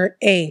ensure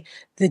A,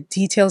 the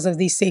details of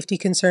these safety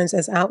concerns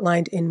as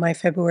outlined in my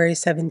February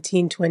 7th,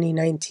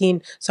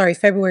 2019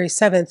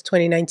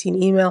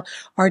 email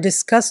are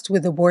discussed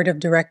with the board of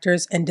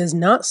directors and does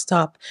not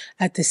stop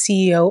at the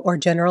CEO or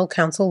general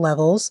counsel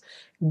levels.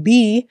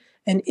 B,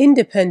 an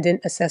independent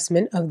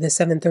assessment of the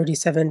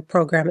 737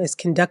 program is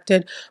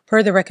conducted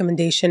per the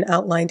recommendation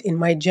outlined in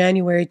my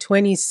January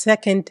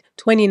 22nd,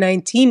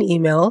 2019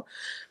 email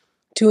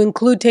to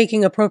include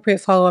taking appropriate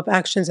follow-up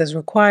actions as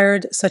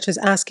required, such as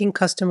asking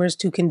customers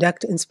to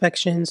conduct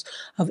inspections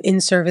of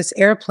in-service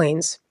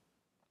airplanes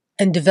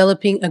and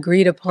developing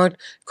agreed-upon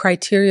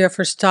criteria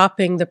for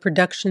stopping the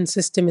production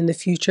system in the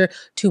future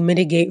to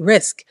mitigate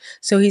risk."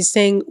 So he's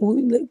saying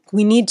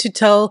we need to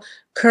tell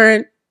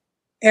current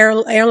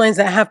airlines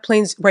that have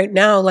planes right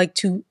now, like,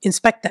 to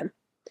inspect them.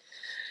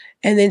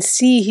 And then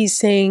C, he's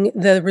saying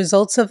the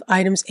results of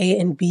items A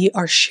and B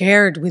are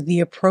shared with the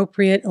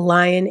appropriate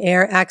Lion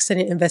Air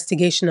accident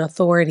investigation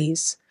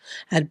authorities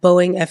at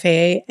Boeing,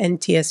 FAA,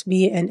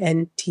 NTSB, and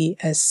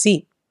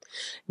NTSC.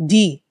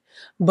 D,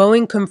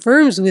 Boeing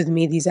confirms with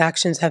me these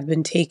actions have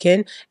been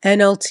taken,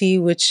 NLT,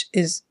 which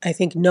is, I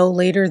think, no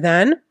later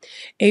than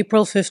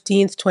April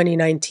 15th,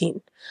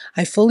 2019.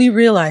 I fully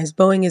realize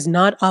Boeing is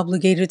not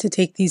obligated to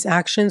take these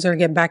actions or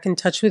get back in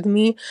touch with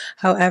me.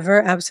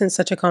 However, absent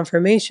such a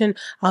confirmation,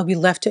 I'll be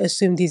left to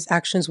assume these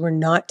actions were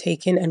not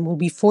taken and will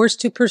be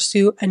forced to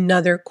pursue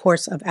another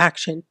course of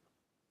action.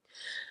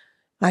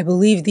 I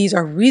believe these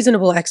are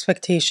reasonable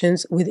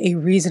expectations with a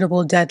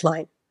reasonable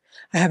deadline.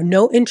 I have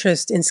no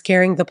interest in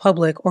scaring the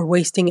public or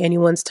wasting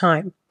anyone's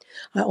time.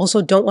 I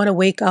also don't want to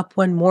wake up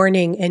one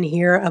morning and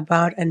hear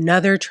about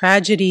another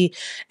tragedy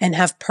and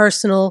have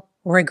personal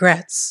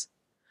regrets.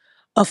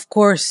 Of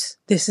course,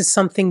 this is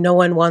something no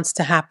one wants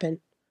to happen.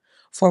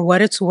 For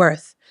what it's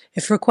worth,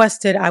 if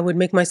requested, I would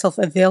make myself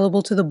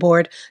available to the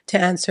board to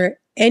answer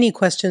any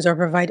questions or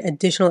provide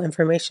additional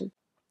information.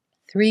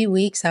 3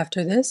 weeks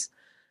after this,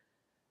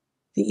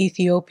 the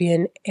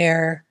Ethiopian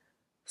Air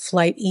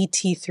Flight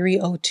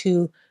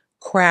ET-302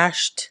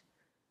 crashed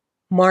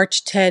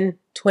March 10,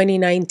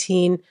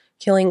 2019,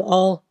 killing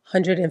all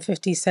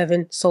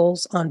 157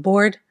 souls on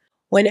board.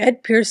 When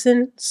Ed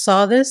Pearson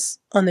saw this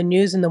on the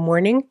news in the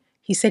morning,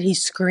 he said he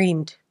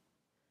screamed.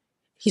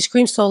 He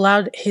screamed so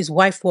loud, his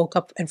wife woke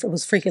up and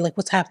was freaking like,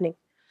 what's happening?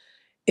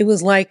 It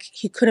was like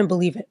he couldn't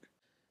believe it.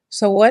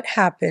 So what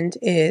happened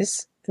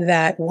is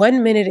that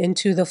 1 minute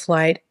into the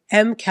flight,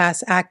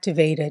 MCAS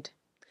activated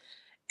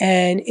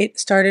and it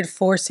started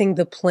forcing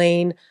the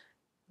plane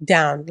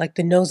down, like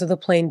the nose of the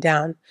plane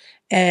down.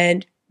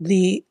 And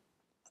the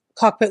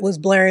cockpit was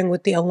blaring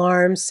with the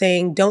alarm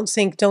saying, don't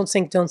sink, don't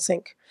sink, don't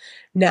sink.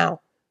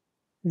 Now,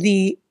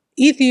 the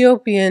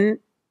Ethiopian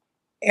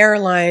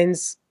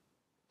Airlines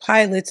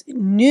pilots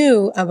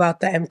knew about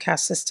the MCAS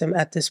system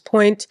at this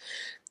point.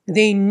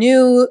 They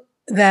knew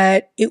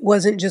that it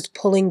wasn't just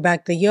pulling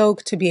back the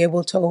yoke to be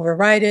able to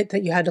override it,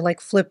 that you had to like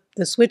flip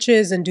the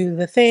switches and do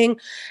the thing.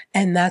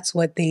 And that's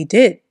what they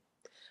did.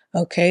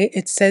 Okay,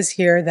 it says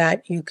here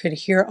that you could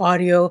hear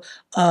audio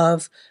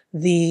of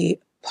the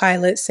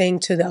pilot saying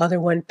to the other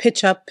one,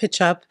 pitch up,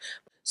 pitch up.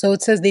 So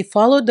it says they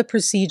followed the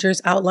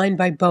procedures outlined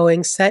by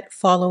Boeing set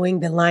following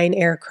the Lion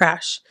Air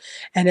crash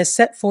and as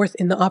set forth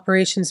in the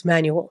operations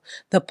manual.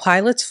 The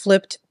pilots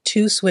flipped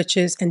 2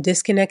 switches and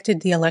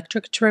disconnected the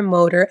electric trim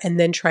motor and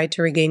then tried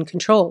to regain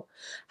control.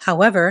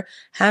 However,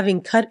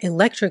 having cut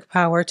electric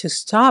power to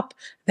stop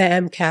the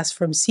MCAS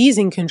from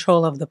seizing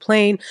control of the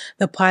plane,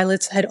 the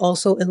pilots had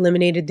also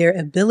eliminated their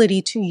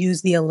ability to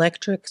use the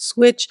electric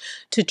switch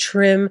to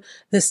trim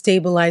the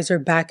stabilizer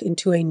back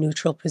into a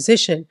neutral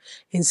position.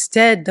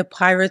 Instead, the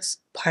pilots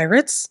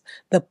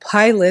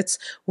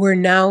were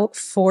now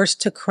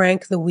forced to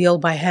crank the wheel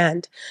by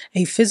hand,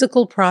 a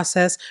physical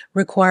process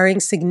requiring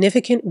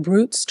significant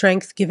brute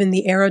strength given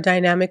the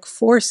aerodynamic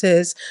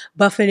forces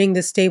buffeting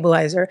the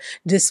stabilizer.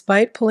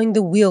 Despite pulling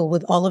the wheel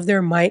with all of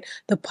their might,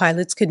 the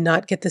pilots could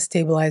not get the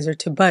stabilizer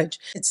to budge.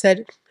 It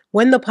said,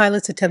 when the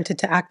pilots attempted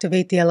to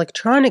activate the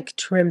electronic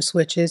trim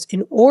switches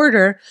in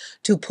order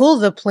to pull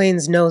the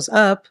plane's nose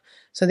up,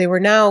 so they were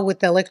now with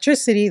the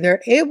electricity,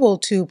 they're able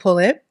to pull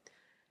it,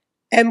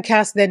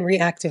 MCAS then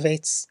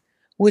reactivates,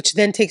 which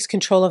then takes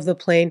control of the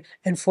plane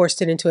and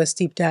forced it into a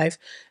steep dive.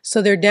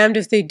 So they're damned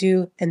if they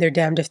do, and they're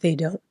damned if they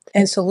don't.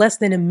 And so less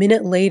than a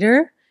minute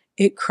later,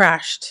 it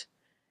crashed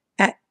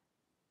at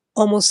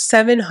almost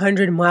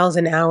 700 miles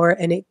an hour,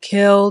 and it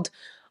killed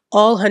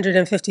all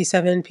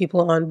 157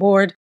 people on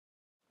board.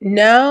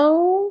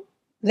 Now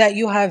that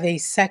you have a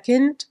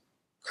second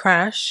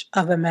crash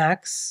of a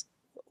MAX,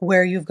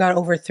 where you've got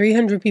over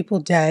 300 people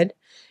dead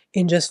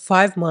in just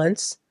 5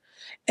 months,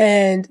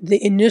 and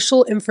the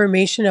initial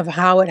information of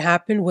how it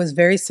happened was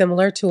very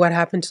similar to what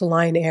happened to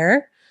Lion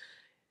Air,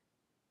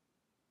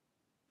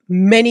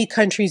 many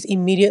countries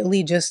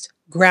immediately just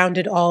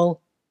grounded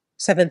all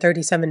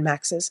 737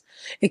 MAXs,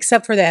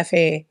 except for the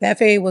FAA. The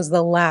FAA was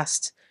the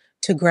last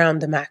to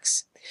ground the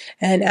MAX.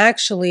 And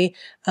actually,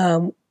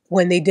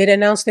 when they did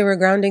announce they were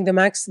grounding the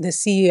MAX, the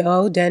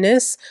CEO,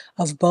 Dennis,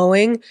 of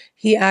Boeing,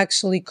 he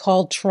actually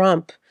called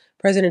Trump,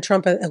 President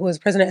Trump, who was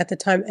president at the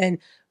time, and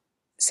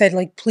said,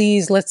 like,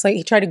 please,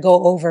 he tried to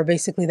go over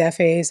basically the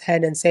FAA's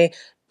head and say,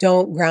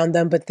 don't ground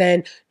them. But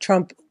then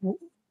Trump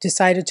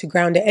decided to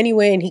ground it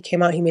anyway, and he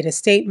came out, he made a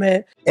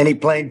statement. Any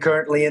plane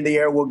currently in the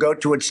air will go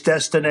to its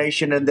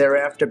destination and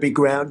thereafter be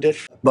grounded.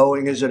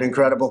 Boeing is an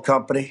incredible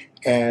company,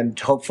 and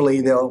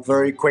hopefully they'll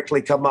very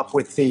quickly come up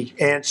with the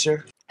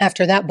answer.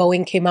 After that,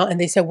 Boeing came out and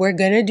they said, we're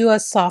going to do a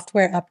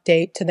software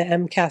update to the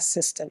MCAS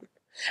system,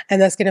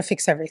 and that's going to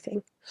fix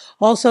everything.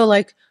 Also,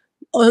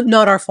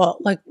 not our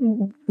fault.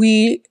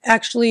 We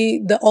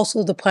actually,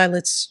 also the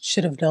pilots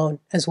should have known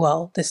as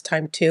well this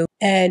time too.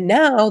 And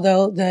now,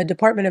 though, the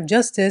Department of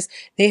Justice,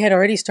 they had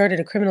already started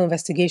a criminal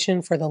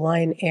investigation for the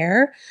Lion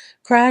Air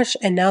crash.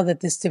 And now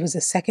that there was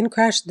a second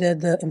crash,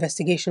 the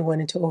investigation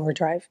went into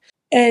overdrive.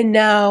 And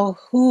now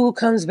who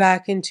comes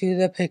back into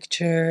the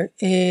picture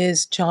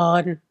is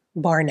John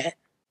Barnett,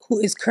 who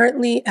is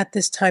currently at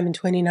this time in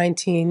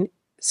 2019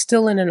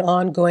 still in an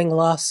ongoing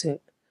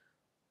lawsuit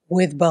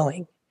with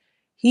Boeing.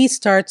 He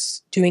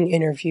starts doing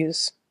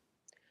interviews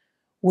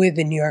with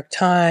the New York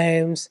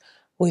Times,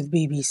 with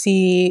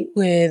BBC,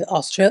 with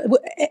Australia,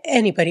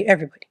 anybody,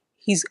 everybody.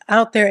 He's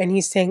out there and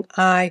he's saying,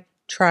 I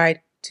tried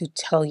to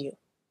tell you.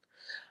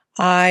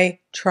 I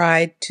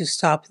tried to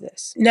stop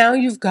this. Now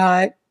you've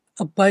got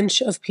a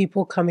bunch of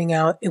people coming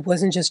out. It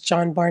wasn't just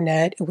John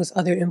Barnett. It was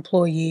other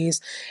employees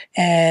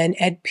and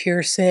Ed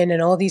Pearson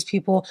and all these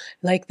people.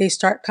 They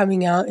start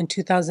coming out in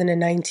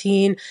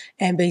 2019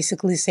 and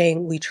basically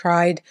saying, we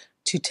tried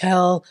to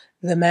tell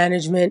the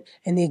management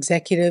and the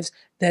executives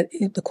that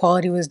the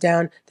quality was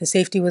down, the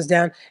safety was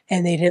down,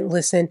 and they didn't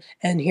listen,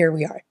 and here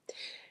we are.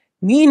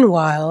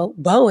 Meanwhile,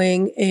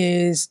 Boeing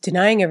is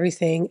denying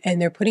everything,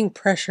 and they're putting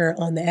pressure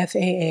on the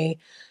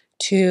FAA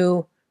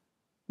to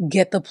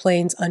get the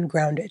planes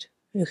ungrounded.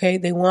 Okay,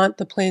 they want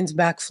the planes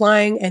back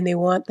flying, and they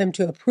want them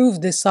to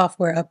approve this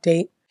software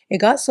update. It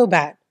got so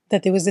bad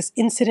that there was this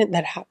incident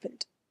that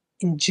happened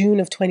in June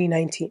of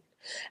 2019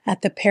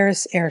 at the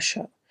Paris Air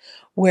Show,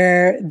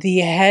 where the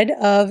head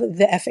of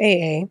the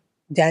FAA,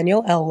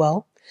 Daniel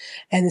Elwell,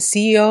 and the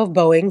CEO of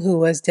Boeing, who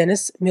was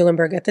Dennis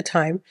Muhlenberg at the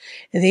time,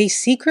 they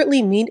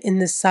secretly meet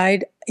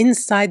inside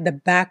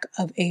the back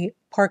of a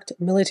parked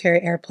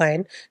military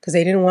airplane because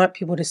they didn't want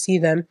people to see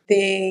them.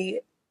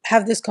 They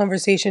have this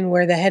conversation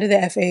where the head of the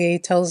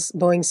FAA tells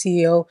Boeing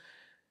CEO,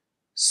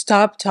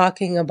 stop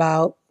talking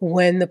about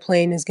when the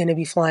plane is going to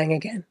be flying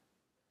again.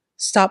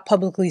 Stop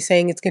publicly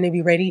saying it's going to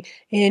be ready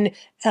in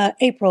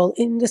April,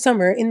 in the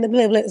summer, in the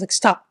blah, blah. It's like,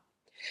 stop.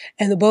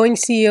 And the Boeing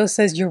CEO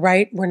says, you're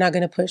right, we're not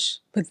going to push.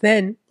 But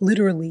then,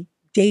 literally,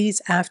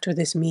 days after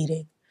this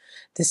meeting,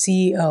 the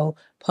CEO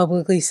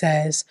publicly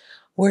says,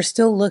 we're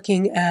still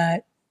looking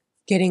at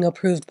getting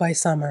approved by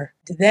summer.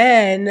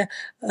 Then,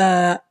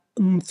 a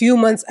few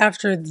months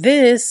after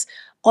this,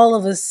 all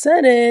of a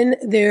sudden,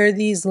 there are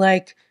these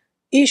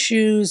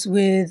issues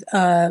with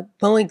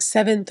Boeing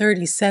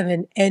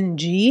 737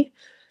 NG,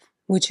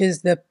 which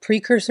is the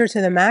precursor to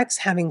the MAX,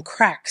 having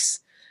cracks,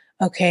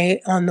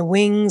 okay, on the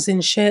wings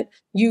and shit.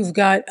 You've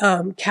got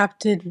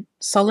Captain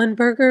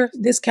Sullenberger.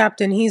 This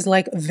captain, he's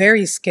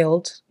very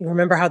skilled. You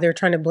remember how they were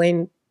trying to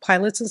blame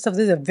pilots and stuff?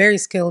 This is a very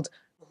skilled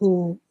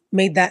who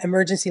made that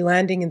emergency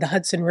landing in the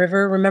Hudson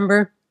River,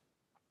 remember?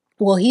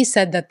 Well, he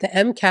said that the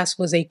MCAS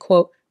was a,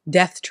 quote,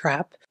 death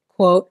trap.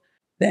 Quote,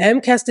 the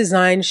MCAS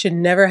design should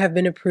never have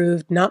been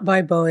approved, not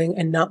by Boeing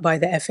and not by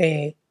the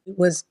FAA. It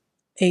was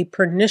a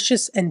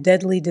pernicious and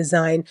deadly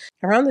design.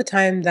 Around the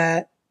time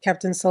that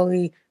Captain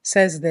Sully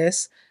says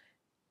this,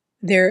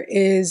 there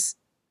is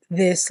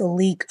this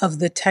leak of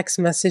the text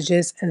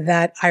messages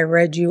that I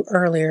read you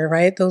earlier,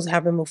 right? Those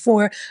happened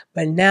before,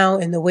 but now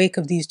in the wake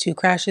of these two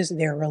crashes,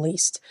 they're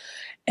released.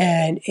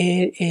 And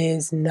it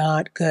is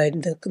not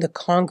good. The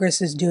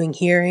Congress is doing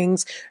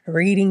hearings,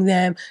 reading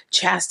them,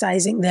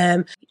 chastising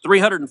them.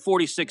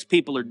 346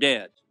 people are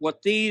dead.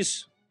 What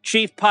these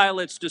chief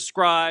pilots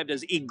described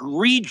as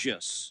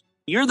egregious.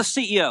 You're the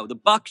CEO. The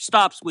buck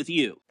stops with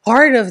you.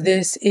 Part of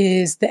this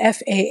is the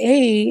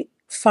FAA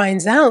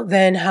finds out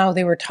then how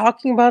they were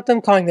talking about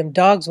them, calling them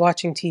dogs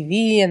watching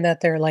TV, and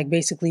that they're like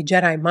basically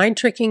Jedi mind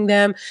tricking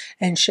them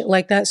and shit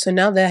like that. So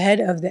now the head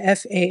of the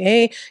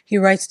FAA, he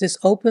writes this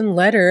open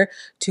letter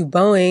to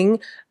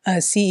Boeing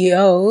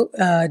CEO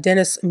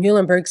Dennis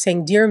Muhlenberg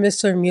saying, Dear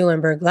Mr.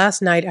 Muhlenberg, last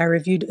night I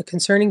reviewed a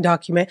concerning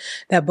document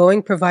that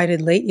Boeing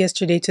provided late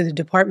yesterday to the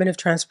Department of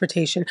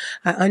Transportation.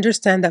 I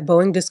understand that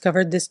Boeing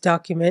discovered this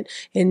document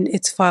in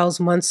its files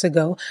months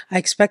ago. I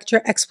expect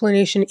your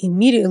explanation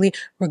immediately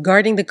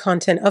regarding the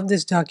content of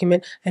this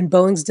document and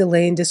Boeing's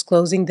delay in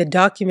disclosing the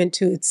document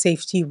to its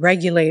safety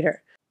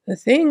regulator. The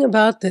thing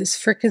about this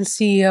frickin'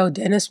 CEO,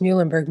 Dennis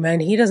Muhlenberg, man,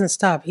 he doesn't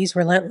stop. He's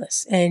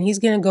relentless. And he's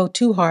going to go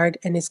too hard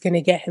and it's going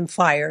to get him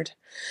fired.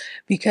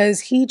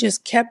 Because he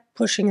just kept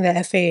pushing the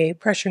FAA,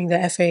 pressuring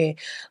the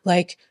FAA,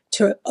 like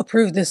to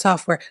approve the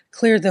software,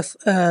 clear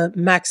the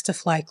MAX to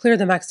fly, clear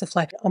the MAX to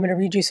fly. I'm going to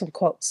read you some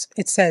quotes.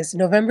 It says,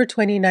 November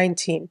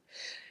 2019,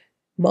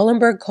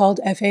 Muhlenberg called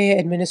FAA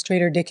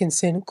Administrator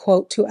Dickinson,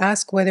 quote, to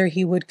ask whether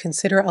he would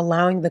consider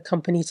allowing the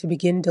company to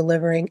begin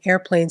delivering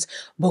airplanes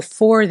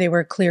before they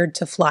were cleared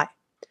to fly.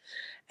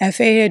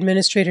 FAA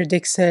Administrator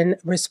Dickinson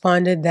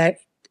responded that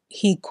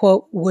he,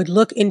 quote, would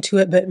look into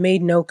it but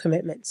made no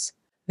commitments.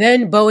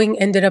 Then Boeing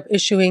ended up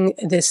issuing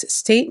this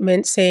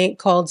statement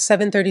called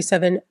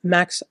 737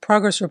 MAX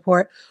Progress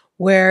Report,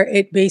 where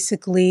it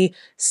basically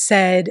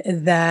said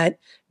that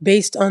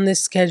based on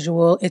this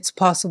schedule, it's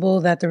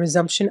possible that the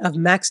resumption of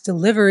MAX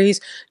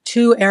deliveries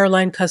to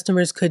airline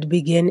customers could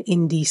begin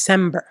in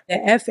December.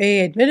 The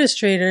FAA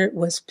administrator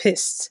was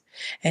pissed,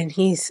 and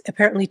he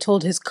apparently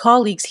told his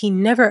colleagues he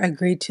never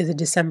agreed to the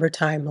December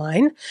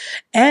timeline,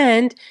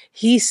 and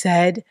he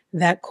said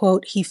that,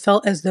 quote, he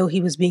felt as though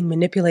he was being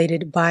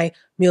manipulated by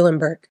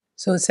Muhlenberg.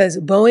 So it says,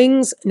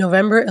 Boeing's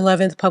November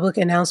 11th public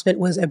announcement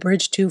was a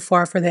bridge too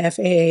far for the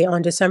FAA.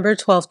 On December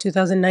 12,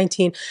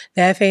 2019,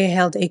 the FAA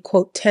held a,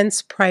 quote,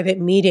 tense private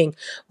meeting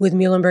with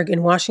Muhlenberg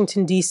in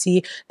Washington,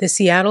 D.C. The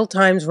Seattle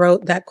Times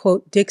wrote that,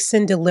 quote,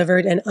 Dixon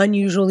delivered an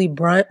unusually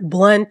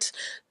blunt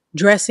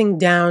dressing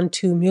down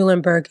to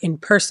Muhlenberg in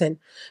person.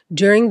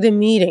 During the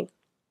meeting,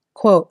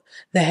 quote,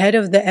 the head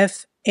of the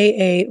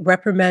FAA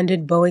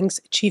reprimanded Boeing's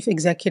chief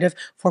executive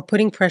for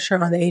putting pressure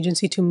on the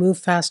agency to move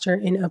faster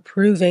in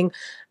approving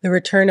the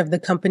return of the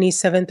company's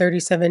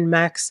 737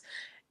 MAX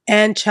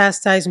and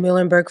chastised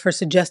Muhlenberg for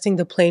suggesting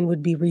the plane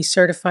would be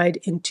recertified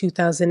in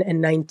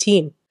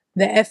 2019.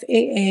 The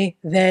FAA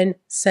then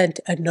sent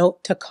a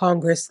note to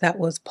Congress that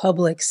was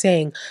public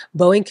saying,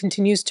 Boeing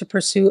continues to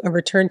pursue a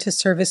return to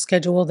service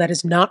schedule that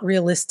is not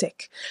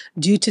realistic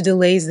due to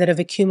delays that have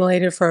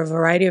accumulated for a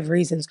variety of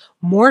reasons.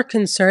 More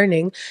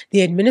concerning, the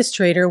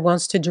administrator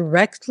wants to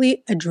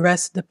directly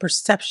address the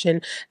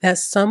perception that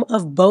some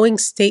of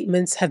Boeing's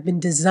statements have been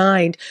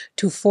designed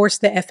to force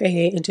the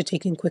FAA into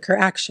taking quicker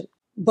action.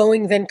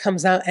 Boeing then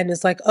comes out and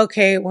is like,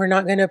 okay, we're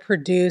not going to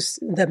produce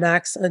the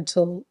MAX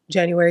until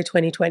January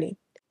 2020.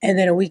 And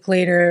then a week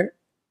later,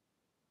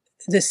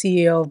 the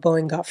CEO of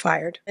Boeing got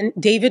fired. And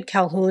David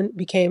Calhoun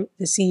became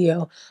the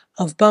CEO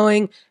of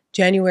Boeing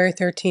January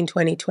 13,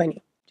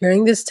 2020.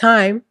 During this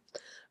time,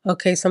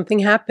 okay, something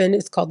happened.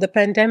 It's called the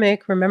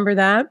pandemic. Remember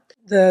that?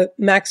 The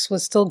MAX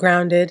was still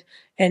grounded,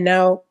 and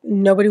now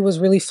nobody was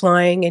really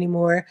flying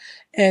anymore.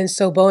 And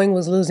so Boeing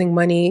was losing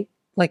money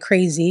like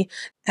crazy.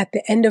 At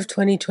the end of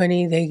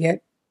 2020, they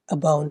get a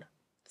bone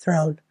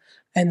thrown,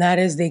 and that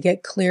is they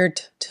get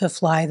cleared to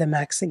fly the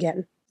MAX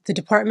again. The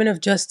Department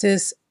of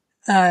Justice,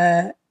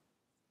 in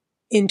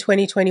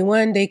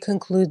 2021, they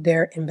conclude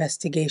their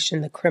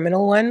investigation, the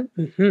criminal one,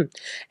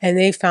 and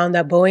they found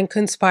that Boeing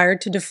conspired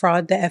to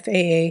defraud the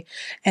FAA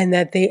and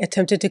that they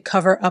attempted to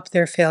cover up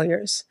their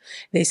failures.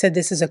 They said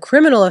this is a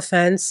criminal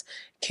offense,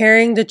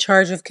 carrying the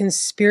charge of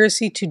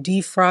conspiracy to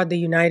defraud the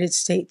United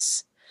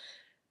States.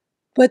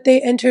 But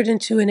they entered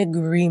into an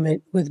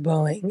agreement with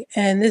Boeing,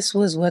 and this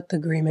was what the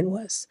agreement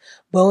was.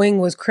 Boeing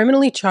was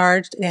criminally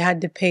charged. They had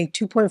to pay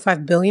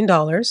 $2.5 billion,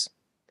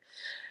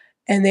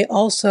 and they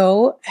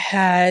also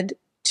had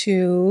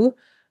to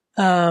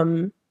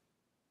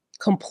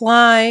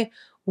comply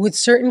with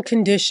certain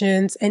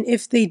conditions, and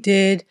if they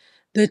did,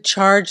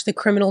 the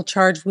criminal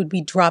charge would be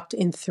dropped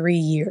in 3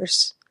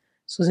 years.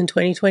 This was in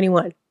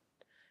 2021.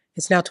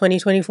 It's now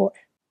 2024.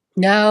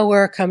 Now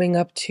we're coming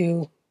up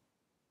to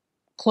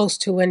close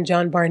to when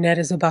John Barnett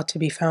is about to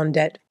be found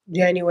dead,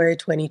 January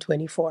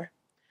 2024.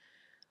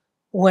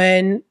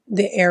 when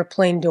the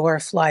airplane door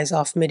flies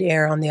off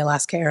midair on the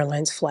Alaska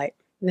Airlines flight.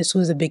 This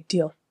was a big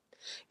deal.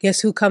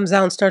 Guess who comes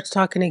out and starts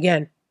talking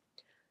again?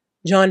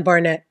 John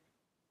Barnett,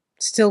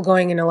 still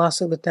going in a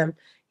lawsuit with them.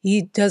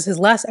 He does his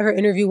last ever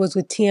interview was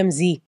with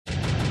TMZ.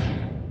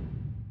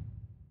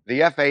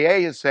 The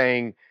FAA is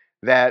saying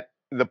that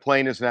the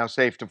plane is now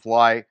safe to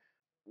fly.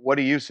 What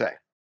do you say?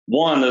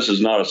 One, this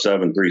is not a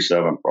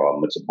 737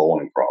 problem. It's a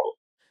Boeing problem.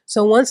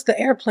 So once the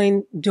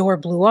airplane door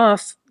blew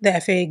off, the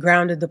FAA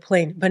grounded the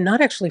plane, but not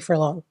actually for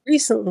long.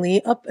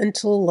 Recently, up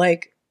until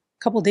like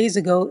a couple days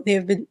ago, there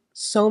have been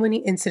so many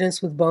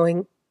incidents with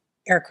Boeing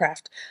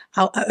aircraft.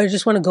 I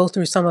just want to go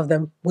through some of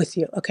them with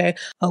you, okay?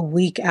 A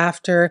week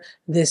after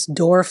this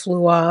door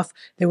flew off,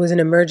 there was an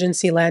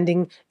emergency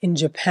landing in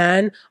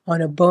Japan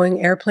on a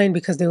Boeing airplane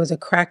because there was a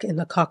crack in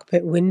the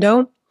cockpit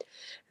window.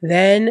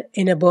 Then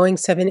in a Boeing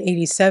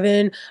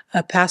 787,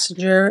 a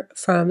passenger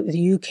from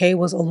the UK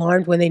was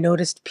alarmed when they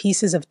noticed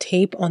pieces of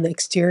tape on the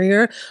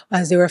exterior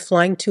as they were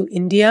flying to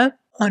India.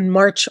 On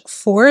March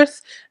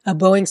 4th, a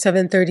Boeing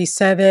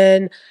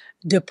 737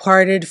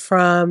 departed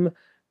from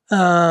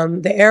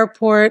the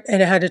airport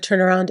and it had to turn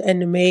around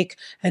and make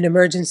an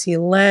emergency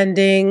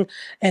landing.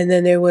 And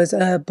then there was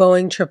a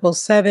Boeing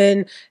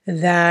 777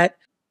 that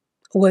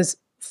was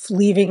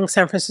leaving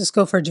San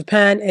Francisco for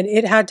Japan, and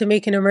it had to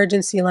make an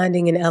emergency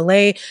landing in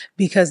LA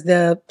because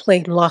the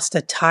plane lost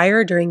a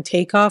tire during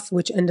takeoff,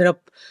 which ended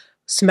up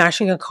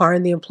smashing a car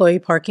in the employee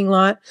parking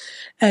lot.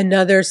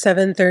 Another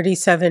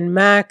 737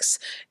 MAX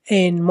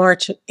in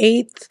March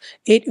 8th,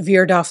 it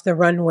veered off the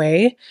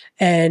runway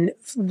and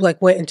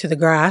went into the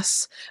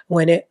grass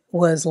when it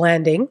was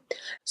landing.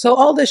 So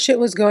all this shit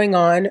was going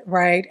on,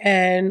 right?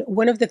 And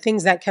one of the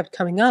things that kept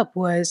coming up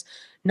was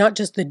not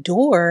just the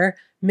door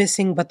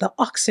missing, but the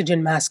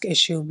oxygen mask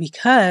issue,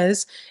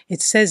 because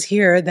it says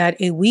here that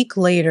a week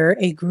later,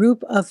 a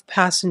group of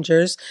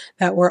passengers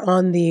that were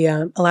on the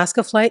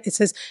Alaska flight, it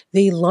says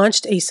they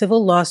launched a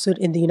civil lawsuit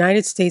in the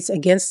United States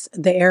against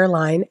the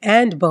airline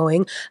and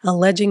Boeing,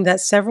 alleging that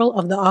several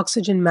of the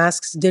oxygen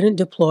masks didn't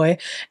deploy,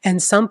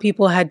 and some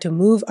people had to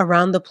move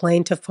around the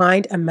plane to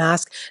find a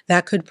mask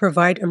that could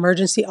provide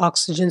emergency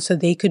oxygen so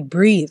they could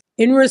breathe.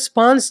 In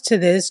response to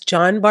this,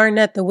 John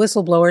Barnett, the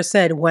whistleblower,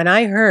 said, "When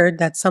I heard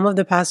that some of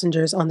the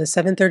passengers on the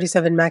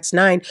 737 MAX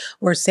 9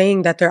 were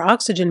saying that their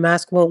oxygen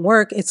mask won't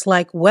work, it's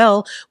like,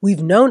 well,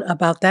 we've known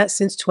about that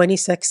since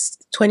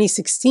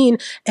 2016,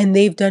 and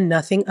they've done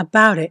nothing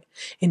about it.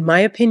 In my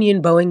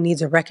opinion, Boeing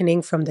needs a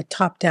reckoning from the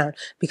top down,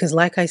 because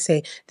like I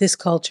say, this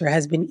culture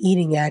has been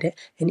eating at it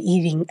and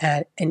eating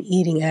at it and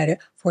eating at it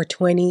for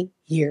 20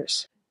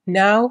 years.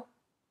 Now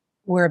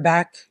we're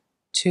back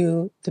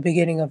to the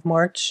beginning of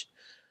March,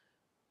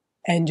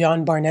 and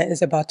John Barnett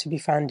is about to be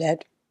found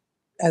dead.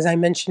 As I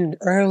mentioned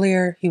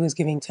earlier, he was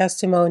giving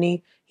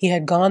testimony. He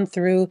had gone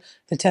through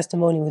the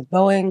testimony with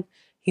Boeing.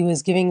 He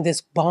was giving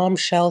this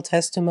bombshell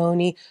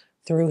testimony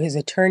through his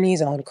attorneys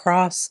on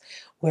cross,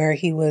 where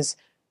he was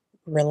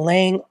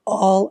relaying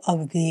all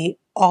of the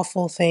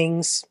awful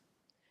things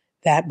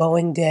that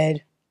Boeing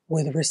did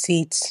with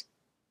receipts.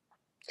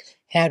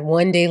 He had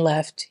 1 day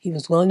left. He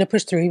was willing to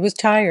push through. He was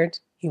tired.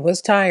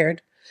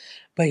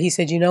 But he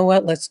said, you know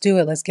what? Let's do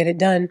it. Let's get it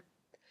done.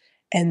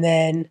 And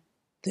then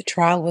the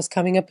trial was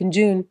coming up in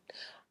June.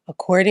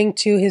 According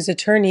to his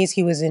attorneys,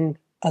 he was in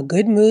a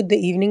good mood the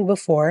evening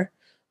before,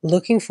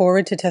 looking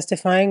forward to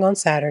testifying on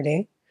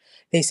Saturday.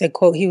 They said,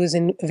 quote, he was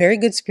in very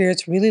good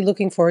spirits, really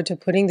looking forward to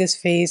putting this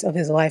phase of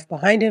his life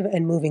behind him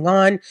and moving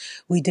on.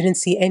 We didn't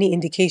see any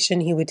indication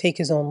he would take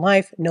his own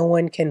life. No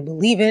one can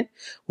believe it.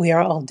 We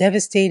are all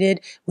devastated.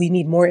 We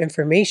need more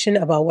information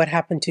about what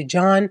happened to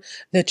John.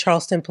 The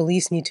Charleston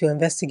police need to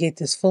investigate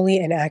this fully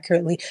and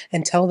accurately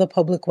and tell the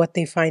public what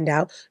they find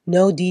out.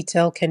 No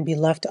detail can be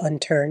left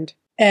unturned.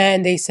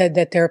 And they said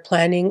that they're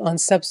planning on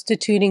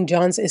substituting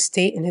John's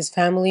estate and his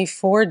family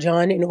for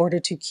John in order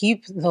to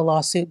keep the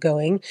lawsuit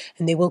going.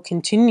 And they will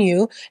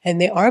continue,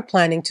 and they are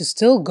planning to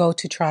still go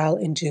to trial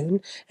in June.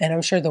 And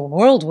I'm sure the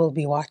world will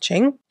be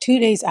watching. 2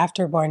 days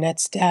after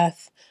Barnett's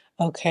death,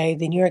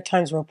 the New York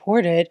Times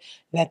reported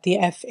that the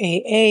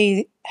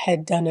FAA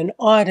had done an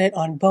audit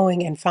on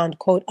Boeing and found,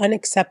 quote,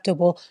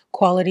 unacceptable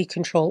quality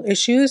control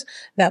issues,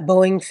 that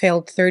Boeing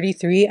failed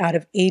 33 out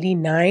of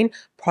 89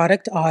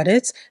 product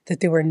audits,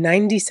 that there were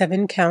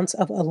 97 counts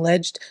of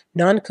alleged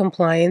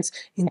noncompliance,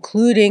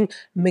 including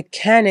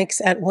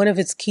mechanics at one of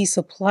its key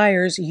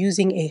suppliers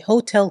using a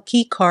hotel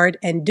key card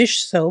and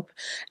dish soap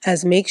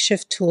as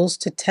makeshift tools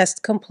to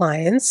test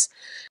compliance.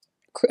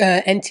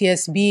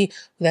 NTSB,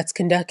 that's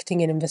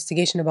conducting an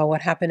investigation about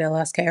what happened at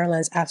Alaska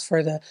Airlines, asked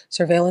for the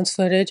surveillance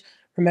footage.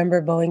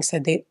 Remember, Boeing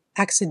said they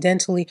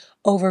accidentally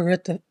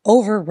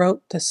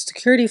overwrote the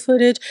security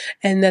footage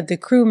and that the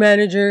crew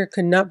manager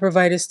could not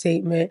provide a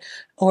statement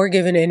or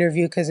give an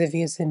interview because if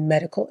he is in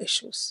medical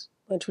issues.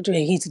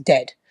 He's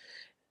dead.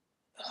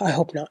 I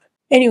hope not.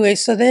 Anyway,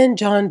 so then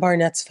John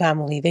Barnett's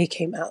family, they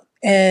came out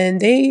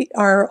and they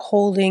are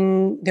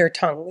holding their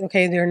tongue.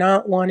 They're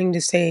not wanting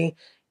to say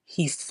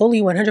he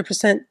fully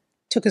 100%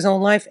 took his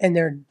own life, and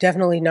they're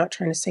definitely not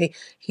trying to say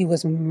he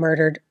was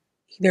murdered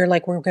they're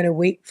like, we're going to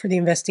wait for the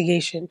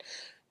investigation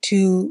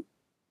to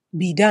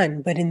be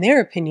done. But in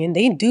their opinion,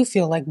 they do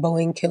feel like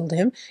Boeing killed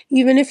him,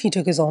 even if he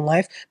took his own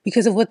life,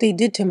 because of what they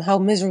did to him, how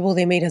miserable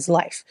they made his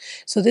life.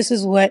 So this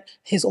is what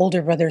his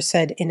older brother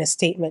said in a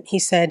statement. He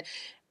said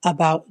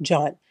about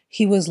John,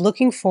 he was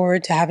looking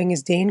forward to having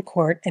his day in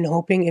court and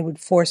hoping it would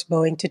force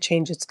Boeing to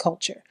change its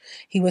culture.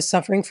 He was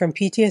suffering from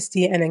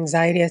PTSD and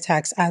anxiety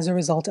attacks as a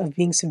result of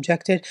being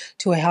subjected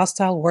to a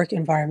hostile work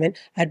environment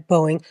at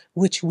Boeing,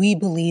 which we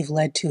believe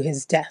led to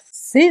his death.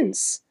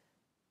 Since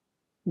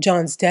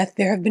John's death,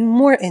 there have been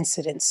more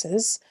incidents.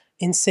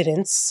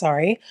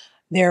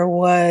 There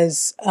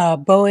was a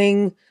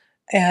Boeing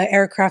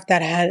aircraft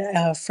that had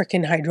a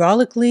freaking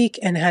hydraulic leak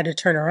and had to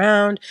turn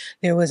around.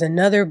 There was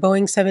another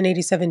Boeing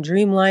 787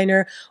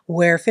 Dreamliner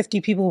where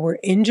 50 people were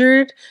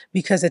injured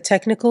because a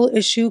technical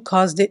issue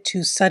caused it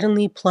to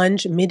suddenly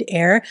plunge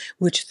mid-air,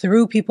 which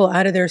threw people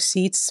out of their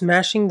seats,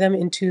 smashing them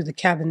into the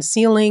cabin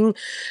ceiling.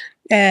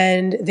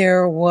 And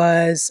there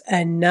was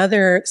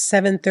another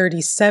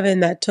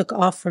 737 that took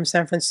off from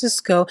San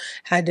Francisco,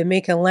 had to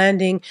make a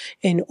landing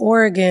in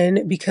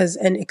Oregon because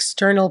an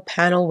external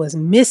panel was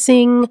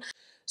missing.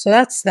 So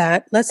that's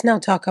that. Let's now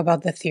talk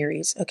about the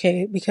theories,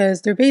 okay?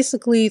 Because there are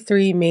basically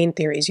three main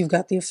theories. You've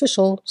got the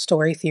official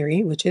story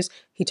theory, which is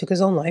he took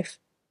his own life.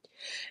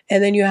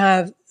 And then you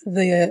have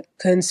the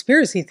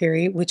conspiracy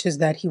theory, which is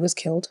that he was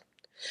killed.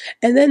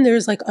 And then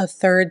there's like a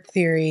third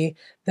theory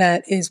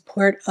that is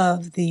part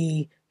of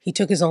the he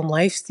took his own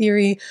life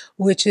theory,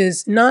 which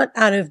is not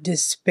out of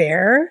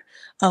despair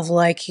of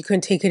like he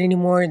couldn't take it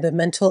anymore, the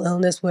mental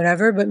illness,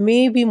 whatever, but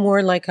maybe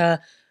more like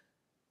a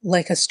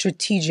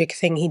strategic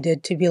thing he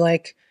did to be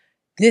like,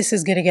 this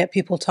is going to get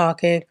people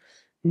talking.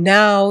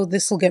 Now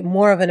this will get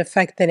more of an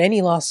effect than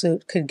any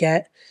lawsuit could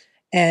get.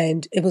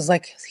 And it was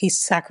like he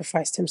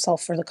sacrificed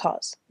himself for the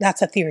cause.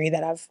 That's a theory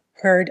that I've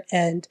heard.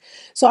 And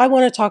so I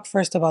want to talk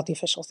first about the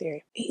official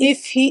theory.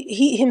 If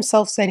he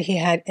himself said he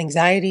had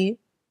anxiety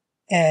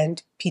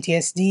and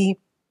PTSD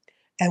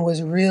and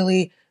was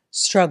really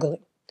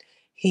struggling.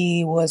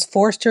 He was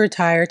forced to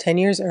retire 10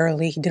 years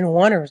early. He didn't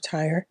want to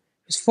retire.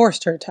 He was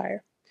forced to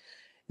retire.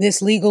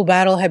 This legal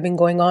battle had been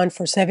going on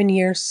for 7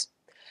 years.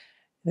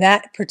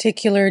 That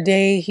particular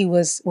day,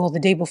 the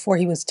day before,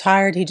 he was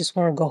tired. He just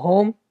wanted to go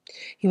home.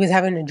 He was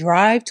having to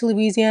drive to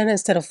Louisiana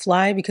instead of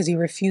fly because he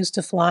refused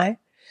to fly.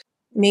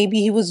 Maybe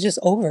he was just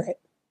over it.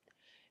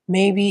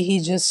 Maybe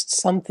he just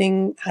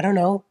something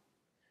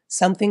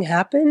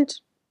happened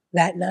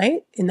that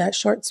night in that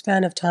short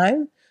span of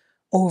time,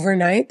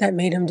 overnight, that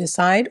made him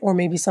decide, or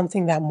maybe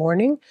something that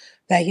morning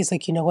that he's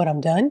like, you know what,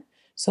 I'm done.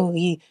 So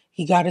he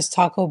got his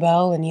Taco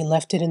Bell and he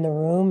left it in the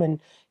room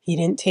and he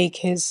didn't take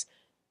his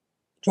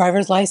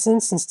driver's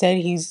license. Instead,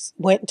 he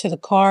went to the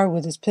car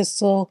with his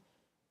pistol,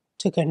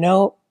 took a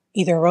note,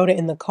 either wrote it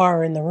in the car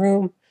or in the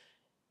room,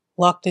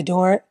 locked the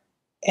door,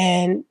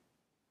 and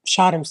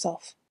shot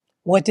himself.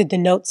 What did the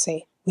note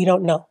say? We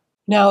don't know.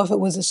 Now, if it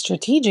was a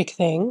strategic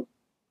thing,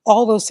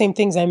 all those same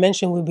things I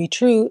mentioned would be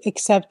true,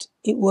 except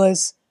it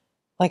was,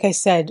 like I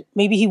said,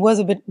 maybe he was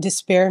a bit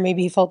despair.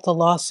 Maybe he felt the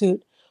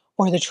lawsuit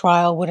or the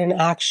trial wouldn't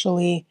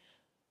actually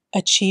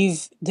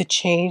achieve the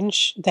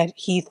change that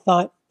he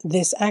thought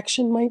this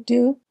action might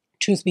do.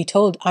 Truth be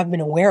told, I've been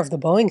aware of the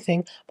Boeing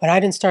thing, but I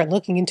didn't start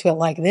looking into it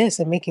like this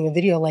and making a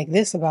video like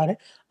this about it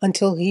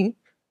until he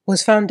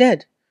was found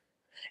dead.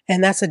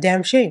 And that's a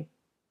damn shame.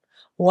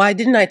 Why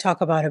didn't I talk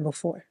about it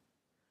before?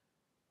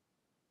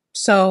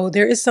 So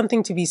there is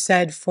something to be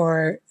said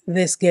for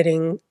this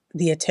getting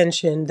the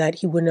attention that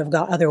he wouldn't have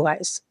got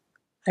otherwise.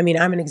 I mean,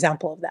 I'm an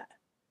example of that,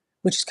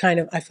 which is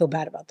I feel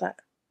bad about that.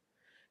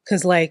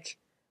 Because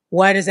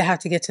why does it have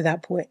to get to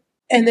that point?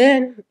 And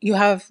then you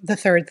have the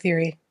third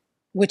theory,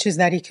 which is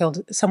that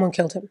someone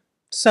killed him.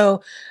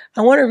 So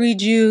I want to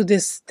read you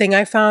this thing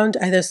I found.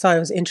 I just thought it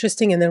was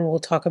interesting, and then we'll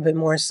talk a bit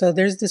more. So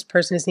there's this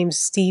person, his name's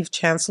Steve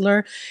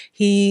Chancellor.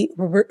 He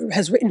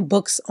has written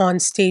books on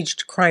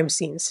staged crime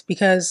scenes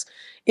because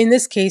in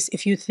this case,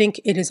 if you think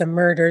it is a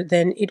murder,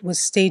 then it was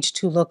staged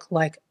to look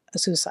like a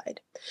suicide.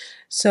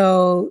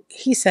 So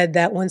he said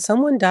that when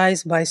someone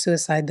dies by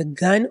suicide, the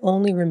gun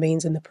only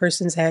remains in the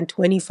person's hand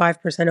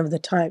 25% of the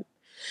time.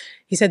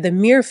 He said the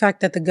mere fact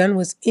that the gun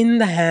was in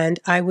the hand,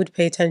 I would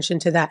pay attention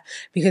to that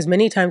because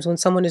many times when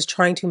someone is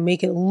trying to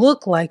make it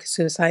look like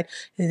suicide,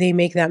 they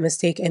make that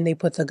mistake and they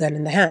put the gun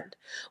in the hand.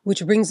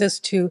 Which brings us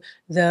to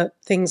the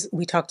things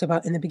we talked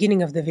about in the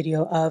beginning of the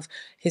video of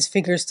his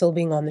finger still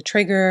being on the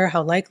trigger.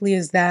 How likely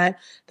is that?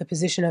 The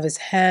position of his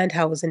hand,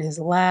 how it was in his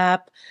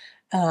lap.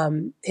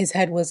 His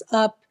head was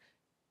up.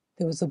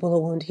 There was a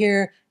bullet wound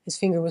here. His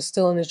finger was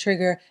still on the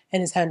trigger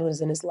and his hand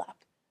was in his lap.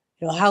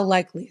 How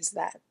likely is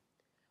that?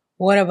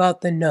 What about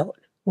the note?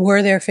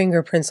 Were there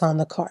fingerprints on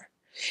the car?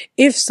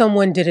 If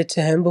someone did it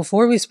to him,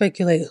 before we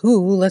speculate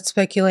who, let's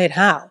speculate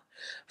how.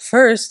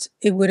 First,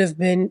 it would have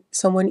been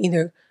someone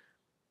either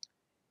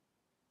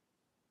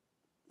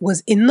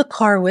was in the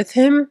car with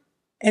him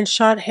and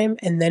shot him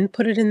and then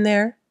put it in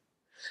there.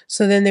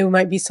 So then there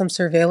might be some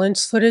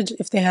surveillance footage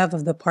if they have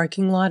of the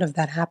parking lot of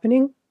that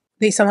happening.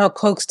 They somehow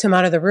coaxed him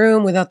out of the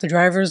room without the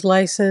driver's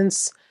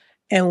license,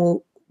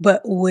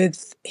 but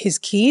with his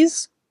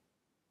keys.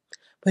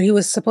 But he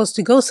was supposed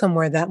to go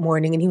somewhere that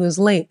morning and he was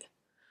late.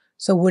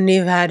 So wouldn't he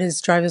have had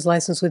his driver's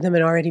license with him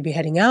and already be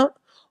heading out?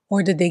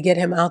 Or did they get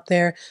him out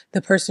there?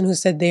 The person who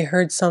said they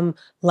heard some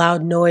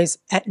loud noise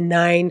at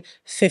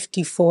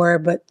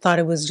 9:54 but thought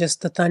it was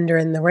just the thunder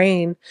and the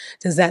rain.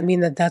 Does that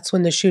mean that that's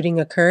when the shooting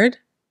occurred?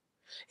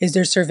 Is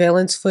there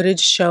surveillance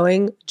footage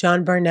showing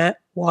John Barnett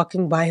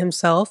walking by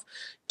himself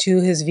to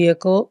his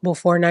vehicle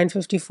before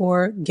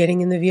 9:54,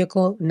 getting in the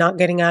vehicle, not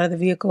getting out of the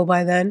vehicle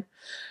by then?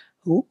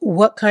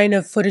 What kind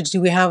of footage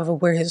do we have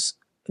of where his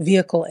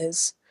vehicle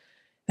is?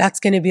 That's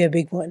going to be a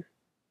big one.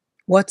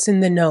 What's in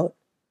the note?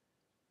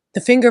 The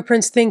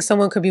fingerprints thing,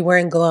 someone could be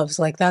wearing gloves.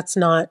 Like, that's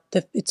not,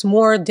 it's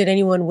more, did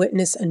anyone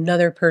witness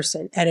another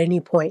person at any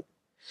point?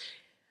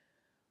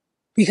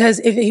 Because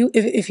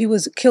if he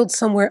was killed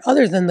somewhere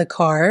other than the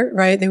car,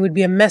 right, there would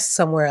be a mess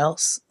somewhere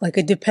else. Like,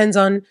 it depends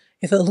on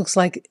if it looks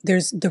like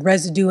there's the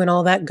residue and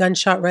all that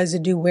gunshot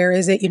residue. Where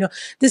is it? You know,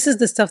 this is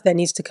the stuff that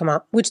needs to come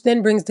out, which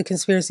then brings the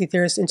conspiracy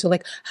theorists into,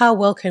 like, how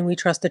well can we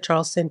trust the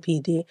Charleston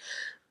PD?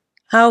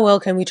 How well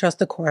can we trust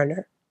the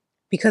coroner?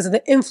 Because of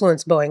the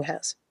influence Boeing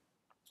has.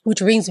 Which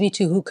brings me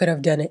to who could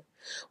have done it.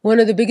 One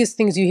of the biggest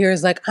things you hear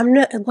is like,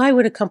 why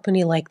would a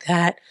company like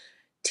that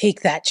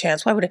take that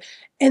chance? Why would it?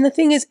 And the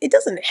thing is, it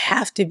doesn't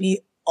have to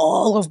be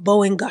all of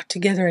Boeing got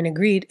together and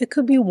agreed. It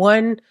could be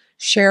one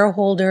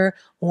shareholder,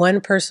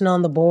 one person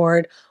on the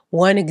board,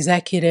 one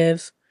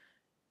executive,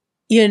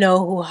 you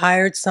know, who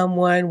hired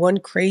someone, one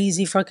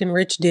crazy fucking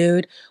rich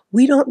dude.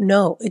 We don't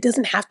know. It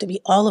doesn't have to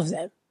be all of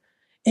them.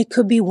 It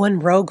could be one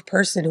rogue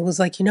person who was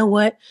like, you know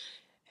what?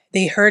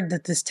 They heard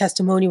that this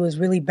testimony was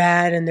really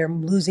bad and they're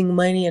losing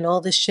money and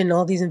all this shit and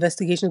all these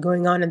investigations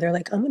going on. And they're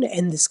like, I'm going to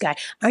end this guy.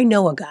 I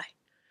know a guy.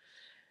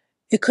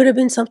 It could have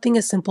been something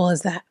as simple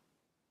as that.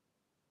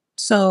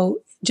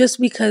 So just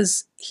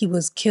because he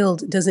was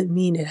killed doesn't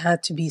mean it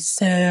had to be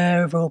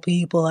several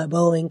people at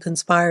Boeing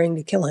conspiring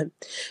to kill him.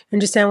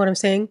 Understand what I'm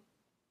saying?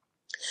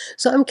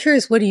 So I'm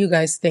curious, what do you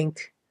guys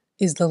think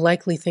is the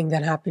likely thing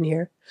that happened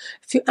here?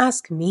 If you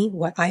ask me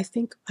what I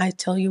think, I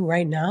tell you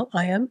right now,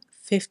 I am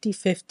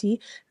 50-50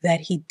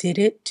 that he did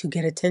it to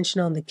get attention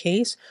on the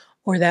case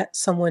or that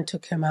someone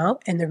took him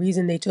out. And the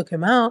reason they took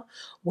him out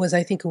was,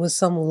 I think it was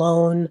some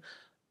lone,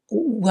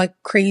 like,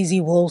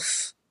 crazy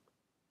wolf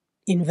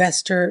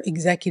investor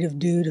executive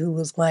dude who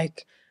was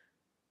like,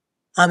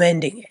 I'm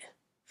ending it.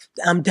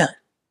 I'm done.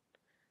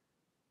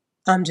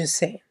 I'm just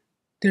saying.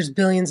 There's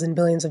billions and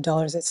billions of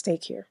dollars at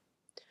stake here.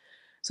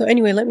 So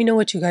anyway, let me know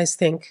what you guys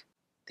think.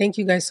 Thank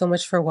you guys so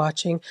much for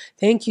watching.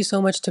 Thank you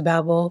so much to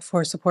Babbel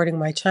for supporting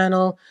my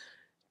channel.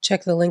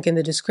 Check the link in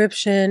the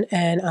description,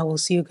 and I will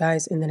see you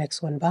guys in the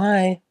next one.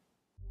 Bye.